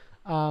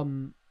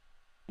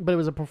but it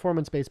was a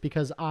performance based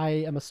because I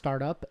am a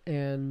startup,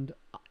 and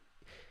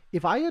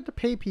if I had to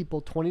pay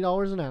people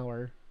 $20 an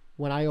hour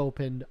when I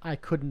opened, I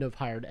couldn't have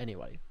hired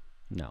anybody.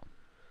 No.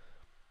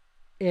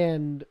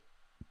 And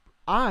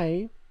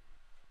I've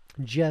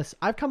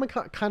kind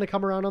of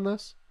come around on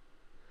this,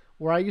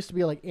 where I used to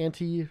be like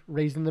anti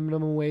raising the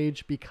minimum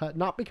wage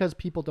not because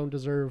people don't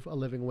deserve a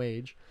living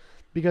wage,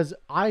 because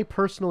I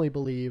personally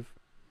believe,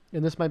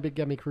 and this might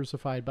get me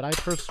crucified, but I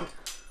personally.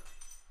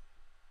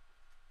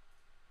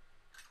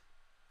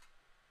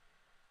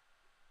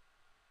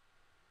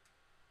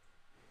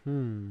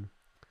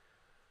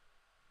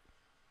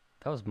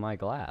 That was my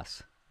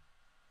glass.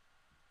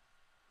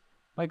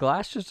 My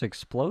glass just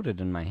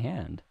exploded in my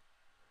hand.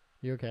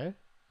 You okay?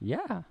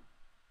 Yeah.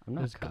 I'm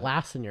not There's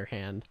glass in your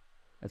hand.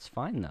 It's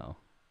fine, though.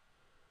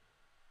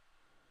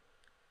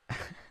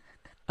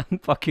 I'm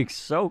fucking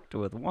soaked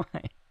with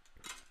wine.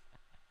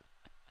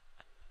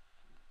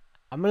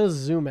 I'm going to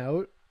zoom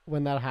out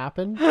when that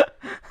happened.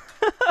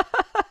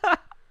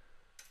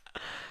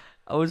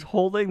 I was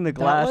holding the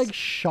glass. That,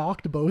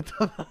 shocked both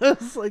of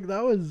us.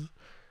 That was...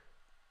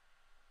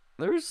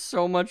 There's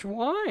so much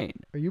wine.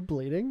 Are you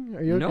bleeding?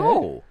 Are you okay?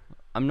 No.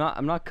 I'm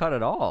not cut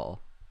at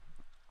all.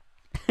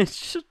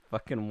 It's just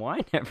fucking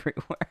wine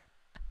everywhere.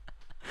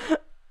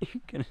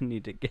 You're gonna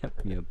need to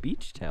get me a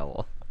beach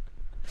towel.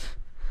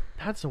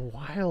 That's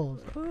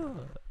wild.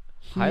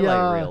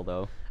 Highlight reel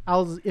though.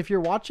 If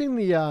you're watching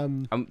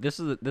the this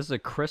is a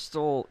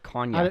crystal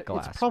cognac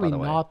glass. It's probably by the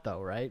way. not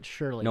though, right?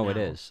 Surely. No, now. it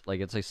is.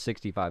 It's a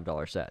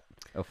 $65 set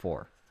of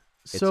 4.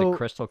 It's So, a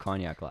crystal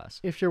cognac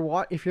glass. If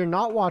you're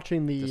not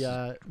watching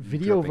the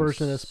video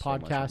version of this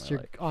podcast,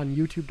 you're on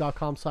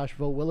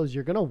youtube.com/VoteWillows.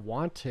 You're gonna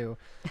want to.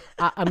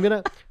 I'm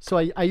gonna. So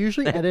I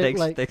usually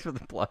edit thanks for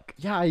the plug.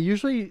 Yeah, I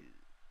usually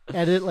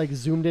edit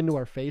zoomed into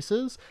our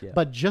faces,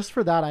 but just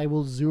for that, I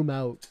will zoom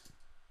out.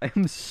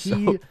 I'm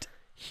soaked.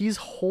 He's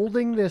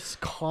holding this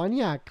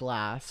cognac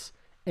glass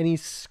and he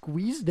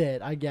squeezed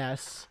it, I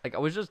guess. I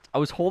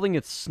was holding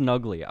it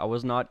snugly. I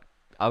was not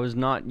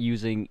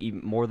using even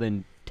more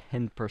than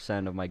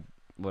 10% of my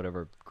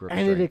whatever grip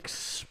and strength. It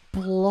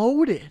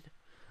exploded.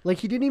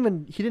 He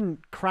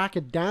didn't crack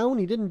it down.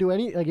 He didn't do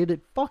any.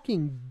 It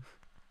fucking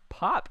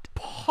popped.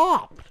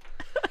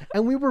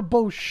 And we were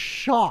both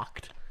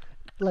shocked.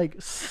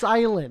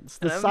 Silence.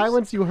 The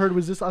silence you heard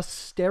was just us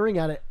staring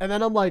at it. And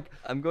then I'm like,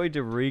 I'm going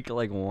to reek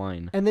like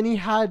wine. And then he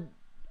had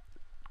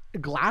a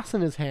glass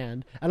in his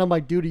hand. And I'm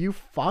like, dude, are you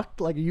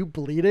fucked? Are you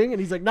bleeding? And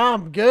he's like, nah,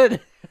 I'm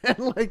good.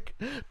 And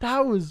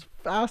that was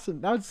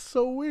fascinating. That was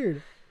so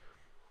weird.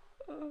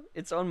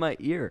 It's on my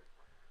ear.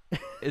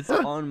 It's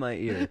on my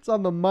ear. It's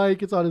on the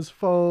mic. It's on his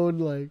phone.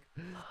 Oh my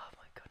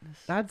goodness.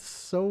 That's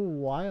so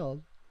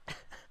wild.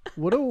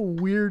 What a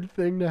weird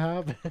thing to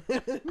happen.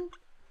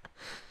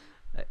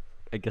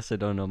 I guess I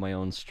don't know my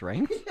own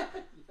strength.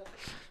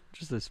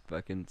 Just this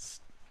fucking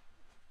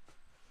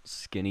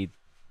skinny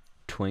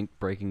twink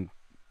breaking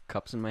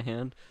cups in my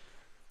hand.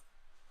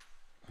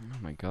 Oh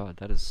my god,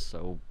 that is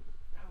so...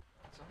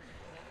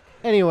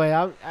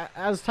 Anyway,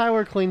 as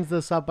Tyler cleans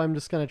this up, I'm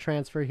just going to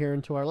transfer here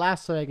into our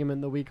last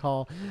segment that we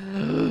call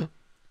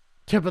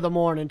Tip of the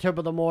Morning,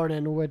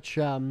 which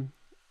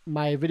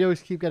my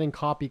videos keep getting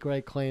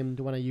copyright claimed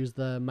when I use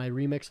my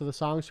remix of the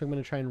song, so I'm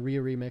going to try and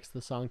remix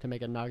the song to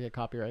make it not get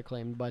copyright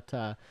claimed. But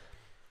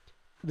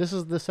this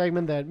is the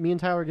segment that me and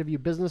Tyler give you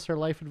business or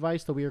life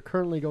advice that we are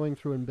currently going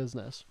through in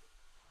business.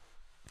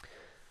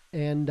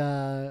 And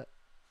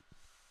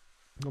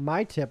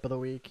My tip of the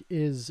week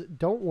is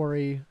don't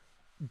worry,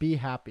 be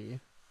happy,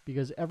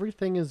 because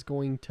everything is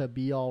going to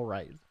be all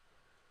right.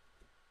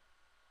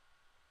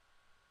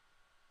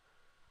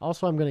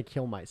 Also, I'm going to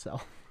kill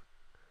myself.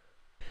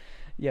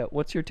 Yeah,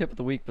 what's your tip of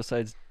the week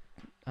besides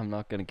I'm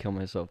not going to kill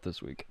myself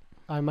this week?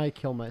 I might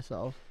kill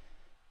myself.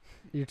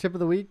 Your tip of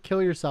the week,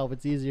 kill yourself.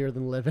 It's easier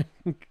than living.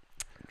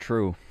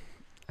 True.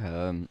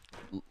 The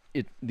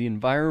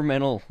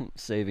environmental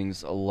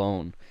savings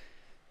alone.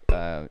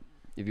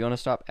 If you want to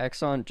stop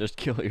Exxon, just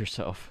kill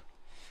yourself.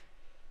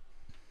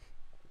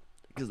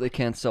 Because they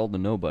can't sell to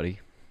nobody.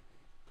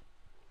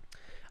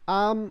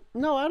 No,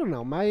 I don't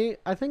know.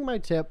 I think my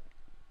tip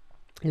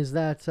is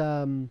that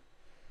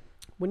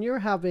when you're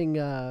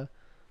having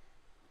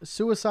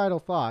suicidal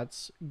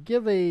thoughts,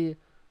 give a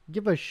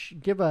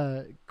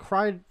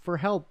cry for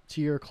help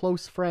to your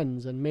close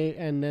friends, and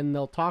then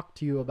they'll talk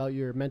to you about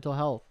your mental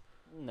health.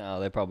 No,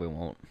 they probably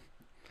won't.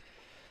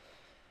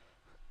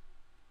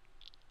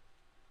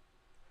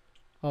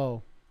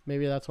 Oh,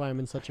 maybe that's why I'm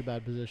in such a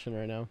bad position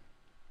right now.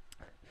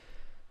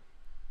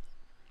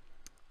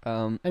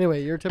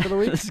 Anyway, your tip of the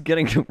week? This is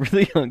getting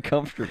really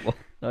uncomfortable.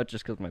 Not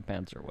just because my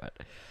pants are wet.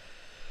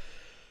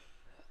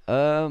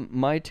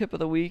 My tip of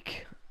the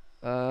week.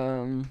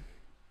 I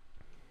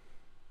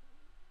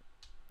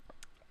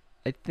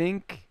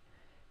think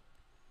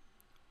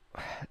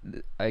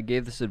I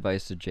gave this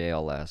advice to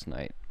JL last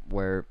night,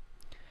 where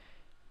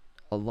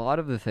a lot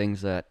of the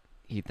things that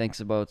he thinks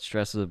about,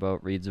 stresses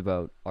about, reads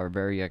about are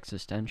very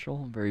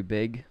existential, very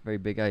big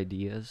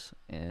ideas,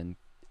 and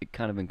it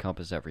kind of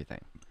encompasses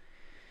everything.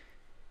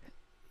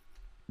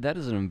 That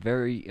is a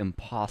very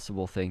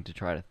impossible thing to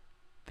try to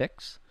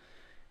fix,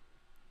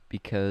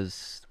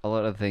 because a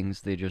lot of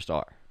things, they just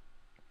are.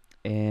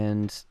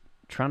 And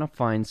trying to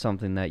find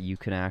something that you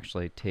can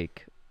actually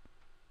take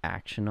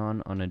action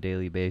on a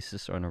daily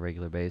basis or on a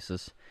regular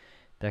basis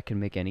that can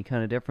make any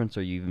kind of difference,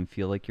 or you even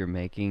feel like you're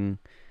making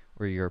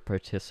or you're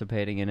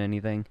participating in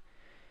anything,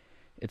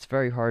 it's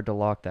very hard to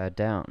lock that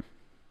down.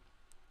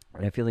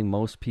 And I feel like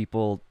most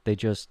people, they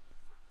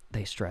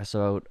stress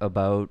out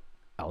about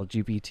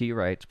LGBT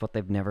rights, but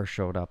they've never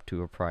showed up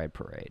to a pride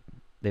parade.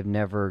 They've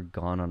never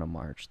gone on a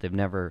march. They've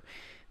never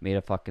made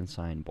a fucking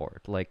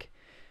signboard. Like,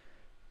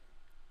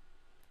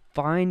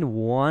 find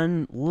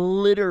one,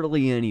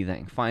 literally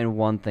anything. Find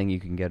one thing you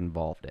can get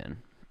involved in.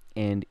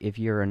 And if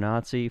you're a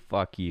Nazi,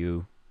 fuck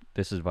you.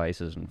 This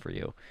advice isn't for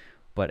you.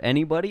 But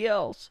anybody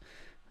else,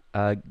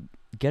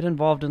 get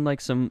involved in like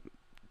some,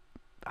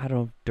 I don't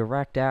know,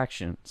 direct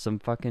action, some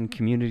fucking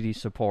community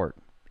support.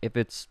 If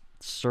it's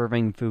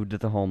serving food to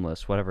the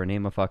homeless, whatever,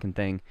 name a fucking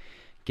thing.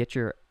 Get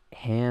your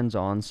hands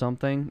on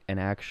something and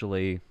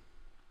actually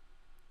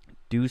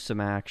do some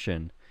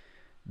action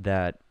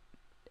that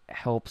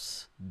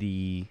helps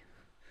the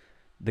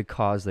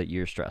cause that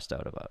you're stressed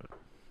out about.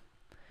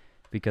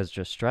 Because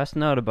just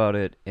stressing out about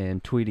it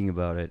and tweeting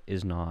about it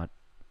is not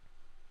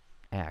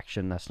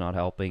action. That's not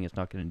helping. It's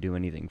not going to do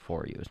anything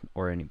for you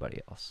or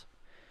anybody else.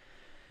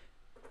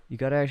 You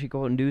got to actually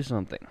go out and do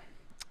something.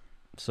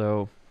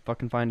 So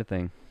fucking find a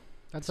thing.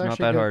 That's it's not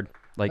that hard.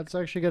 Like, that's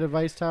actually good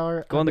advice,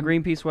 Tyler. Go on the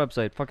Greenpeace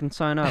website. Fucking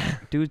sign up.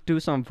 do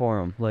something for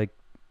them. Like,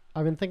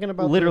 I've been thinking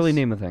about literally this.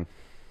 Name a thing.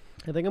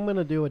 I think I'm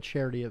gonna do a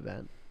charity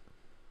event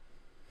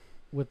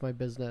with my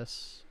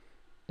business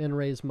and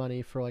raise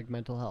money for like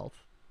mental health.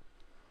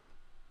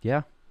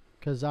 Yeah.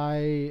 Because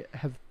I've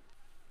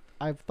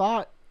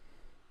thought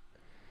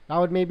that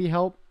would maybe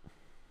help,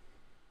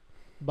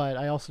 but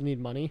I also need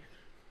money,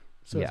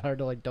 so it's hard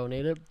to like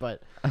donate it.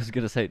 But I was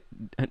gonna say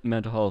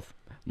mental health.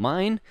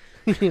 Mine?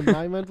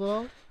 My mental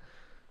health?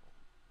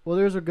 Well,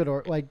 there's a good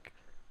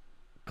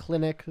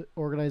clinic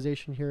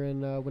organization here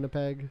in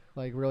Winnipeg,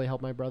 like really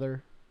helped my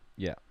brother.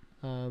 Yeah.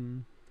 A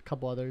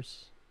couple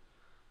others.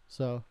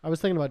 So I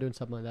was thinking about doing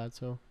something like that,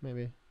 so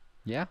maybe.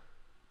 Yeah.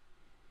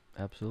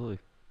 Absolutely.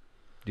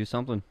 Do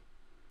something.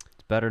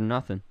 It's better than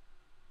nothing.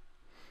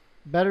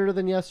 Better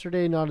than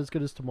yesterday, not as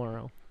good as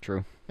tomorrow.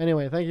 True.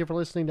 Anyway, thank you for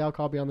listening to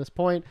Alcohol Beyond This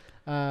Point.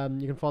 You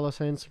can follow us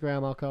on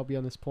Instagram, Alcohol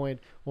Beyond This Point,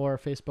 or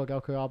Facebook,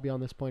 Alcohol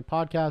Beyond This Point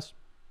podcast.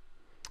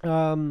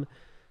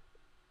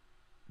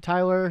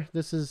 Tyler,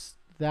 this is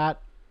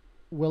that.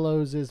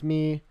 Willows is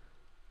me.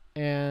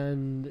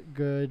 And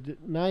good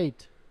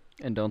night.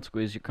 And don't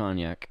squeeze your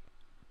cognac.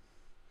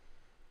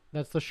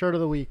 That's the shirt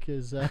of the week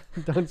is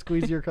don't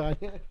squeeze your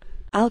cognac.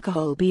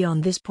 Alcohol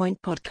Beyond This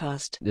Point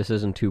podcast. This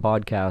isn't two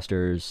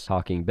podcasters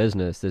talking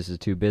business. This is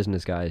two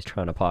business guys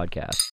trying to podcast.